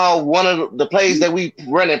called one of the plays that we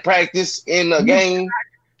run in practice in the game?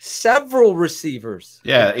 Several receivers.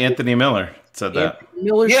 Yeah, Anthony Miller said that.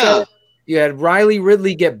 Miller said you had Riley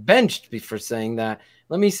Ridley get benched for saying that.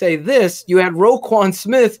 Let me say this. You had Roquan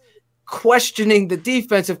Smith questioning the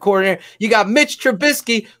defensive coordinator. You got Mitch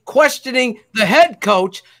Trubisky questioning the head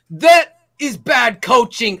coach. That is bad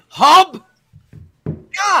coaching, Hub.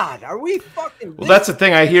 God, are we fucking? Well, that's the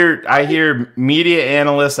thing. I hear media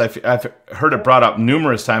analysts. I've heard it brought up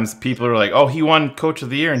numerous times. People are like, "Oh, he won Coach of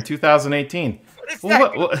the Year in 2018." This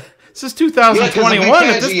is 2021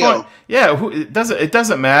 at this point. Yeah, it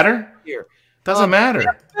doesn't matter. Doesn't matter.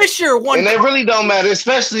 Fisher won, and they really don't matter,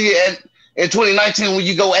 especially in 2019 when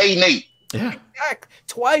you go 8-8. Yeah,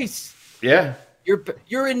 twice. Yeah,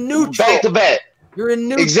 you're in neutral. Back to back. You're in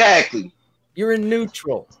neutral. Exactly. You're in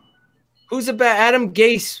neutral. Who's a bad? Adam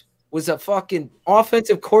Gase was a fucking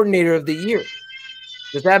offensive coordinator of the year.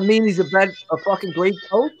 Does that mean he's a fucking great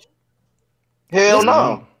coach? Hell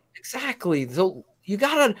no. Exactly. So you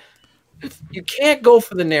can't go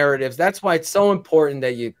for the narratives. That's why it's so important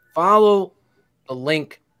that you follow the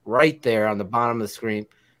link right there on the bottom of the screen,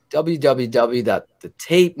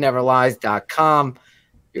 www.thetapeneverlies.com.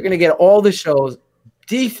 You're going to get all the shows,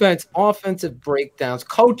 defense, offensive breakdowns,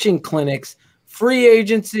 coaching clinics, free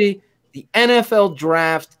agency, the NFL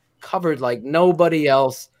draft covered like nobody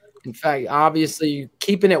else. In fact, obviously, you're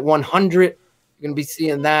keeping it 100. You're going to be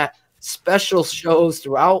seeing that. Special shows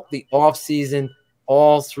throughout the offseason,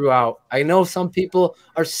 all throughout. I know some people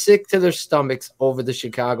are sick to their stomachs over the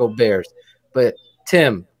Chicago Bears. But,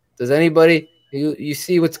 Tim, does anybody – you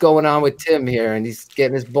see what's going on with Tim here, and he's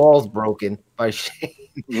getting his balls broken by Shane.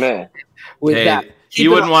 Man.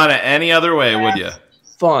 You wouldn't want it any other way, would you?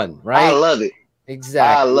 Fun, right? I love it.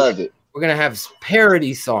 Exactly. I love it. We're going to have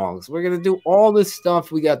parody songs. We're going to do all this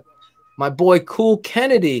stuff. We got my boy Cool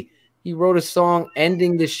Kennedy. He wrote a song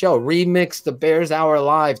ending the show, remixed the Bears Hour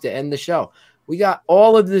Live to end the show. We got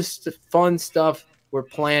all of this fun stuff we're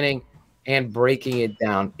planning and breaking it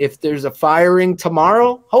down. If there's a firing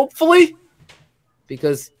tomorrow, hopefully,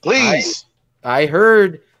 because please, I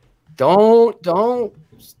heard don't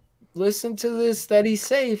listen to this that he's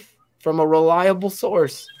safe from a reliable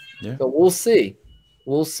source. Yeah. So we'll see.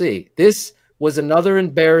 We'll see. This was another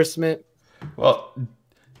embarrassment. Well,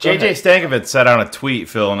 JJ Stankovic said on a tweet,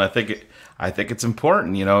 Phil, and I think it's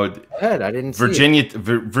important. You know, Go ahead. I didn't see Virginia. it.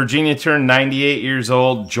 Virginia turned 98 years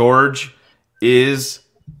old. George is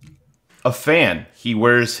a fan. He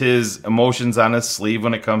wears his emotions on his sleeve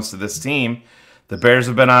when it comes to this team. The Bears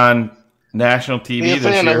have been on national TV He a this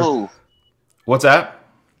fan year. of who? What's that?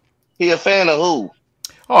 He a fan of who?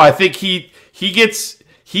 Oh, I think he gets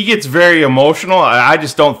very emotional. I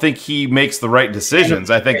just don't think he makes the right decisions.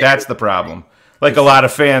 I think that's the problem. Like a lot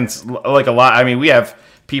of fans, I mean, we have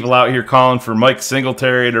people out here calling for Mike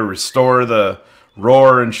Singletary to restore the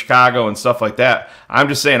roar in Chicago and stuff like that. I'm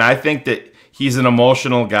just saying, I think that he's an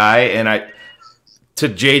emotional guy, and to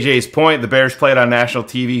JJ's point, the Bears played on national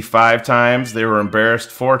TV 5 times. They were embarrassed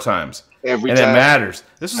 4 times. Every and time. It matters.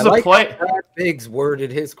 This is I like a play. how Brad Biggs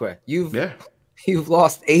worded his question. You've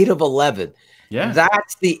lost 8 of 11. Yeah,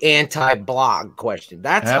 that's the anti-blog question.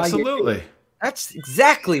 That's absolutely. That's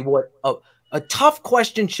exactly what a tough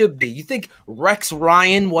question should be. You think Rex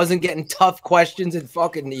Ryan wasn't getting tough questions in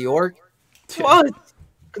fucking New York? What?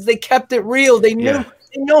 Because they kept it real. They knew.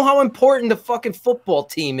 They know how important the fucking football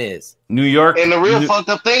team is. New York. And the real fucked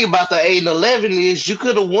up thing about the 8 and 11 is you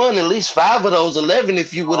could have won at least 5 of those 11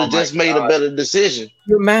 if you would have just made a better decision.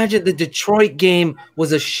 You imagine the Detroit game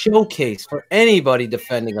was a showcase for anybody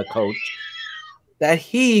defending a coach. That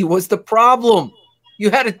he was the problem.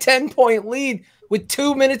 You had a 10-point lead with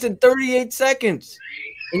 2 minutes and 38 seconds,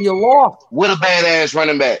 and you lost. With a badass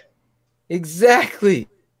running back. Exactly.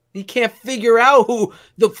 He can't figure out who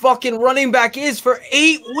the fucking running back is for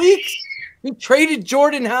 8 weeks. He traded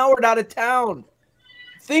Jordan Howard out of town.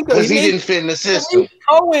 Think of it. Because he didn't fit in the system. Tariq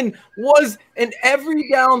Cohen was an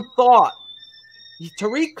every down thought.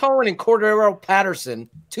 Tariq Cohen and Cordero Patterson,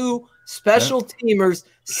 2 special teamers,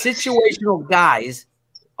 situational guys,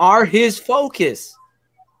 are his focus.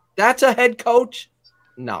 That's a head coach?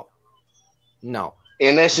 No.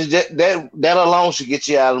 And that alone should get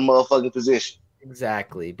you out of the motherfucking position.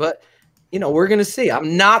 Exactly. But we're gonna see.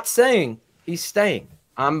 I'm not saying he's staying.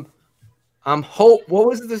 I'm hope. What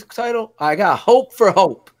was the title? I got hope for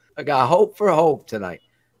hope. I got hope for hope tonight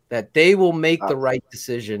that they will make the right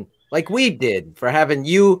decision, like we did for having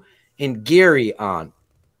you and Gary on.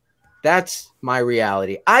 That's my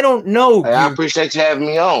reality. I don't know. Hey, I appreciate you having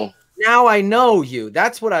me on. Now I know you.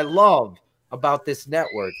 That's what I love about this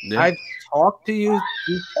network. Yeah. I've talked to you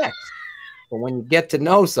through text, but when you get to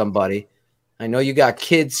know somebody, I know you got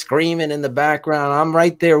kids screaming in the background. I'm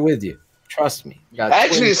right there with you. Trust me.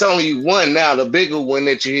 Actually, it's only one now. The bigger one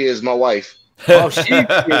that you hear is my wife. Oh, she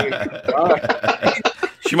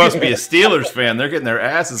must be a Steelers fan. They're getting their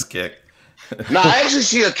asses kicked. No, actually,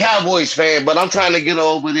 she's a Cowboys fan, but I'm trying to get her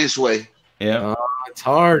over this way. Yeah. It's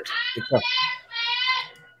hard.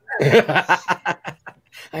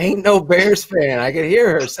 I ain't no Bears fan. I can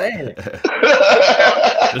hear her saying it.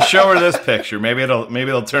 Just show her this picture. Maybe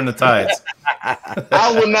it'll turn the tides.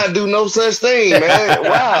 I would not do no such thing, man.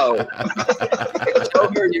 Wow.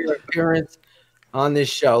 Show her your appearance on this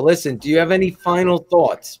show. Listen, do you have any final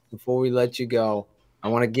thoughts before we let you go? I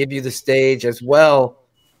want to give you the stage as well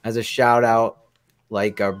as a shout out,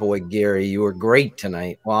 like our boy Gary. You were great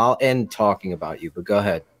tonight. Well, I'll end talking about you, but go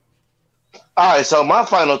ahead. All right, so my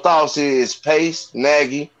final thoughts is Pace,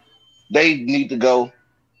 Nagy, they need to go.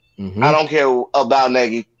 Mm-hmm. I don't care about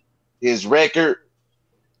Nagy. His record,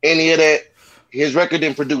 any of that, his record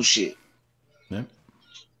didn't produce shit. Yeah.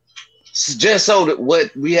 Just so that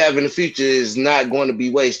what we have in the future is not going to be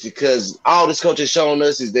wasted, because all this coach has shown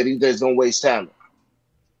us is that he just don't waste talent.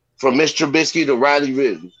 From Mr. Trubisky to Riley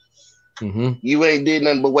Ridley. Mm-hmm. You ain't did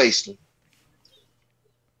nothing but wasting.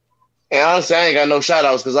 And honestly, I ain't got no shout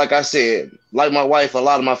outs because, like I said, like my wife, a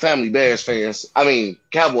lot of my family Bears fans. I mean,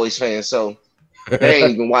 Cowboys fans. So they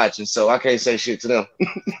ain't even watching. So I can't say shit to them.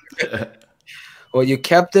 Well, you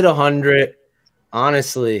kept it 100.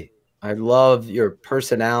 Honestly, I love your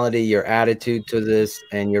personality, your attitude to this,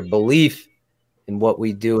 and your belief in what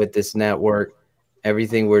we do at this network,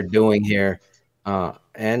 everything we're doing here,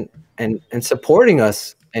 and supporting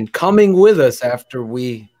us and coming with us after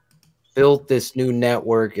we built this new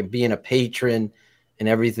network and being a patron and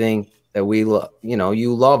everything that we love.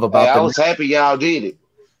 You love about. Hey, I was happy y'all did it.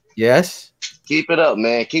 Yes. Keep it up,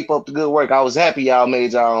 man. Keep up the good work. I was happy y'all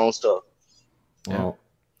made y'all own stuff. Well,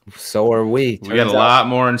 so are we. We got a lot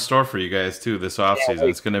more in store for you guys too this offseason.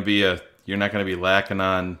 It's going to be a you're not going to be lacking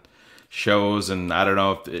on shows. And I don't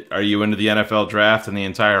know, are you into the NFL draft and the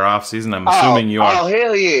entire offseason? I'm assuming you are. Oh,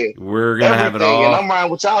 hell yeah. We're going to have it all. And I'm riding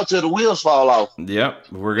with y'all till the wheels fall off.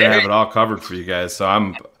 Yep. We're going to have it all covered for you guys. So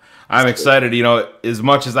I'm excited. You know, as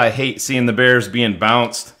much as I hate seeing the Bears being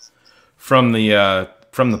bounced from the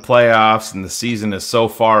playoffs and the season is so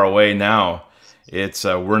far away now, it's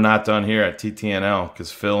we're not done here at TTNL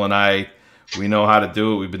because Phil and I, we know how to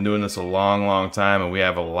do it. We've been doing this a long, long time, and we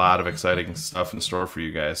have a lot of exciting stuff in store for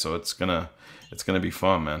you guys. So it's gonna be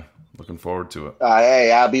fun, man. Looking forward to it.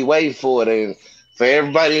 Hey, I'll be waiting for it. And for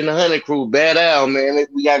everybody in the Hunter crew, bad out, man.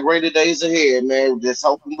 We got greater days ahead, man. Just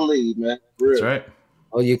hope and believe, man. That's right.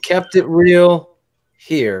 Well, you kept it real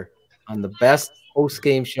here on the best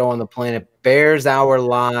post-game show on the planet, Bears Hour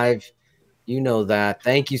Live. You know that.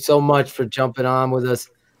 Thank you so much for jumping on with us.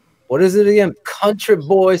 What is it again? Country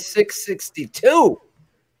Boy 662,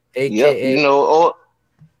 a.k.a. Yep, you know,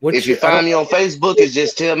 or if you find me on Facebook, it's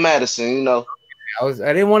just Tim Madison, you know. I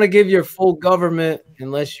didn't want to give your full government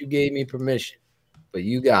unless you gave me permission, but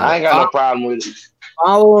you got it. I ain't got no problem with it.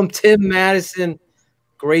 Follow him, Tim Madison.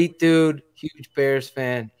 Great dude, huge Bears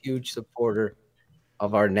fan, huge supporter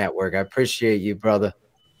of our network. I appreciate you, brother,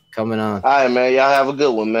 coming on. All right, man. Y'all have a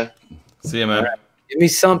good one, man. See you, man. Right. Give me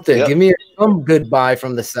something. Yep. Give me some goodbye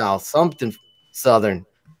from the South. Something Southern.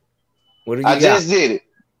 What do you got? I just did it.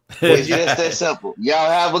 It's just that simple. Y'all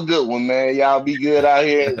have a good one, man. Y'all be good out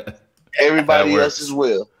here. Everybody else as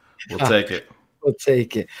well. We'll take it. We'll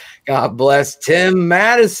take it. God bless. Tim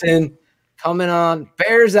Madison coming on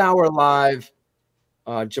Bears Hour Live.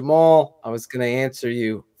 Jamal, I was going to answer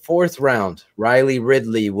you. 4th round, Riley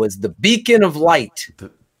Ridley was the beacon of light.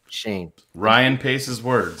 Shane. Ryan Pace's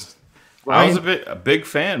words. Ryan? I was a big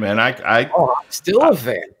fan, man. I'm still a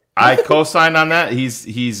fan. I co-signed on that.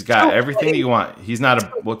 He's got everything that you want. He's not a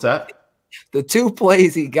what's that? The 2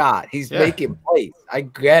 plays he got, he's making plays. I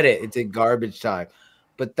get it. It's in garbage time.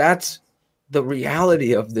 But that's the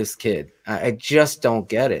reality of this kid. I just don't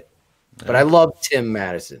get it. Yeah. But I love Tim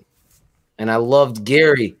Madison. And I loved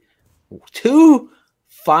Gary. 2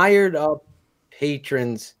 fired up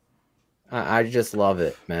patrons. I just love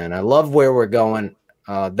it, man. I love where we're going.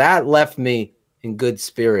 That left me in good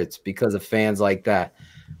spirits because of fans like that.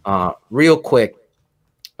 Real quick,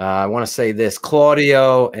 I want to say this.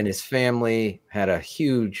 Claudio and his family had a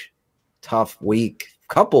huge, tough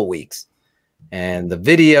couple weeks. And the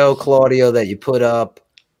video, Claudio, that you put up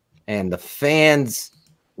and the fans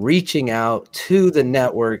reaching out to the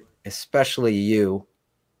network, especially you,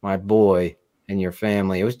 my boy, and your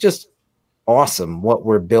family. It was just awesome what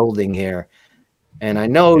we're building here. And I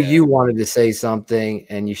know you wanted to say something,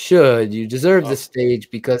 and you should. You deserve the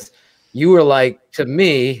stage because you were like to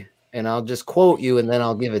me, and I'll just quote you, and then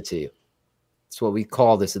I'll give it to you. That's what we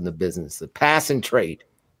call this in the business, the pass and trade.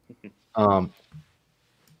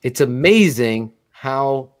 It's amazing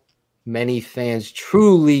how many fans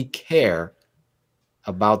truly care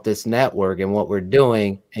about this network and what we're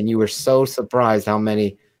doing, and you were so surprised how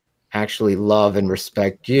many actually love and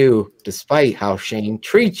respect you, despite how Shane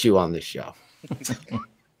treats you on the show. It's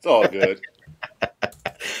all good.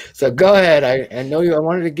 So go ahead. I know you. I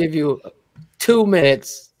wanted to give you 2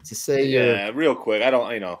 minutes to say real quick. I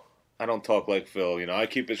don't talk like Phil. I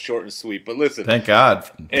keep it short and sweet. But listen, thank God.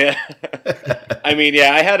 Yeah, I mean,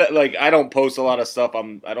 I don't post a lot of stuff.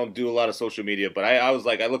 I don't do a lot of social media. But I was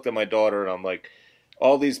like, I looked at my daughter and I'm like,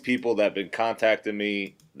 all these people that have been contacting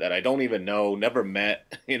me that I don't even know, never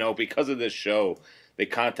met, because of this show. They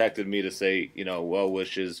contacted me to say, well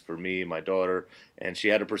wishes for me and my daughter, and she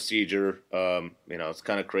had a procedure. It's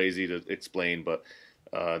kind of crazy to explain, but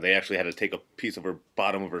they actually had to take a piece of her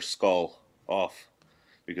bottom of her skull off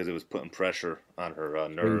because it was putting pressure on her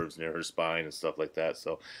nerves near her spine and stuff like that.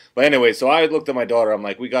 So, but anyway, so I looked at my daughter. I'm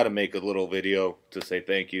like, we got to make a little video to say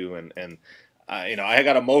thank you, and I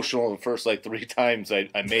got emotional the first 3 times I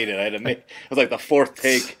made it. I had to make it was like the 4th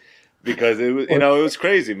take. Because it was, it was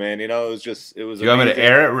crazy, man. It was. You want me to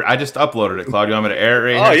air it? I just uploaded it, Claude. You want me to air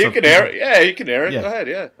it? Right you can air it. Yeah, you can air it. Yeah. Go ahead.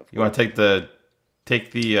 Yeah. You want to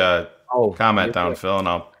take the comment down, Phil, and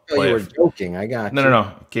I'll play you it. were joking. I got you. No.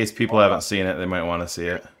 In case people haven't seen it, they might want to see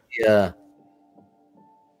it. Yeah.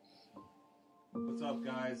 What's up,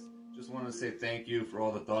 guys? Just want to say thank you for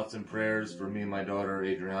all the thoughts and prayers for me and my daughter,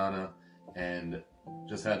 Adriana, and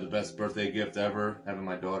just had the best birthday gift ever, having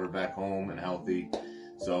my daughter back home and healthy.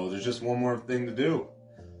 So there's just one more thing to do.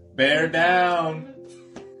 Bear down.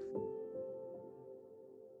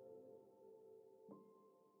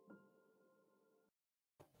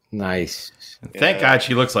 Nice. Thank God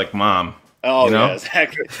she looks like mom. Oh, yeah,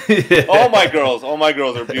 exactly. All my girls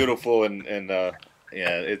are beautiful, and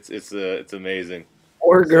it's amazing.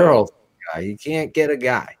 4 girls. guy. You can't get a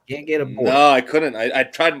guy. Can't get a boy. No, I couldn't. I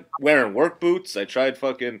tried wearing work boots. I tried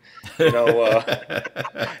fucking,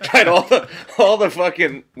 tried all the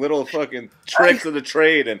fucking little fucking tricks of the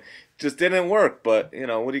trade, and just didn't work. But what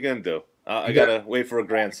are you gonna do? I gotta wait for a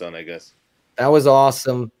grandson, I guess. That was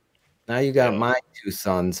awesome. Now you got my 2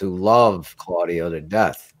 sons who love Claudio to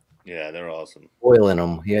death. Yeah, they're awesome. Spoiling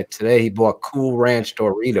him. Today he bought Cool Ranch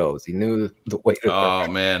Doritos. He knew the way to Oh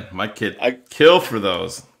man, my kid kill for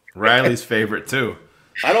those. Riley's favorite too.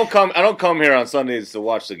 I don't come here on Sundays to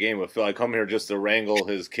watch the game with Phil. I come here just to wrangle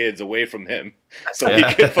his kids away from him, so he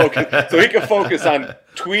can focus on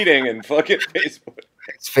tweeting and fucking Facebook.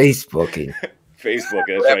 It's Facebooking. Facebook,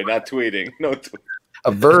 that's right, not tweeting. No,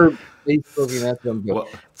 a verb. Facebooking. That's what I'm doing.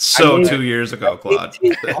 So 2 years ago, Claude. I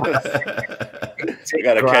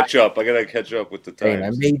gotta catch up. I gotta catch up with the times. I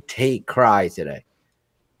made Tate cry today.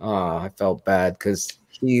 Oh, I felt bad because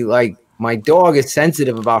my dog is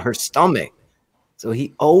sensitive about her stomach. So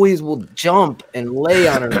he always will jump and lay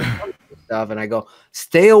on her and stuff. And I go,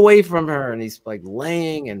 stay away from her. And he's like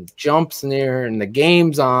laying and jumps near her and the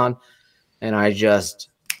game's on. And I just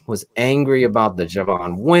was angry about the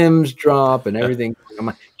Javon Wims drop and everything. I'm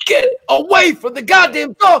like, get away from the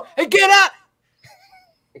goddamn dog and get out.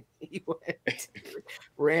 He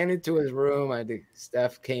ran into his room. I think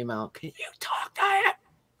Steph came out. Can you talk to him?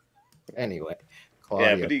 Anyway,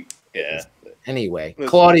 Claudio. Anyway,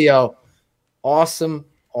 Claudio, awesome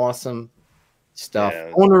stuff.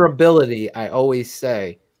 Yeah. Vulnerability, I always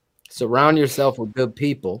say, surround yourself with good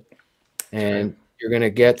people, and you're going to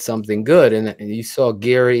get something good. And you saw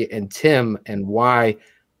Gary and Tim and why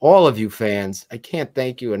all of you fans, I can't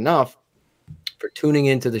thank you enough for tuning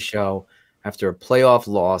into the show after a playoff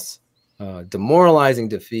loss, demoralizing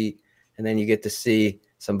defeat, and then you get to see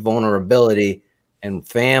some vulnerability and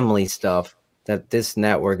family stuff that this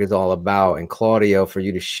network is all about. And Claudio, for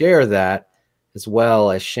you to share that, as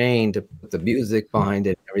well as Shane to put the music behind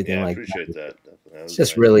it, everything like that. I appreciate that. It's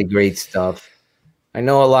just really great stuff. I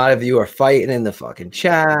know a lot of you are fighting in the fucking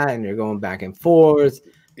chat, and you're going back and forth.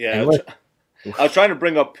 Yeah, I was trying to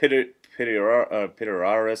bring up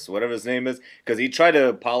Piteraris, whatever his name is, because he tried to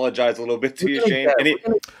apologize a little bit to you, Shane.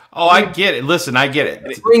 I get it. Listen, I get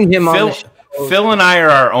it. Bring him on the show. Phil and I are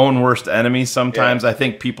our own worst enemies sometimes. I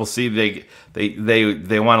think people see they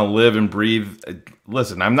want to live and breathe.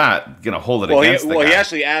 Listen, I'm not going to hold it against the guy. He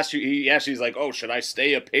actually asked you. He's like, "Oh, should I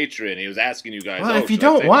stay a patron?" He was asking you guys. Well, if you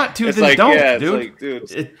don't want to, then don't,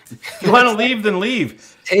 dude. If you want to leave, then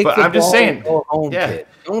leave. But I'm just saying,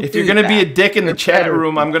 if you're going to be a dick in the chat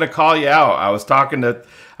room, I'm going to call you out.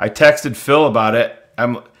 I texted Phil about it.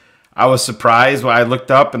 I was surprised when I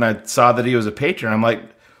looked up and I saw that he was a patron. I'm like,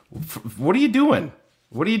 what are you doing?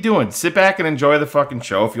 What are you doing? Sit back and enjoy the fucking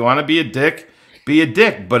show. If you want to be a dick, be a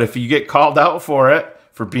dick. But if you get called out for it,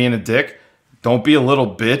 for being a dick, don't be a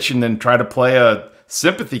little bitch and then try to play a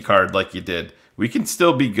sympathy card like you did. We can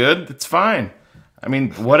still be good. It's fine. I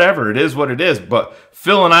mean, whatever. It is what it is. But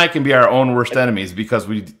Phil and I can be our own worst enemies because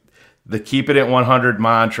the keep it at 100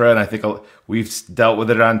 mantra, and I think we've dealt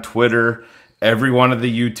with it on Twitter. Every one of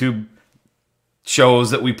the YouTube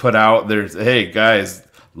shows that we put out, there's, hey, guys,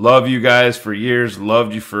 love you guys for years,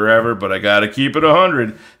 loved you forever, but I got to keep it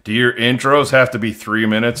 100. Do your intros have to be 3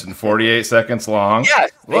 minutes and 48 seconds long?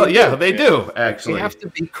 Yes. They do, actually. You have to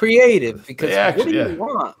be creative because what do you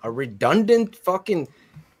want? A redundant fucking...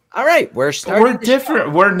 All right, we're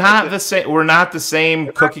different. We're not the same. We're not the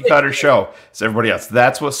same cookie cutter show as everybody else.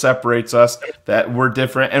 That's what separates us. That we're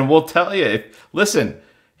different, and we'll tell you. Listen,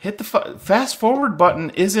 hit the fast forward button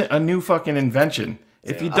isn't a new fucking invention.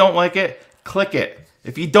 If you don't like it, click it.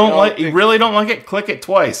 If you really don't like it, click it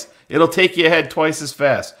twice. It'll take you ahead twice as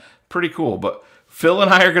fast. Pretty cool. But Phil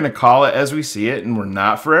and I are going to call it as we see it, and we're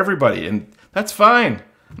not for everybody, and that's fine.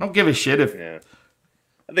 I don't give a shit if. Yeah.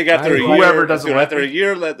 I think after a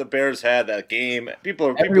year that the Bears had that game,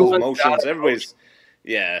 people's emotions, everybody's,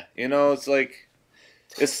 it's like,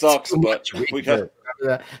 it sucks, but we got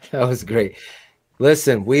that was great.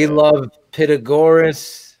 Listen, we love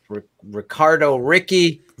Pythagoras, Ricardo,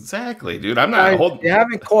 Ricky. Exactly, dude. I'm not holding. If you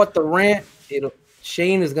haven't caught the rant,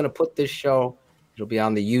 Shane is going to put this show. It'll be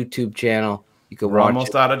on the YouTube channel. You can watch it. We're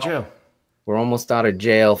almost out of jail. We're almost out of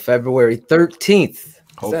jail. February 13th.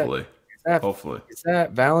 Hopefully. Is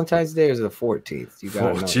that Valentine's Day or is it the 14th? You got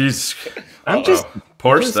to know. Jeez. I'm just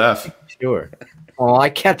poor Steph. Sure. Well,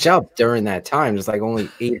 I catch up during that time. There's like only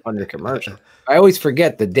 800 commercials. I always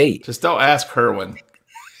forget the date. Just don't ask her when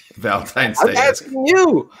Valentine's Day is. I'm asking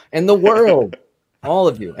you and the world, all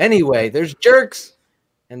of you. Anyway, there's jerks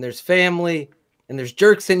and there's family and there's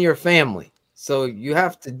jerks in your family. So you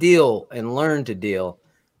have to deal and learn to deal.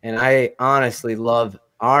 And I honestly love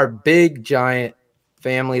our big, giant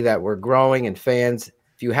family that we're growing and fans.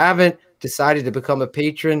 If you haven't decided to become a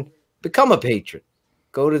patron, become a patron.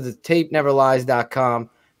 Go to the tapeneverlies.com,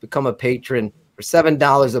 become a patron. For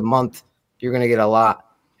 $7 a month, you're going to get a lot.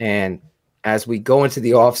 And as we go into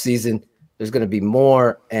the off season, there's going to be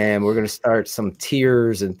more, and we're going to start some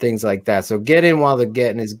tiers and things like that. So get in while the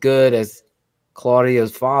getting is good, as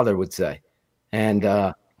Claudio's father would say. And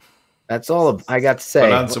that's all I got to say.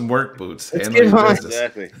 Put on some work boots. Let's Handle get your on. business.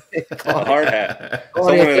 Exactly. A hard hat.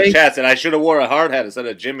 Claudia, Someone in the thank- chat said I should have wore a hard hat instead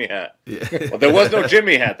of Jimmy hat. Well, there was no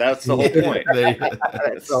Jimmy hat. That's the whole point.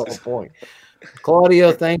 That's the whole point.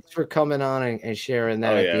 Claudio, thanks for coming on and sharing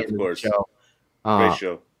that Oh, at yeah, the of end of the course. show. Great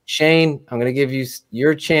show. Shane, I'm going to give you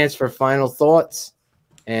your chance for final thoughts,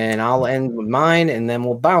 and I'll end with mine, and then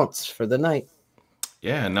we'll bounce for the night.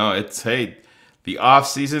 Yeah, no, the off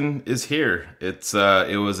season is here.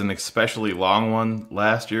 It was an especially long one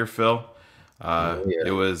last year, Phil.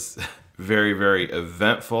 It was very, very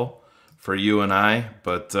eventful for you and I,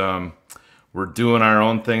 but we're doing our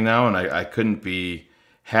own thing now, and I couldn't be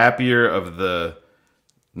happier of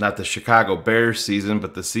not the Chicago Bears season,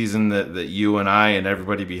 but the season that you and I and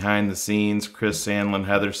everybody behind the scenes, Chris Sandlin,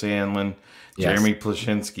 Heather Sandlin, Yes. Jeremy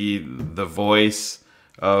Plashinsky, the voice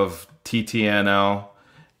of TTNL,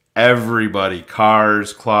 everybody,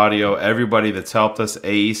 Cars, Claudio, everybody that's helped us,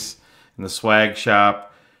 Ace in the swag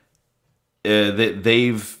shop, they're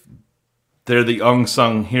the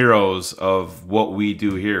unsung heroes of what we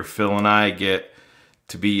do here. Phil and I get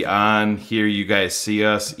to be on here. You guys see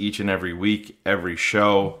us each and every week, every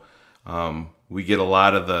show. We get a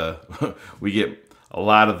lot of the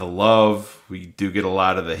love. We do get a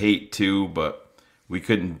lot of the hate too, but we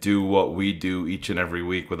couldn't do what we do each and every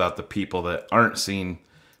week without the people that aren't seen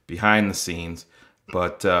behind the scenes.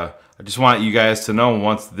 But I just want you guys to know,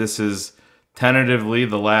 once this is tentatively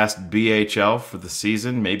the last BHL for the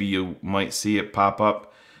season, maybe you might see it pop up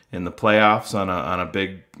in the playoffs on a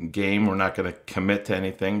big game. We're not going to commit to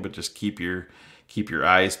anything, but just keep your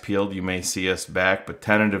eyes peeled. You may see us back, but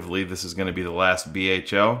tentatively this is going to be the last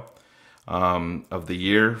BHL of the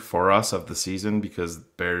year for us, of the season, because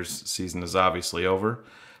Bears season is obviously over.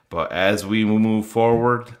 But as we move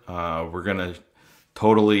forward, we're going to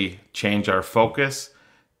totally change our focus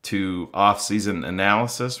to off-season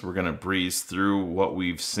analysis. We're going to breeze through what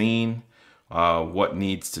we've seen, what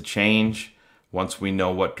needs to change once we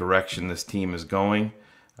know what direction this team is going.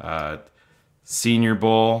 Senior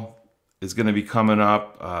Bowl is going to be coming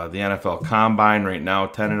up. The NFL Combine right now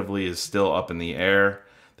tentatively is still up in the air.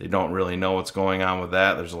 They don't really know what's going on with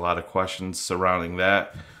that. There's a lot of questions surrounding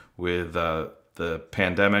that with the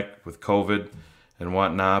pandemic, with COVID and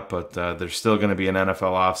whatnot, but there's still going to be an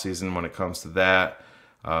NFL offseason when it comes to that.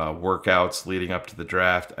 Workouts leading up to the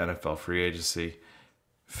draft, NFL free agency.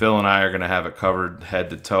 Phil and I are going to have it covered head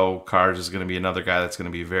to toe. Cars is going to be another guy that's going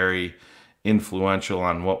to be very influential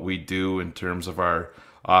on what we do in terms of our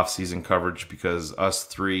off-season coverage, because us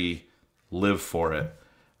three live for it.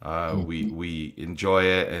 We enjoy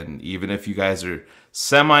it, and even if you guys are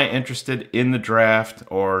semi-interested in the draft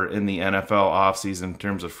or in the NFL offseason in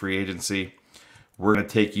terms of free agency, we're going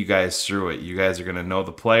to take you guys through it. You guys are going to know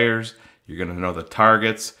the players. You're going to know the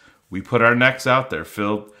targets. We put our necks out there,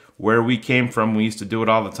 Phil. Where we came from, we used to do it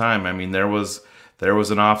all the time. I mean, there was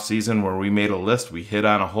an off season where we made a list. We hit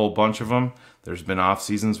on a whole bunch of them. There's been off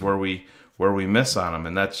seasons where we miss on them,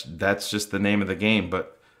 and that's just the name of the game.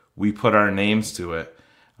 But we put our names to it.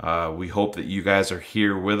 We hope that you guys are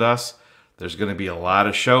here with us. There's going to be a lot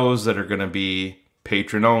of shows that are going to be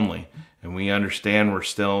patron only, and we understand we're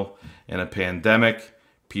still in a pandemic.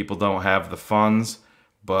 People don't have the funds,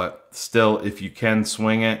 but still, if you can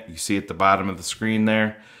swing it, you see at the bottom of the screen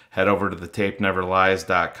there, head over to the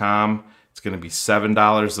tapeneverlies.com. It's going to be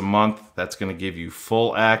 $7 a month. That's going to give you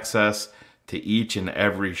full access to each and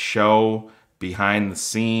every show, behind the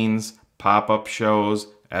scenes, pop-up shows,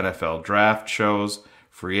 NFL draft shows,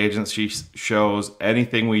 free agency shows,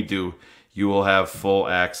 anything we do, you will have full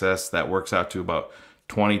access. That works out to about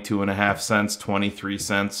 22.5 cents, 23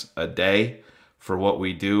 cents a day for what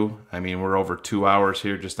we do. I mean, we're over 2 hours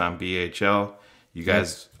here just on BHL. You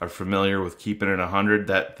guys are familiar with keeping it 100.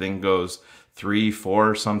 That thing goes 3,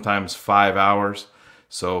 4, sometimes 5 hours.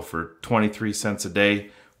 So for 23 cents a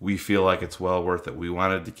day, we feel like it's well worth it. We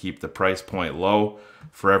wanted to keep the price point low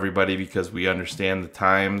for everybody because we understand the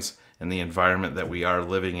times and the environment that we are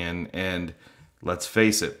living in. And let's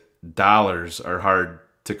face it, dollars are hard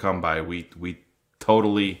to come by. We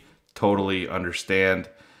totally understand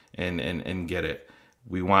and get it.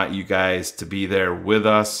 We want you guys to be there with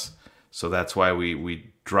us. So that's why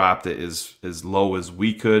we dropped it as low as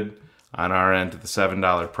we could on our end to the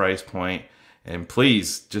 $7 price point. And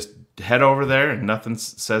please just head over there, and nothing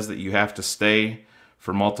says that you have to stay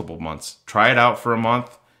for multiple months. Try it out for a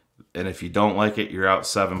month, and if you don't like it, you're out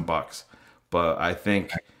 $7. But I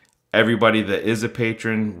think everybody that is a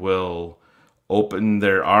patron will open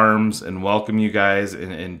their arms and welcome you guys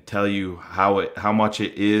and tell you how much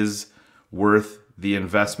it is worth the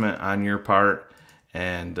investment on your part.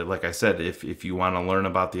 And like I said, if you want to learn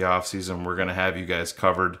about the off season, we're going to have you guys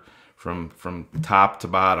covered from top to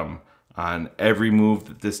bottom on every move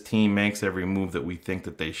that this team makes, every move that we think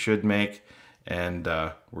that they should make, and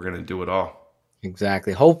we're going to do it all.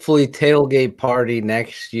 Exactly. Hopefully tailgate party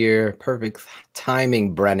next year. Perfect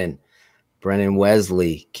timing, Brennan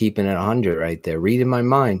Wesley, keeping it 100 right there. Reading my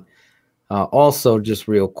mind. Also, just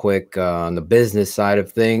real quick, on the business side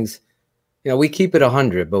of things, we keep it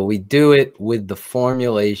 100, but we do it with the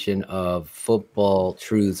formulation of football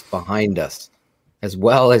truths behind us, as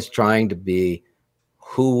well as trying to be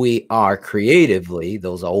who we are creatively,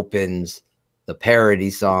 those opens, the parody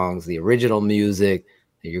songs, the original music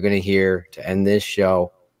that you're going to hear to end this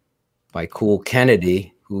show by Cool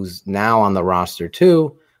Kennedy, who's now on the roster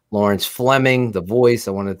too. Lawrence Fleming, the voice,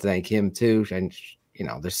 I want to thank him too. And,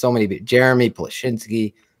 there's so many, Jeremy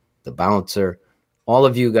Plashinsky, the bouncer, all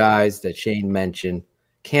of you guys that Shane mentioned.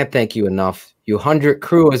 Can't thank you enough. You 100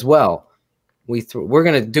 crew as well. We're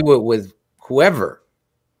going to do it with whoever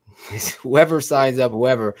signs up,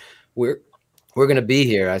 whoever. We're going to be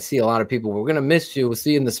here. I see a lot of people. We're going to miss you. We'll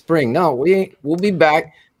see you in the spring. No, we ain't. We'll be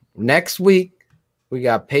back next week. We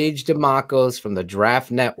got Paige DeMacos from the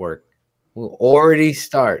Draft Network. We'll already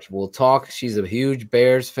start. We'll talk. She's a huge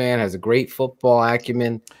Bears fan, has a great football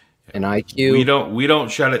acumen and IQ. We don't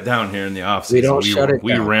shut it down here in the offseason. We don't shut it down.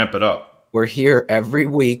 We ramp it up. We're here every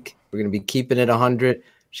week. We're going to be keeping it 100.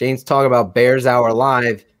 Shane's talking about Bears Hour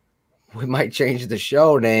Live. We might change the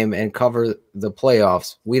show name and cover the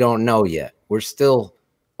playoffs. We don't know yet. We're still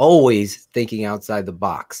always thinking outside the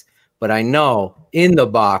box. But I know in the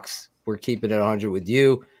box, we're keeping it 100 with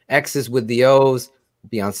you. X's with the O's will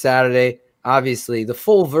be on Saturday. Obviously, the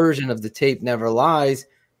full version of The Tape Never Lies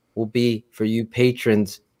will be for you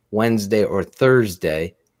patrons Wednesday or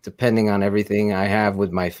Thursday, depending on everything I have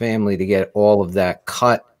with my family to get all of that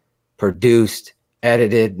cut, produced,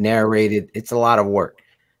 edited, narrated. It's a lot of work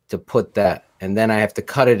to put that. And then I have to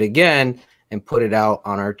cut it again and put it out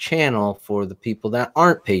on our channel for the people that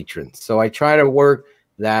aren't patrons. So I try to work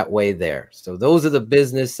that way there. So those are the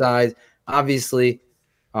business sides. Obviously,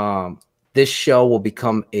 this show will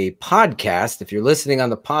become a podcast. If you're listening on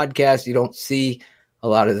the podcast, you don't see a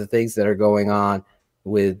lot of the things that are going on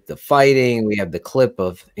with the fighting. We have the clip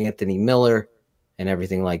of Anthony Miller and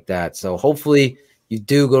everything like that. So hopefully you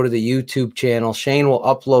do go to the YouTube channel. Shane will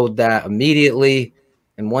upload that immediately.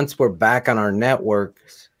 And once we're back on our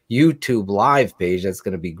network's YouTube live page, that's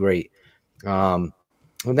going to be great. And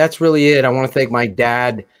that's really it. I want to thank my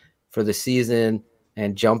dad for the season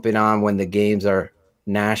and jumping on when the games are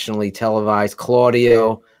nationally televised.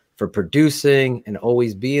 Claudio for producing and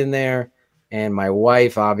always being there. And my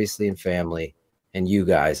wife, obviously, and family. And you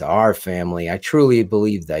guys, our family. I truly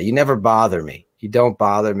believe that. You never bother me. You don't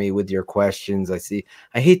bother me with your questions.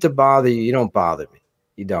 I hate to bother you. You don't bother me.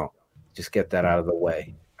 You don't. Just get that out of the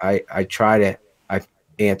way. I try to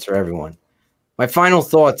answer everyone. My final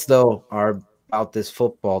thoughts, though, are about this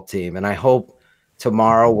football team. And I hope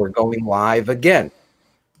tomorrow we're going live again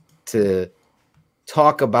to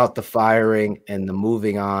talk about the firing and the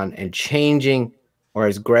moving on and changing, or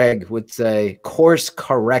as Greg would say, course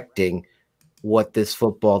correcting what this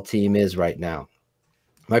football team is right now.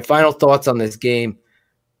 My final thoughts on this game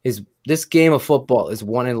is this game of football is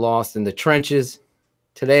won and lost in the trenches.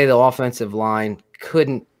 Today, the offensive line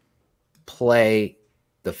couldn't play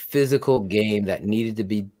the physical game that needed to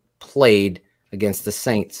be played against the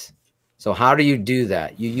Saints. So how do you do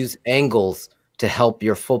that? You use angles to help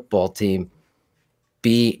your football team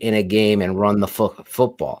be in a game and run the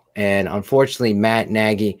football. And unfortunately, Matt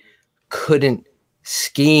Nagy couldn't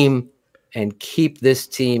scheme and keep this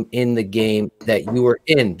team in the game that you were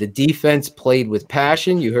in. The defense played with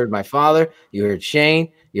passion. You heard my father, you heard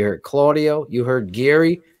Shane, you heard Claudio, you heard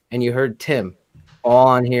Gary, and you heard Tim all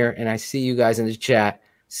on here. And I see you guys in the chat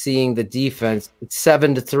seeing the defense. It's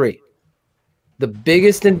 7-3. The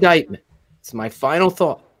biggest indictment, it's my final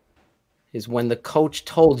thought, is when the coach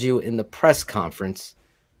told you in the press conference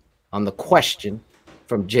on the question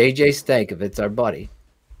from JJ Stankovitz, our buddy,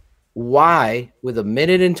 why, with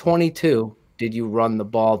 1:22, did you run the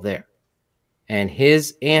ball there? And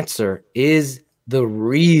his answer is the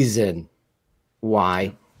reason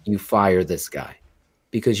why you fire this guy.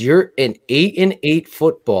 Because you're an 8-8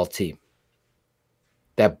 football team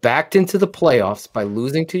that backed into the playoffs by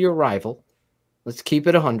losing to your rival Let's keep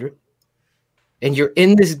it 100. And you're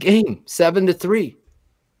in this game 7-3.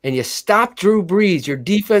 And you stopped Drew Brees. Your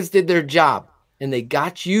defense did their job. And they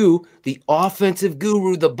got you, the offensive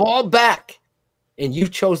guru, the ball back. And you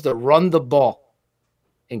chose to run the ball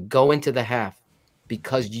and go into the half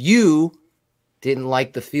because you didn't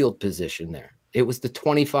like the field position there. It was the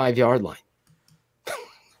 25-yard line.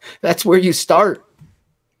 That's where you start.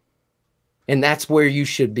 And that's where you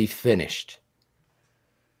should be finished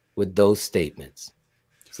with those statements.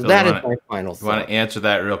 So that is my final thought. You want to answer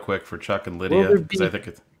that real quick for Chuck and Lydia? Because I think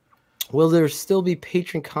it's... Will there still be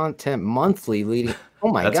patron content monthly leading?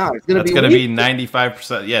 Oh my God. It's going to be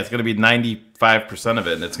 95%. Yeah, it's going to be 95% of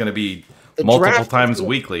it. And it's going to be multiple times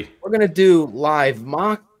weekly. We're going to do live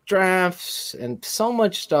mock drafts and so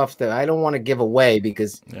much stuff that I don't want to give away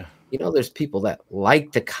because, you know, there's people that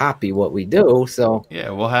like to copy what we do. So yeah,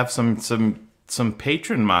 we'll have some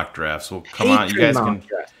patron mock drafts. We'll come on.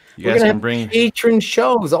 You guys can bring patron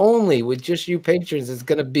shows only with just you patrons. It's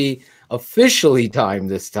going to be officially time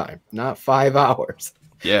this time, not 5 hours.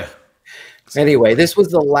 Yeah. Anyway, this was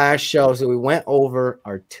the last show, so we went over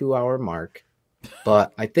our 2-hour mark,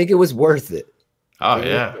 but I think it was worth it. Oh,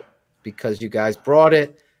 yeah. Because you guys brought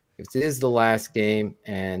it. It is the last game,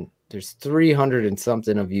 and there's 300 and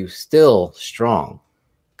something of you still strong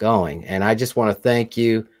going. And I just want to thank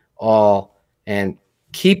you all and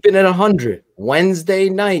keeping it 100. Wednesday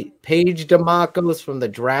night, Paige DeMacos from the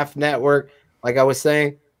Draft Network. Like I was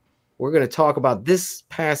saying, we're going to talk about this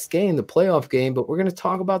past game, the playoff game, but we're going to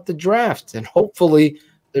talk about the draft. And hopefully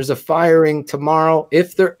there's a firing tomorrow.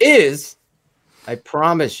 If there is, I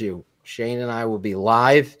promise you, Shane and I will be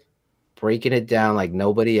live breaking it down like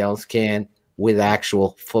nobody else can with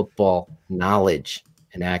actual football knowledge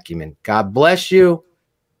and acumen. God bless you.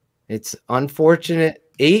 It's unfortunate.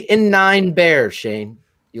 8-9 Bears, Shane.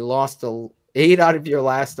 You lost 8 out of your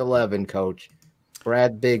last 11, Coach.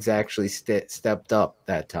 Brad Biggs actually stepped up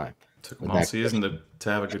that time. Took him all season to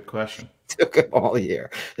have a good question. Took him all year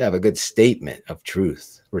to have a good statement of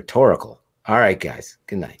truth. Rhetorical. All right, guys.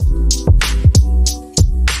 Good night.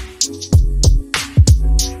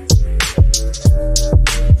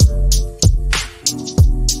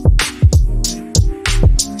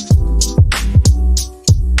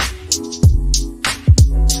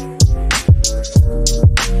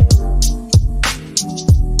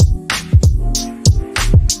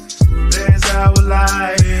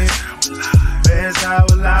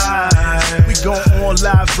 We go on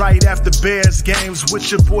live right after Bears games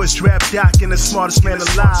with your boys Draft Doc and the smartest man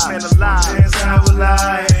alive. Bears our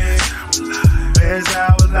life. Bears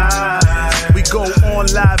our life. We go on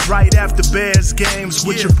live right after Bears games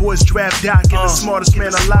with your boys Draft Doc and the smartest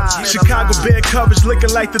man alive. Chicago Bear coverage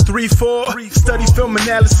looking like the 3-4. Study film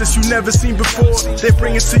analysis you never seen before. They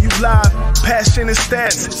bring it to you live. Passion and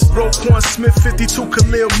stats. Roquan Smith 52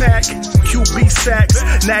 Khalil Mack. QB sacks.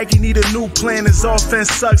 Nagy need a new plan. His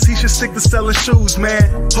offense sucks. He should stick to selling shoes,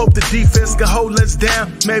 man. Hope the defense can hold us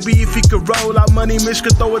down. Maybe if he could roll out money, Mitch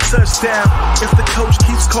could throw a touchdown. If the coach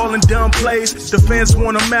keeps calling dumb plays, the fans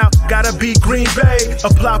want him out. Gotta be Green Bay.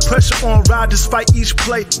 Apply pressure on Rodgers, fight each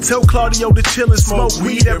play. Tell Claudio to chill and smoke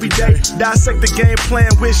weed every day. Dissect the game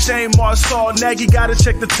plan with Shane Marsaw. Nagy gotta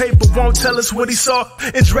check the tape, but won't tell us what he saw.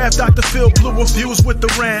 In draft, Dr. Phil blew reviews with the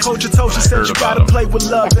rant. Coach Atoshi said you gotta play with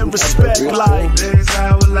love and respect. Like, there's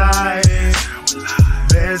our life.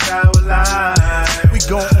 Bears our life. We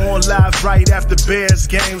go on live right after Bears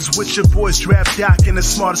games with your boys Draft Doc and the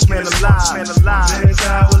smartest man alive. Bears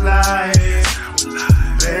our life.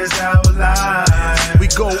 Bears our life. We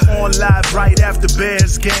go on live right after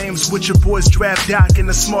Bears games with your boys Draft Doc and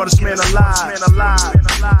the smartest man alive.